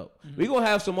Eloy get up. We're going to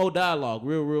have some more dialogue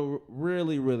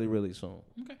really soon.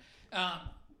 Okay.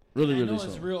 Really I know soon.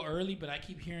 it's real early, but I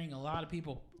keep hearing a lot of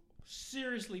people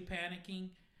seriously panicking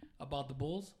about the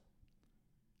Bulls.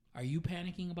 Are you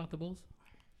panicking about the Bulls?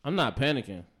 I'm not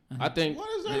panicking. I think. What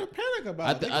is there to panic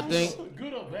about? I think.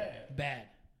 Good or bad? Bad.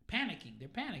 Panicking. They're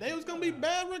panicking. They was gonna be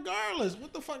bad regardless.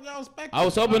 What the fuck y'all expecting? I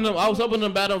was hoping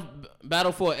them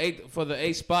battle for the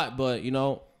 8th spot, but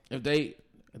if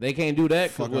they can't do that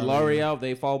because with Laurie out,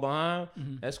 they fall behind.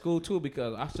 That's cool too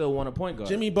because I still want a point guard.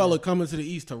 Jimmy Butler coming to the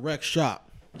East to wreck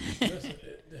shop. Listen,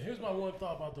 here's my one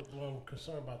thought about one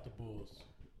concern about the Bulls.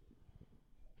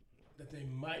 That they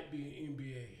might be in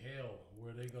NBA hell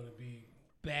where they're gonna be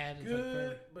bad,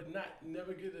 good, but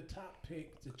never get a top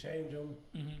pick to change them.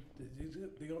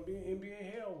 They're gonna be in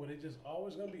NBA hell where they just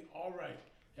always gonna be all right.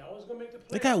 They're always gonna make the playoffs.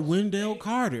 They got Wendell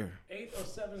Carter, 8 or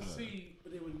 7 seed,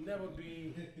 but they would never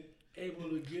be able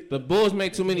to get. The Bulls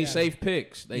make too many safe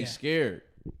picks. They scared.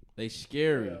 They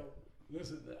scary. You know,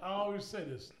 listen, I always say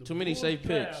this. Too many safe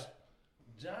picks.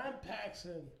 John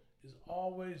Paxson is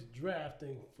always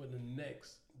drafting for the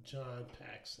next John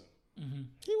Paxson.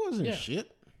 He wasn't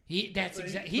shit. He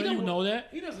don't know that.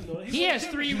 He doesn't know that. He has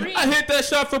 3 rings. I hit that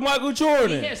shot for Michael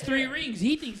Jordan. He has 3 rings.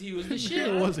 He thinks he was the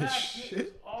shit. He wasn't Paxson shit.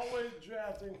 is always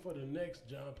drafting for the next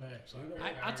John Paxson.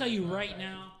 I'll tell you right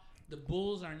now, the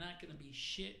Bulls are not going to be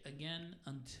shit again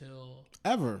until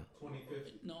Ever.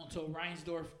 until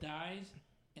Reinsdorf dies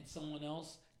and someone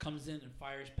else comes in and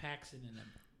fires Paxson in them.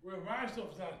 Well,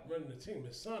 Reinsdorf's not running the team.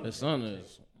 His son. His son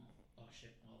is. Oh shit!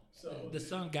 Well, So the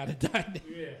son got to die.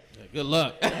 yeah. Good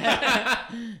luck.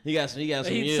 he got some years.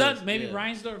 Maybe Yeah.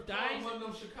 Reinsdorf dies. One of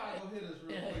them Chicago hitters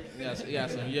real quick. He got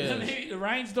some years. Maybe the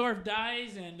Reinsdorf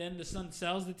dies and then the son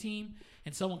sells the team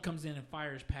and someone comes in and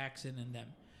fires Paxson and them.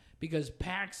 Because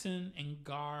Paxson and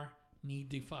Gar need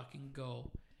to fucking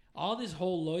go. All this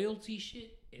whole loyalty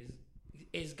shit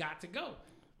is got to go.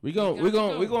 We're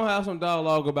gonna have some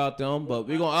dialogue about them, but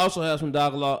we're gonna also have some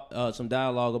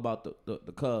dialogue about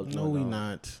the Cubs. No, we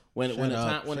not. When the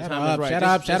time is right.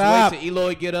 Shut Just up. wait till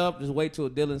Eloy get up. Just wait till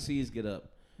Dylan Cease get up.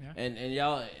 Yeah. And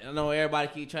y'all, I know everybody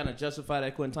keep trying to justify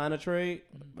that Quintana trade.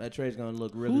 That trade's gonna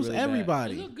look really, Who's really bad.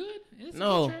 everybody? It look good. It's a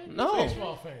No, good trade.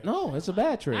 Baseball fan. no, it's a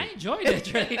bad I trade. enjoyed that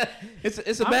trade. It's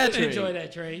a I'm bad gonna trade. enjoy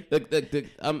that trade.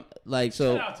 I'm like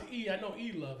so. Shout out to E. I know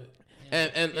E love it.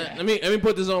 And let me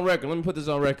put this on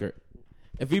record.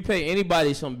 If we pay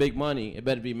anybody some big money, it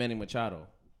better be Manny Machado.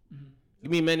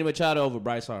 Give me Manny Machado over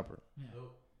Bryce Harper.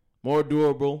 More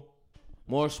durable,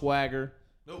 more swagger.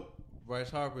 Nope.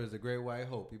 Bryce Harper is the Great White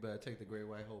Hope. You better take the Great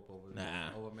White Hope over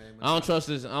Manny. I don't trust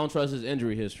his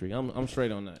injury history. I'm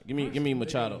straight on that. Give me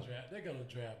Machado. They're gonna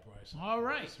draft Bryce. All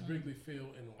right. It's Wrigley Field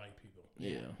and white people.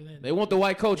 Yeah. They want the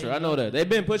white culture. I know that. They've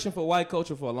been pushing for white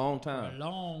culture for a long time.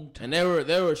 And they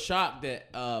were shocked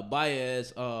that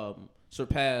Baez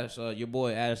surpassed your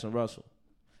boy Addison Russell.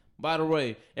 By the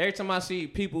way, every time I see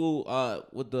people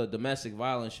with the domestic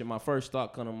violence shit, my first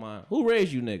thought come to mind: who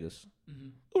raised you niggas?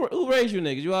 Who raised you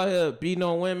niggas? You out here beating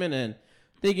on women and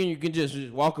thinking you can just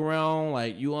walk around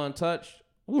like you untouched?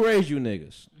 Who raised you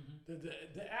niggas?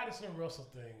 The Addison Russell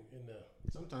thing in the.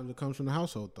 Sometimes it comes from the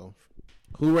household, though.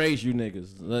 Who raised you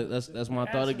niggas? That's my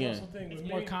thought again. It's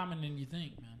more common than you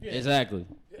think, man. Yeah. Exactly.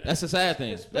 That's the sad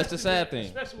thing. That's the sad thing.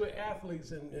 Especially with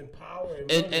athletes and power and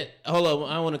money. And hold on,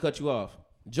 I want to cut you off.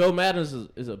 Joe Maddon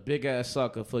is a big ass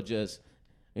sucker for just,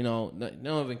 they don't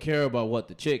even care about what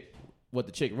the chick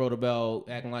wrote about,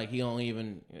 acting like he don't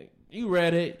even. You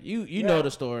read it, you know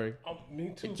the story.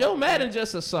 Me too. Joe Maddon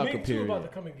just a sucker. Me too. Period. About to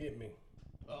come and get me.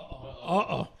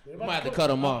 Might have to cut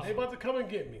him off. They about to come and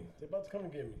get me.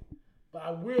 But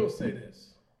I will say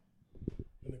this: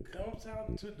 when it comes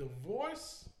down to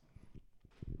divorce,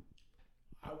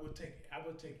 I would take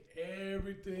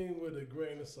everything with a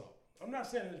grain of salt. I'm not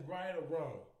saying it's right or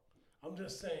wrong. I'm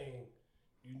just saying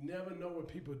you never know what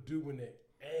people do when they're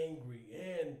angry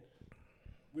and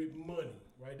with money,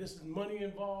 right? This is money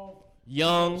involved.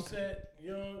 Young, Upset,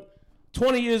 young.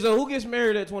 20 years old. Who gets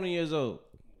married at 20 years old?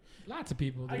 Lots of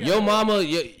people. do.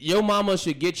 Your mama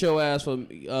should get your ass for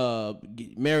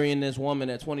marrying this woman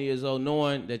at 20 years old,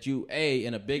 knowing that you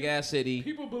in a big ass city,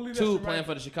 People believe two that's the playing right.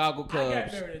 for the Chicago I got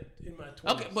Cubs. married in my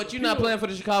 20s. Okay, but So you're not people- playing for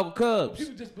the Chicago Cubs.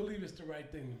 People just believe it's the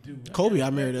right thing to do. Kobe got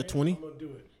got married at 20. I'm gonna do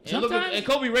it. And look Sometimes- and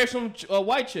Kobe raped some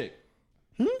white chick.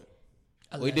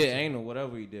 Well, he did Allegedly. anal,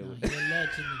 whatever he did. With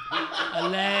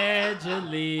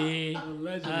Allegedly.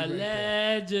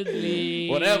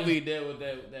 Whatever he did with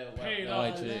that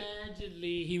white chick.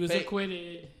 Allegedly, he was Pay-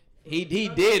 acquitted. He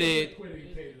did it.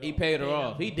 He paid her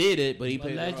off. He did it, but he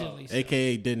paid her off. Allegedly.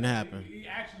 AKA didn't happen. He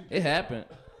actually It happened.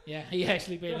 Yeah, he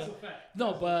actually paid That's off. a fact.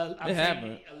 No, but I'm It saying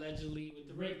happened. allegedly with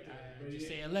the rape thing. I just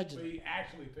say But allegedly. he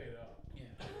actually paid it off. Yeah.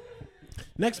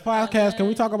 Next podcast, can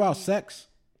we talk about sex?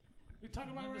 We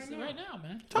talking about This right is now. right now,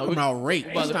 man. Talking about rape.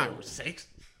 about It's to- not sex.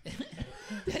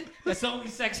 That's the only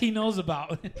sex he knows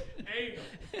about. Hey,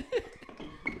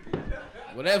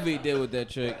 Whatever he did with that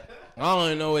chick, I don't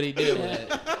even know what he did with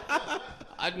it.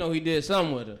 I know he did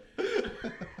something with her.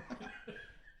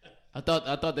 I thought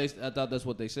that's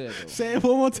what they said though. Say it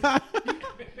one more time.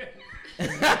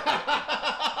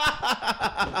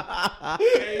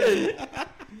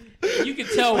 You can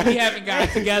tell we haven't gotten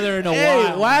together in a Hey,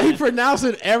 while. why man. he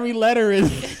pronouncing every letter in? On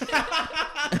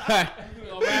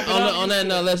that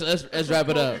note, let's wrap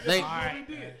it up.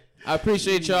 I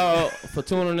appreciate y'all for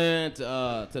tuning in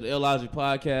to the Illogic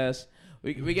Podcast.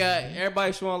 We got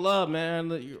everybody showing love, man.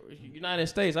 The United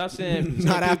States. I've seen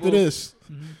Not after people, this.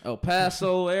 El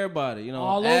Paso, everybody. You know,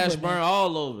 All over, Ashburn, man.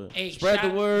 all over. Hey, Spread the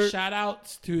word. Shout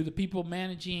outs to the people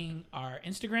managing our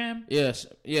Instagram. Yes,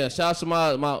 yeah. Shout out to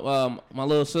my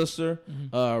little sister,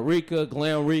 Rika,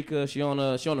 Glam Rika. She on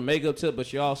the makeup tip, but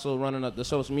she also running up the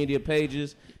social media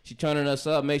pages. She turning us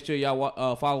up. Make sure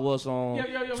y'all follow us on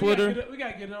Twitter. We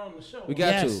gotta get it on the show. We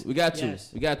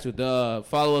got to.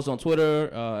 Follow us on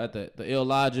Twitter at the Ill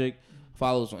Logic.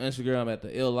 Follow us on Instagram at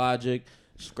the Ill Logic.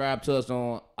 Subscribe to us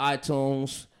on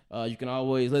iTunes. You can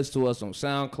always listen to us on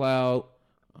SoundCloud.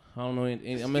 I don't know.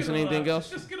 I'm missing anything else?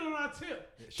 Just get on our tip.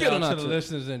 Shout out to the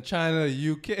listeners in China,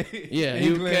 UK, Yeah,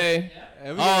 England. UK.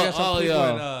 And we got some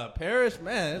people in Paris.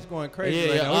 Man, it's going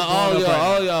crazy. Yeah, right now.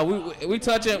 all y'all. We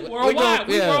touching Worldwide.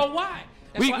 We worldwide.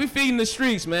 We feeding the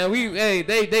streets, man.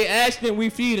 They asking, we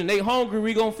feeding. They hungry,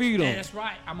 we gonna feed them. Yeah, that's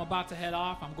right. I'm about to head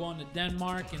off. I'm going to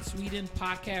Denmark and Sweden.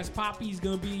 Podcast Poppy's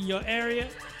gonna be in your area.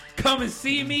 Come and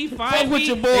see me. Find me with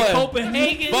your boy. in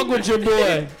Copenhagen. Fuck with your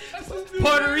boy.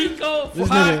 Puerto Rico.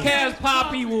 Podcast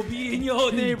Poppy will be in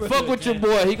your neighborhood. Fuck with your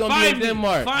boy. He gonna be in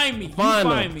Denmark. Find me.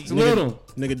 Find me. Salute him.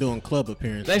 Nigga doing club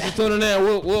appearance. Thanks for tuning in.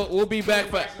 We'll be back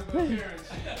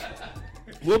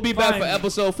for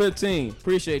episode 15.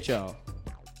 Appreciate y'all.